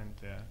client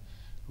there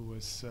who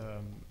was,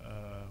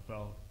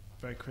 well,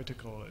 very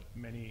critical at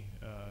many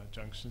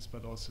junctions,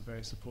 but also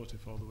very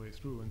supportive all the way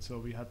through. And so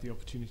we had the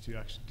opportunity to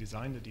actually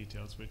design the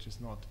details, which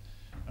is not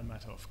a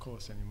matter of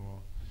course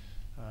anymore.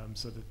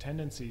 So the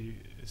tendency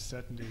is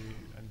certainly,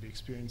 and we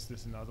experience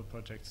this in other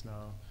projects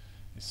now,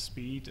 is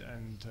speed,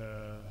 and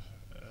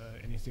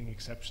anything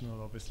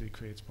exceptional obviously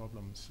creates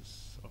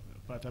problems.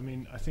 But I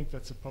mean, I think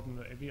that's a problem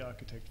that every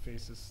architect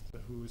faces,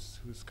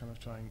 who's kind of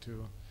trying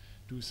to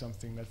do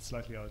something that's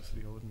slightly out of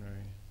the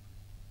ordinary.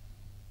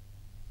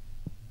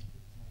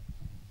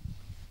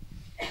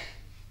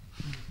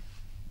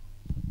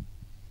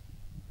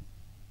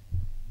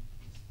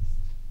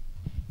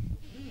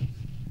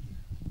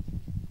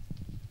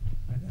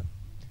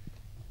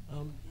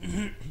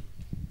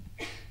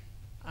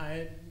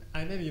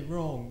 may be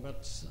wrong,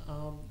 but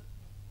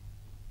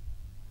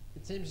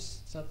it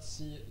seems that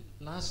the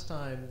last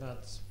time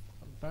that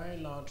very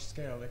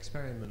large-scale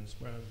experiments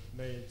were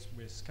made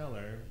with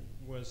color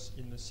was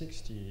in the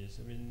 60s.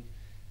 I mean,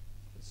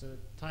 the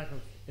type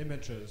of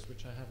images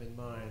which I have in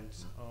mind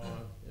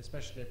are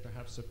especially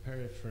perhaps the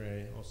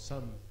periphery or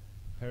some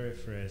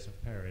peripheries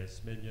of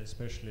Paris, maybe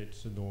especially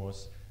to the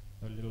north,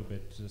 a little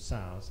bit to the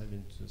south, I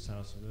mean to the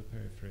south of the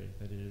periphery,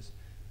 that is.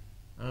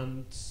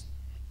 And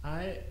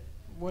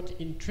what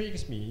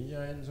intrigues me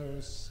in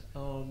those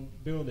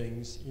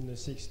buildings in the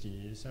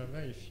 60s, there are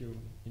very few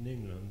in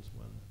England,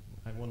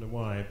 I wonder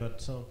why,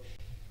 but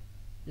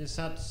is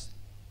that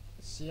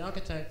the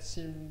architects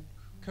seem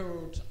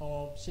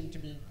to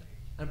be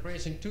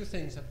embracing two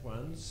things at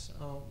once.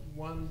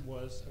 One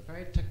was a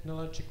very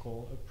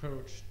technological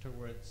approach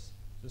towards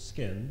the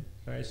skin,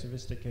 very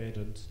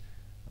sophisticated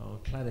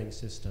cladding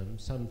system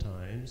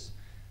sometimes,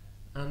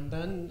 and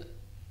then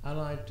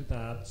allied to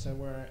that there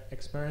were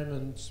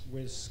experiments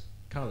with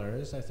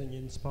colors, I think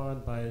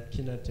inspired by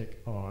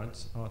kinetic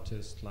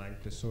artists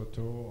like De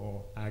Soto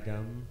or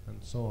Agam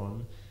and so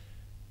on.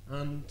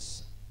 And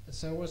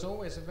so there was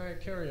always a very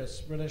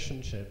curious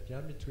relationship,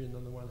 between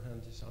on the one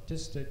hand this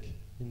artistic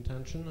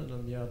intention and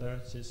on the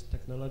other this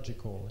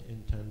technological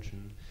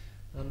intention.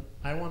 And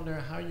I wonder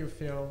how you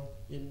feel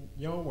in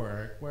your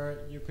work,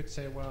 where you could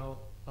say,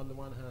 well, on the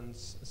one hand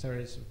there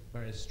is a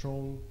very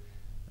strong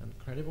and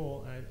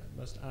credible, I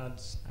must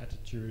add,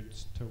 attitude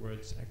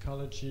towards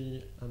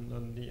ecology, and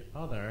on the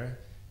other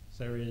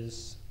there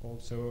is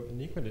also an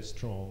equally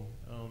strong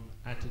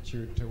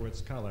attitude towards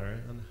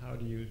color. And how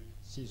do you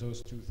see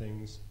those two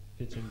things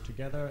fitting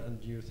together, and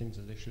do you think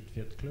that they should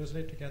fit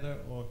closely together,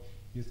 or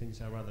do you think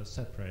they're rather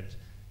separate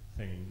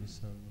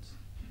things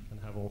and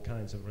have all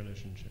kinds of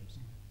relationships?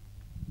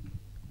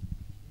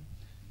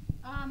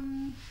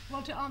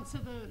 Well, to answer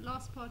the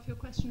last part of your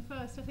question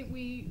first, I think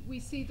we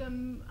see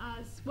them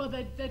as, well,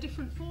 they're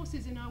different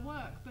forces in our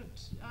work,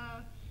 but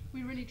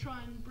we really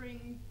try and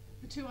bring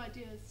the two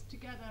ideas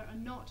together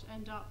and not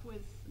end up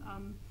with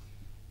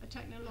a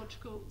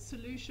technological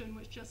solution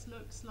which just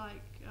looks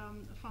like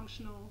a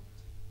functional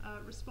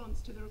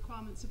response to the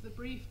requirements of the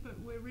brief, but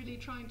we're really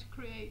trying to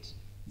create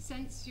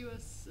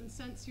sensuous and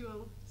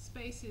sensual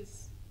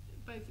spaces,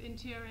 both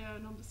interior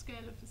and on the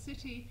scale of the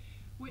city,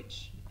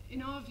 which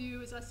in our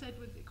view, as I said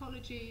with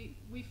ecology,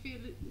 we feel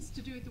it's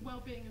to do with the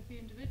well-being of the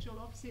individual.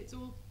 Obviously it's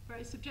all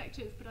very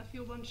subjective, but I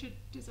feel one should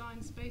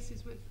design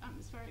spaces with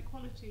atmospheric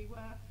quality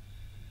where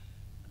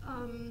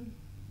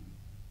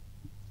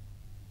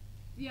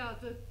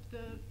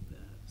the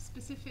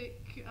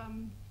specific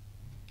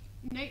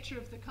nature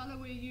of the colour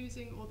we're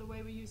using, or the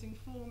way we're using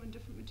form and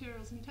different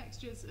materials and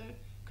textures, are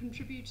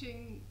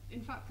contributing,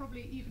 in fact,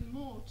 probably even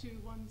more to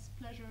one's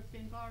pleasure of the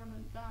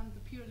environment than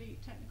the purely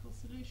technical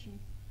solution.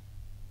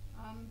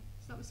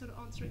 So that was sort of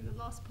answering the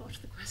last part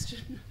of the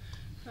question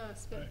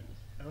first. But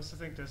I also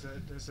think there's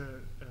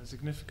a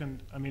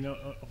significant. I mean,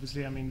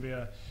 obviously, I mean, we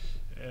are.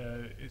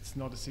 It's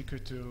not a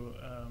secret to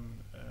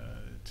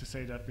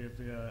say that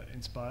we are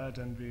inspired,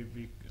 and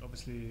we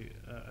obviously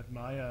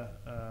admire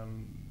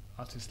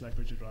artists like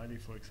Richard Riley,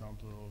 for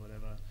example, or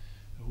whatever,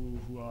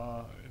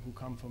 who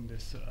come from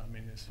this. I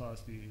mean, as far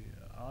as the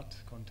art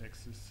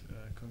context is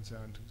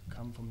concerned,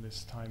 come from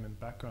this time and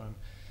background.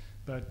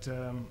 But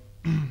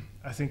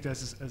I think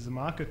there's a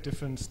marked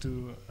difference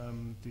to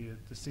the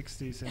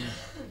 60s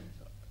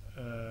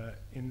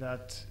in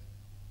that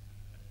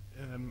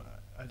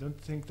I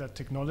don't think that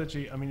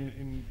technology, I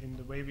mean, in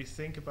the way we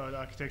think about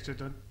architecture, I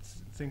don't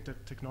think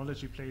that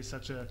technology plays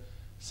such a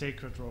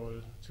sacred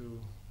role, to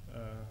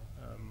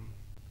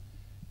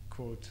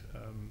quote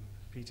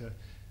Peter.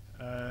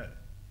 I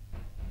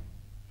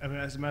mean,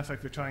 as a matter of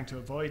fact, we're trying to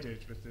avoid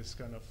it with this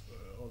kind of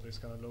all this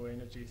kind of low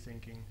energy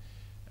thinking,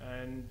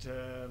 and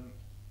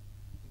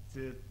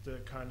the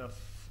kind of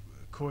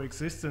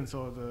coexistence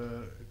or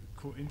the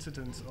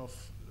coincidence of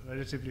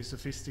relatively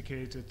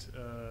sophisticated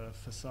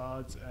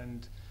facades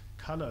and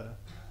color.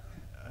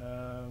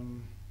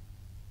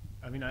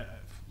 I mean,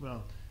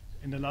 well,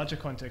 in the larger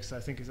context, I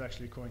think is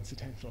actually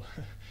coincidental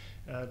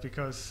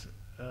because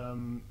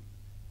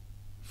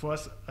for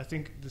us, I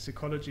think this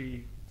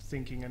ecology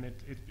thinking, and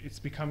it's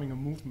becoming a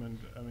movement,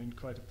 I mean,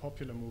 quite a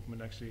popular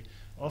movement actually,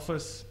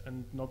 offers,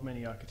 and not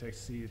many architects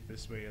see it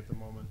this way at the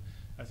moment,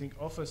 I think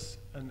offers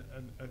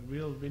a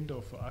real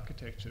window for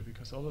architecture,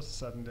 because all of a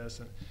sudden there's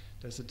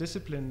a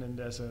discipline, and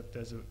there's a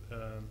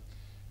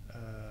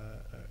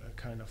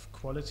kind of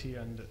quality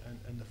and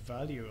a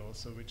value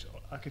also which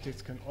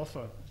architects can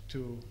offer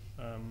to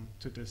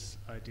this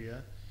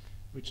idea,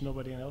 which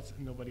nobody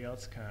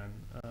else can,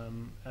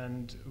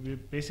 and we're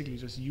basically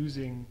just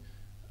using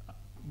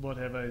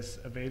whatever is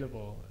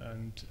available.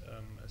 And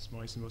as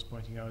Moisen was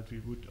pointing out,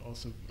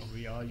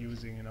 we are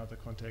using in other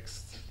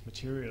contexts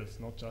materials,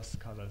 not just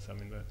colors. I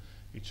mean,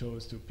 we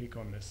chose to pick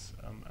on this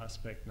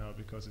aspect now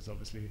because it's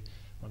obviously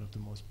one of the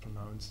most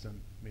pronounced and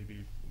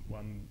maybe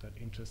one that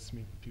interests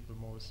people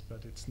most,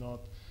 but it's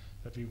not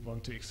that we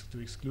want to do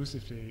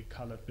exclusively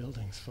colored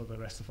buildings for the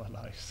rest of our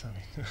lives. I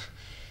mean,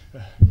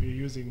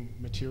 we're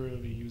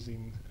materially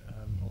using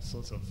all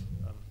sorts of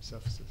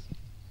surfaces.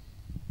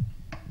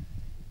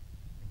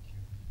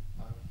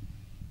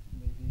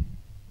 Maybe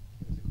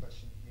there's a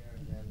question here,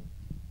 and then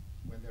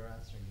when they're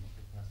answering, you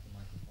could pass the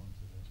microphone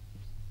to the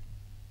person.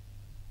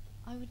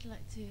 I would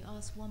like to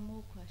ask one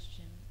more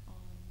question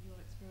on your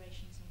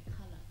explorations on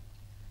colour.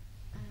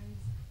 And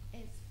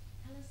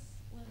tell us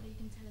whether you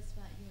can tell us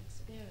about your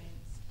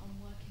experience on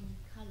working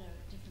with colour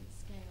at different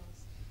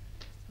scales,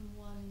 from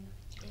one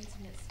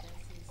intimate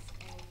spaces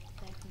of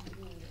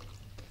decking wall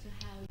to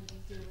how you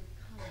deal with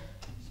colour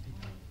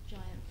on a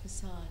giant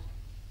facade.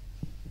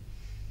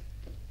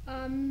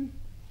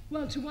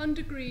 Well, to one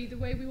degree, the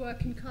way we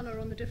work in colour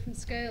on the different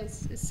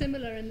scales is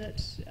similar in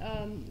that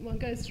one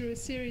goes through a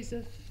series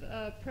of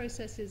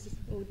processes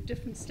or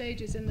different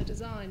stages in the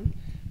design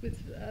with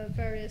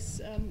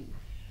various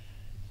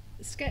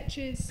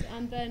sketches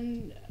and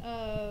then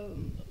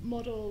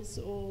models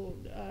or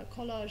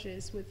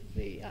collages with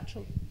the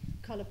actual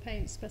colour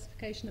paint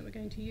specification that we're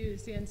going to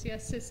use, the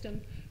NCS system.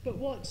 But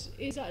what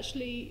is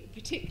actually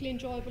particularly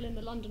enjoyable in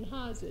the London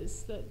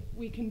houses that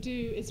we can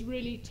do is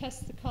really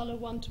test the colour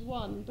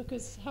one-to-one,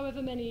 because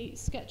however many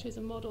sketches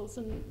and models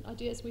and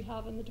ideas we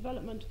have in the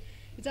development,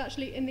 it's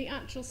actually in the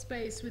actual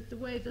space with the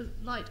way the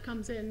light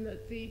comes in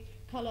that the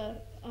colour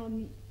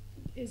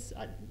is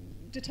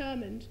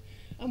determined.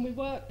 And we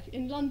work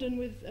in London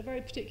with a very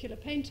particular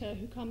painter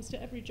who comes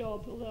to every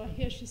job, although I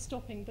hear she's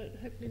stopping, but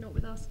hopefully not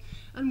with us.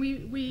 And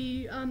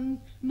we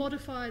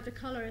modify the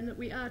colour in that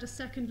we add a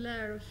second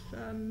layer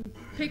of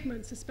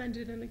pigment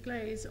suspended in a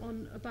glaze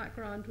on a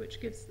background,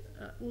 which gives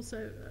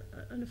also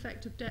an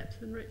effect of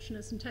depth and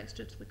richness and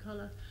texture to the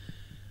colour.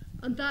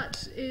 And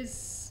that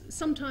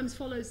sometimes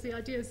follows the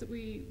ideas that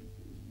we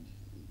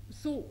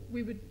thought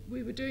we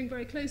were doing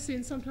very closely,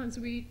 and sometimes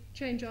we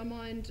change our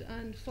mind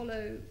and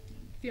follow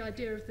the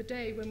idea of the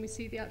day when we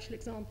see the actual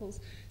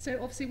examples. So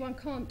obviously one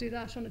can't do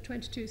that on a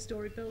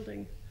 22-storey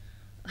building.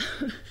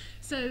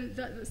 So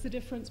that's the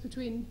difference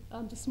between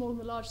the small and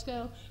the large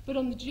scale. But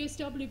on the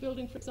GSW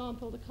building, for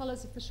example, the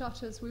colours of the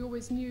shutters, we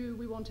always knew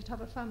we wanted to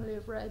have a family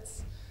of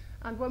reds.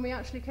 And when we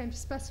actually came to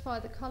specify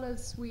the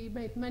colours, we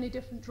made many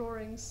different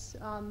drawings,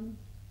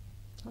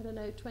 I don't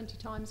know, 20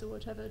 times or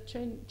whatever,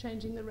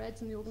 changing the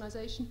reds in the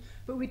organisation.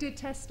 But we did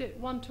test it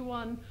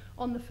one-to-one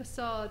on the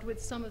facade with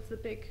some of the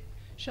big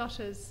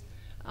shutters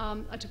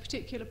at a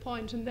particular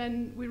point, and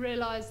then we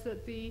realised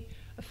that the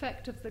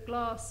effect of the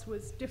glass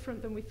was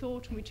different than we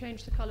thought, and we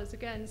changed the colours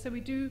again. So we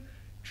do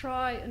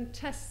try and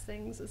test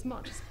things as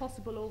much as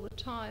possible all the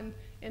time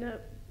in a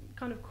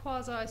kind of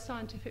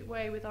quasi-scientific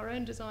way with our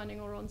own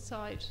designing or on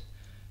site.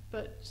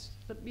 But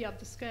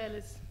the scale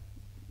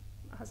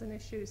has an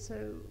issue.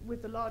 So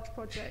with the large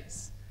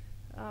projects,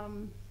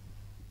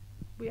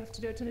 we have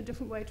to do it in a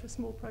different way to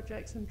small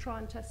projects and try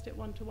and test it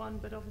one-to-one,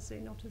 but obviously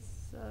not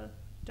as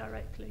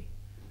directly.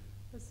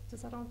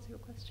 Does that answer your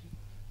question?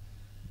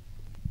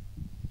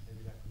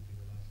 Maybe that could be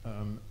the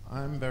last.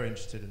 I'm very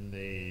interested in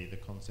the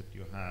concept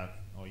you have,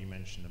 or you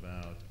mentioned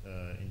about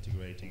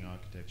integrating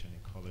architecture and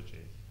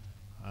ecology.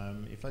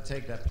 If I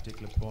take that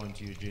particular point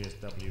to your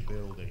GSW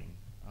building,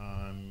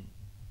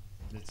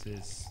 this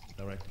is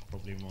directed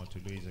probably more to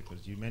Louisa,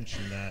 because you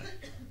mentioned that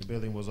the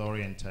building was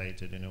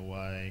orientated in a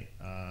way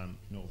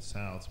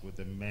north-south, with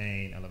the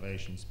main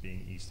elevations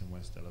being east and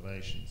west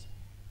elevations.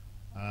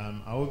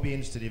 I would be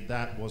interested if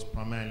that was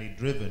primarily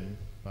driven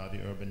by the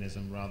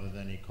urbanism rather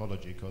than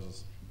ecology,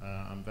 because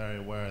I'm very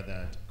aware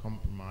that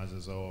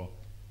compromises or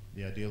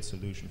the ideal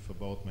solution for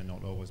both may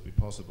not always be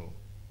possible.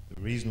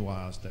 The reason why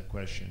I asked that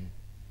question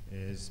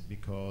is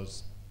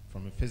because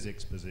from a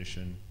physics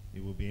position,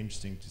 it would be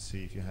interesting to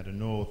see if you had a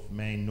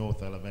main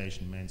north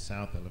elevation, main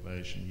south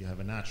elevation, you have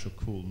a natural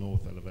cool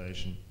north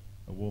elevation,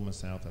 a warmer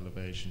south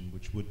elevation,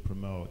 which would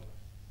promote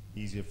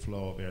easier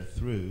flow of air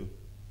through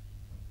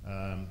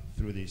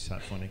the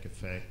cyclonic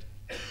effect,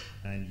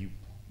 and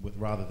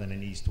rather than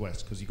an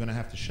east-west, because you're going to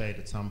have to shade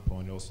at some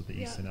point also the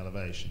eastern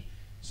elevation.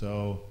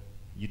 So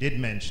you did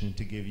mention,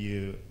 to give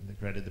you the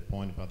credit, the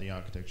point about the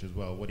architecture as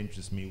well. What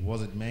interests me,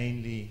 was it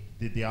mainly,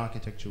 did the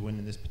architecture win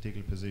in this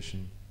particular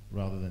position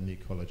rather than the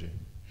ecology?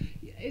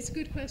 It's a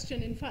good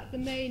question. In fact, the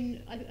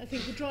main, I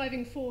think the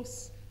driving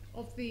force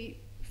of the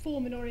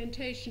form and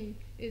orientation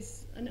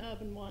is an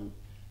urban one.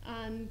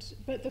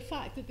 But the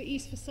fact that the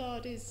east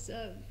facade is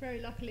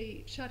very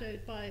luckily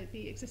shadowed by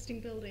the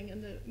existing building,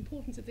 and the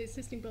importance of the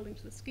existing building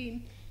to the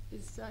scheme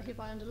is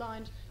hereby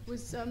underlined,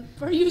 was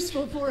very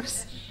useful for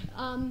us.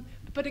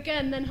 But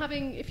again, then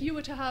if you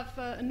were to have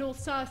a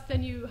north-south,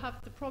 then you have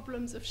the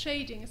problems of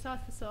shading a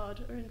south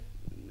facade,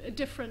 are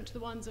different to the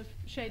ones of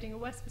shading a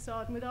west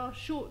facade. And with our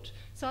short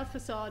south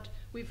facade,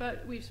 we've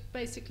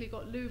basically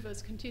got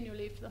louvers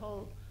continually for the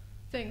whole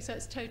thing, so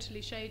it's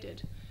totally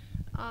shaded.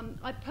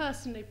 I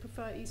personally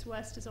prefer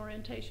east-west as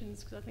orientations,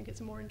 because I think it's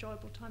a more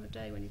enjoyable time of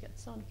day when you get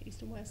sun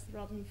east and west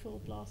rather than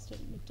full blast at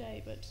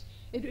midday. But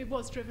it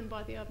was driven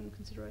by the urban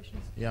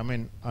considerations. Yeah, I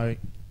mean, I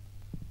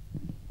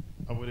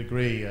would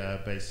agree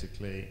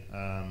basically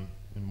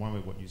in one way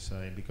what you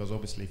say, because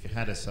obviously if you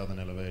had a southern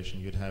elevation,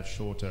 you'd have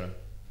shorter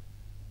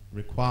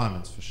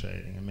requirements for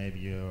shading, and maybe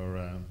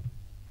your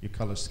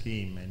color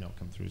scheme may not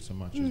come through so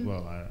much as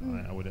well.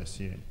 I would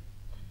assume.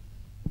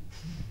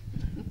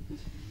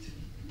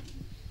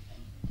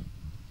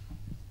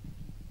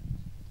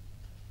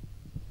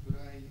 Could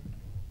I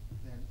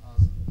then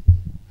ask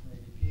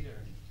maybe Peter?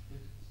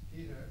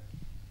 Peter,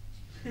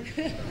 can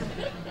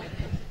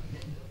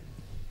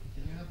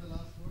you have the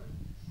last word?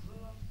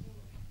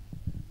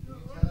 Can you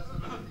tell us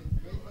anything?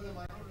 Wait for the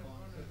microphone,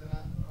 because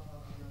then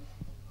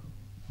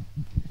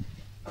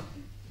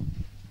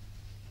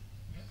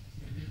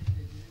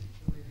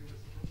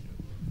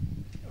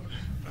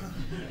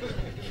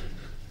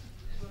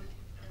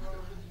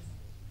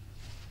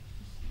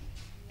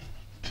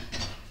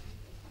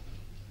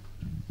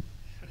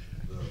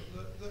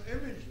the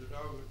image that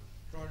I was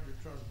trying to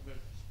transmit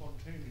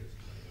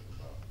spontaneously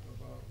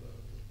about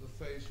the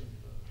face and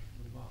the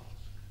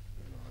mask,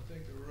 I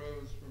think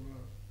arose from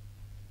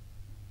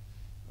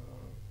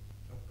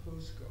a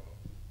postcard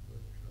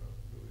that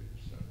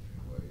Louisa sent me,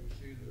 where you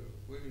see the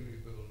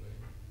Wysiwyg building,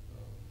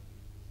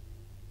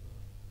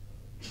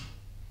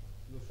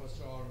 the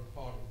facade and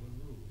part of the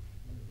roof,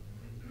 and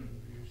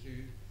you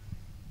see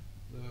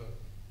the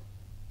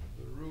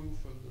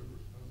roof and the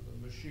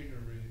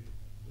machinery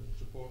that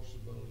supports the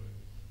building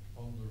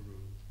on the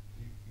roof.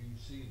 You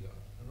see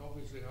that, and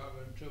obviously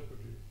I've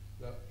interpreted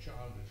that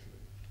childishly.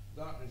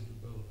 That is the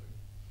building,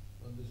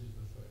 and this is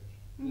the face.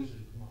 This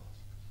is the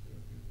mask.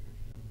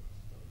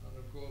 And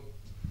of course,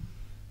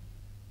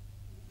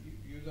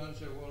 you then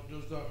say, well,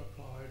 does that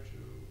apply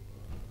to,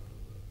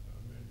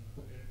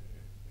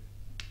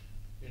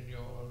 in your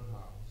own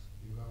house,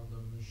 you have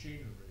the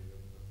machinery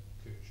of the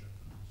kitchen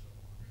and so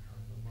on,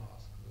 and the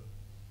mask that,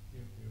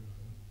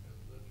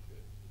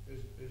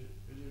 is it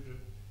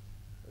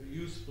a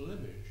useful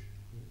image?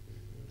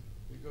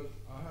 Because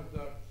I had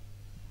that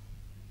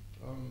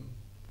on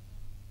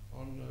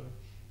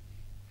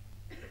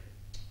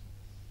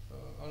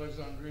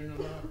Alexandrina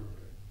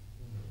Library,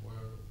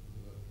 where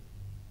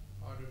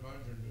I'd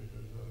imagined it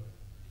as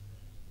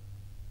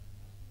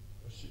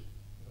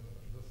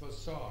the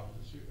facade,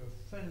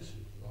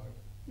 offensive, like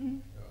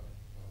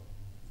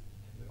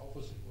the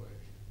opposite way,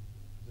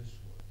 this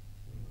way.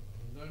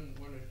 And then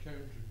when it came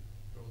to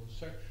draw the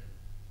section,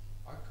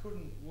 I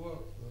couldn't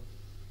work the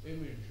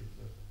image of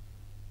the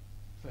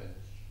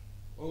fence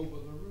over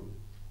the roof.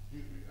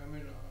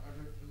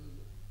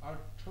 I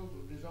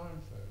total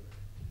design failure,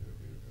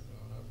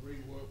 and I've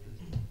reworked it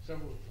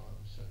several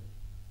times since.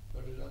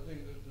 But I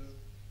think that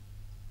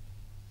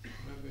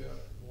maybe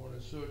one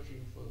is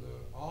searching for the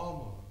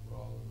armor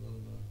rather than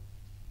the,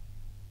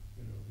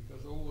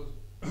 because always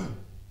the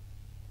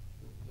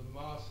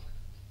mask,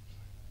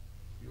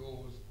 you're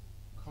always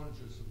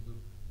conscious of the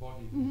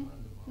body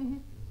behind the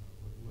mask.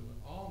 With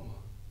an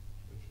armor,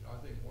 which I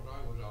think what I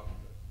was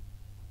after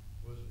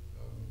was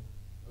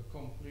a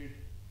complete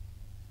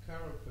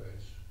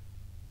carapace.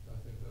 I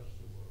think that's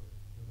the word.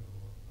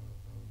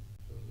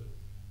 So that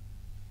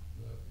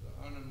the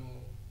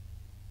animal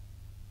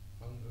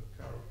and the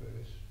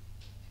carapace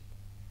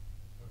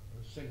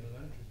are a single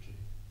entity.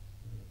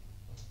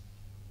 I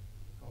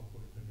can't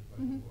put it in a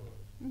better word.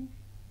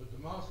 But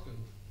the mask and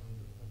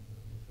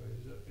the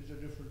face is a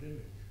different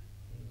image.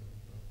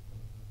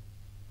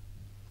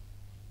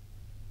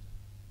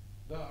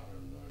 That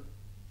and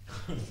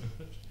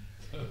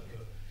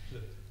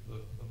the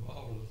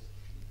marvelous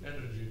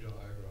energy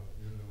diagram,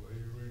 where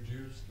you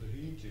reduce the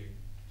heating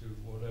to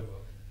whatever,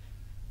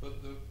 but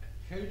the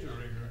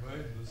catering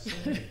remained the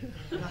same.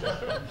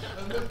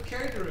 And the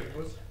catering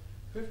was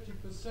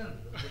 50%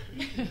 of the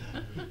heating.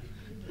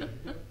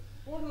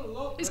 What a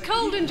lot. It's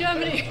cold in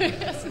Germany.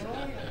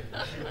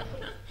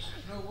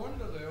 No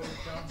wonder they all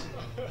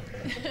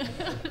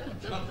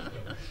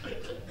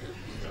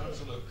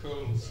Chancellor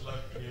Kohl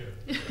slept here.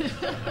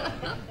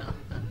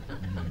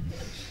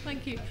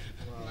 Thank you.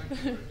 Wow.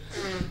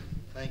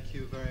 Thank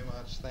you very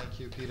much. Thank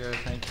you, Peter.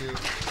 Thank you.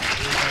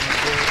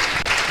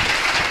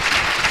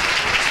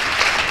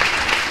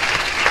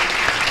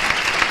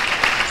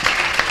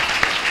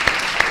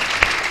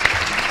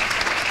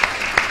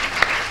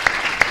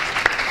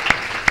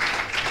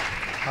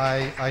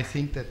 I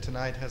think that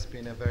tonight has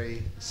been a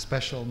very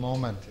special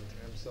moment in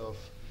terms of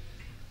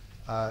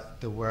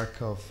the work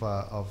of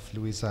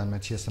Louisa and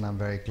Matthias, and I'm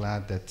very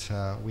glad that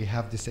we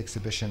have this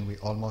exhibition. We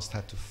almost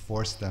had to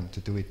force them to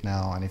do it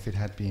now, and if it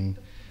had been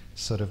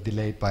sort of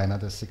delayed by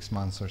another 6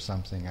 months or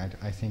something,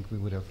 I think we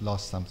would have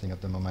lost something of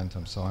the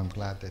momentum. So I'm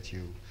glad that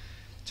you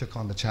took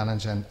on the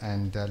challenge,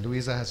 and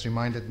Louisa has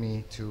reminded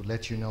me to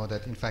let you know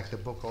that in fact the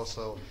book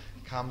also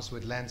comes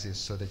with lenses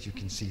so that you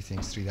can see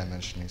things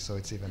three-dimensionally, so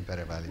it's even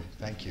better value.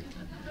 Thank you.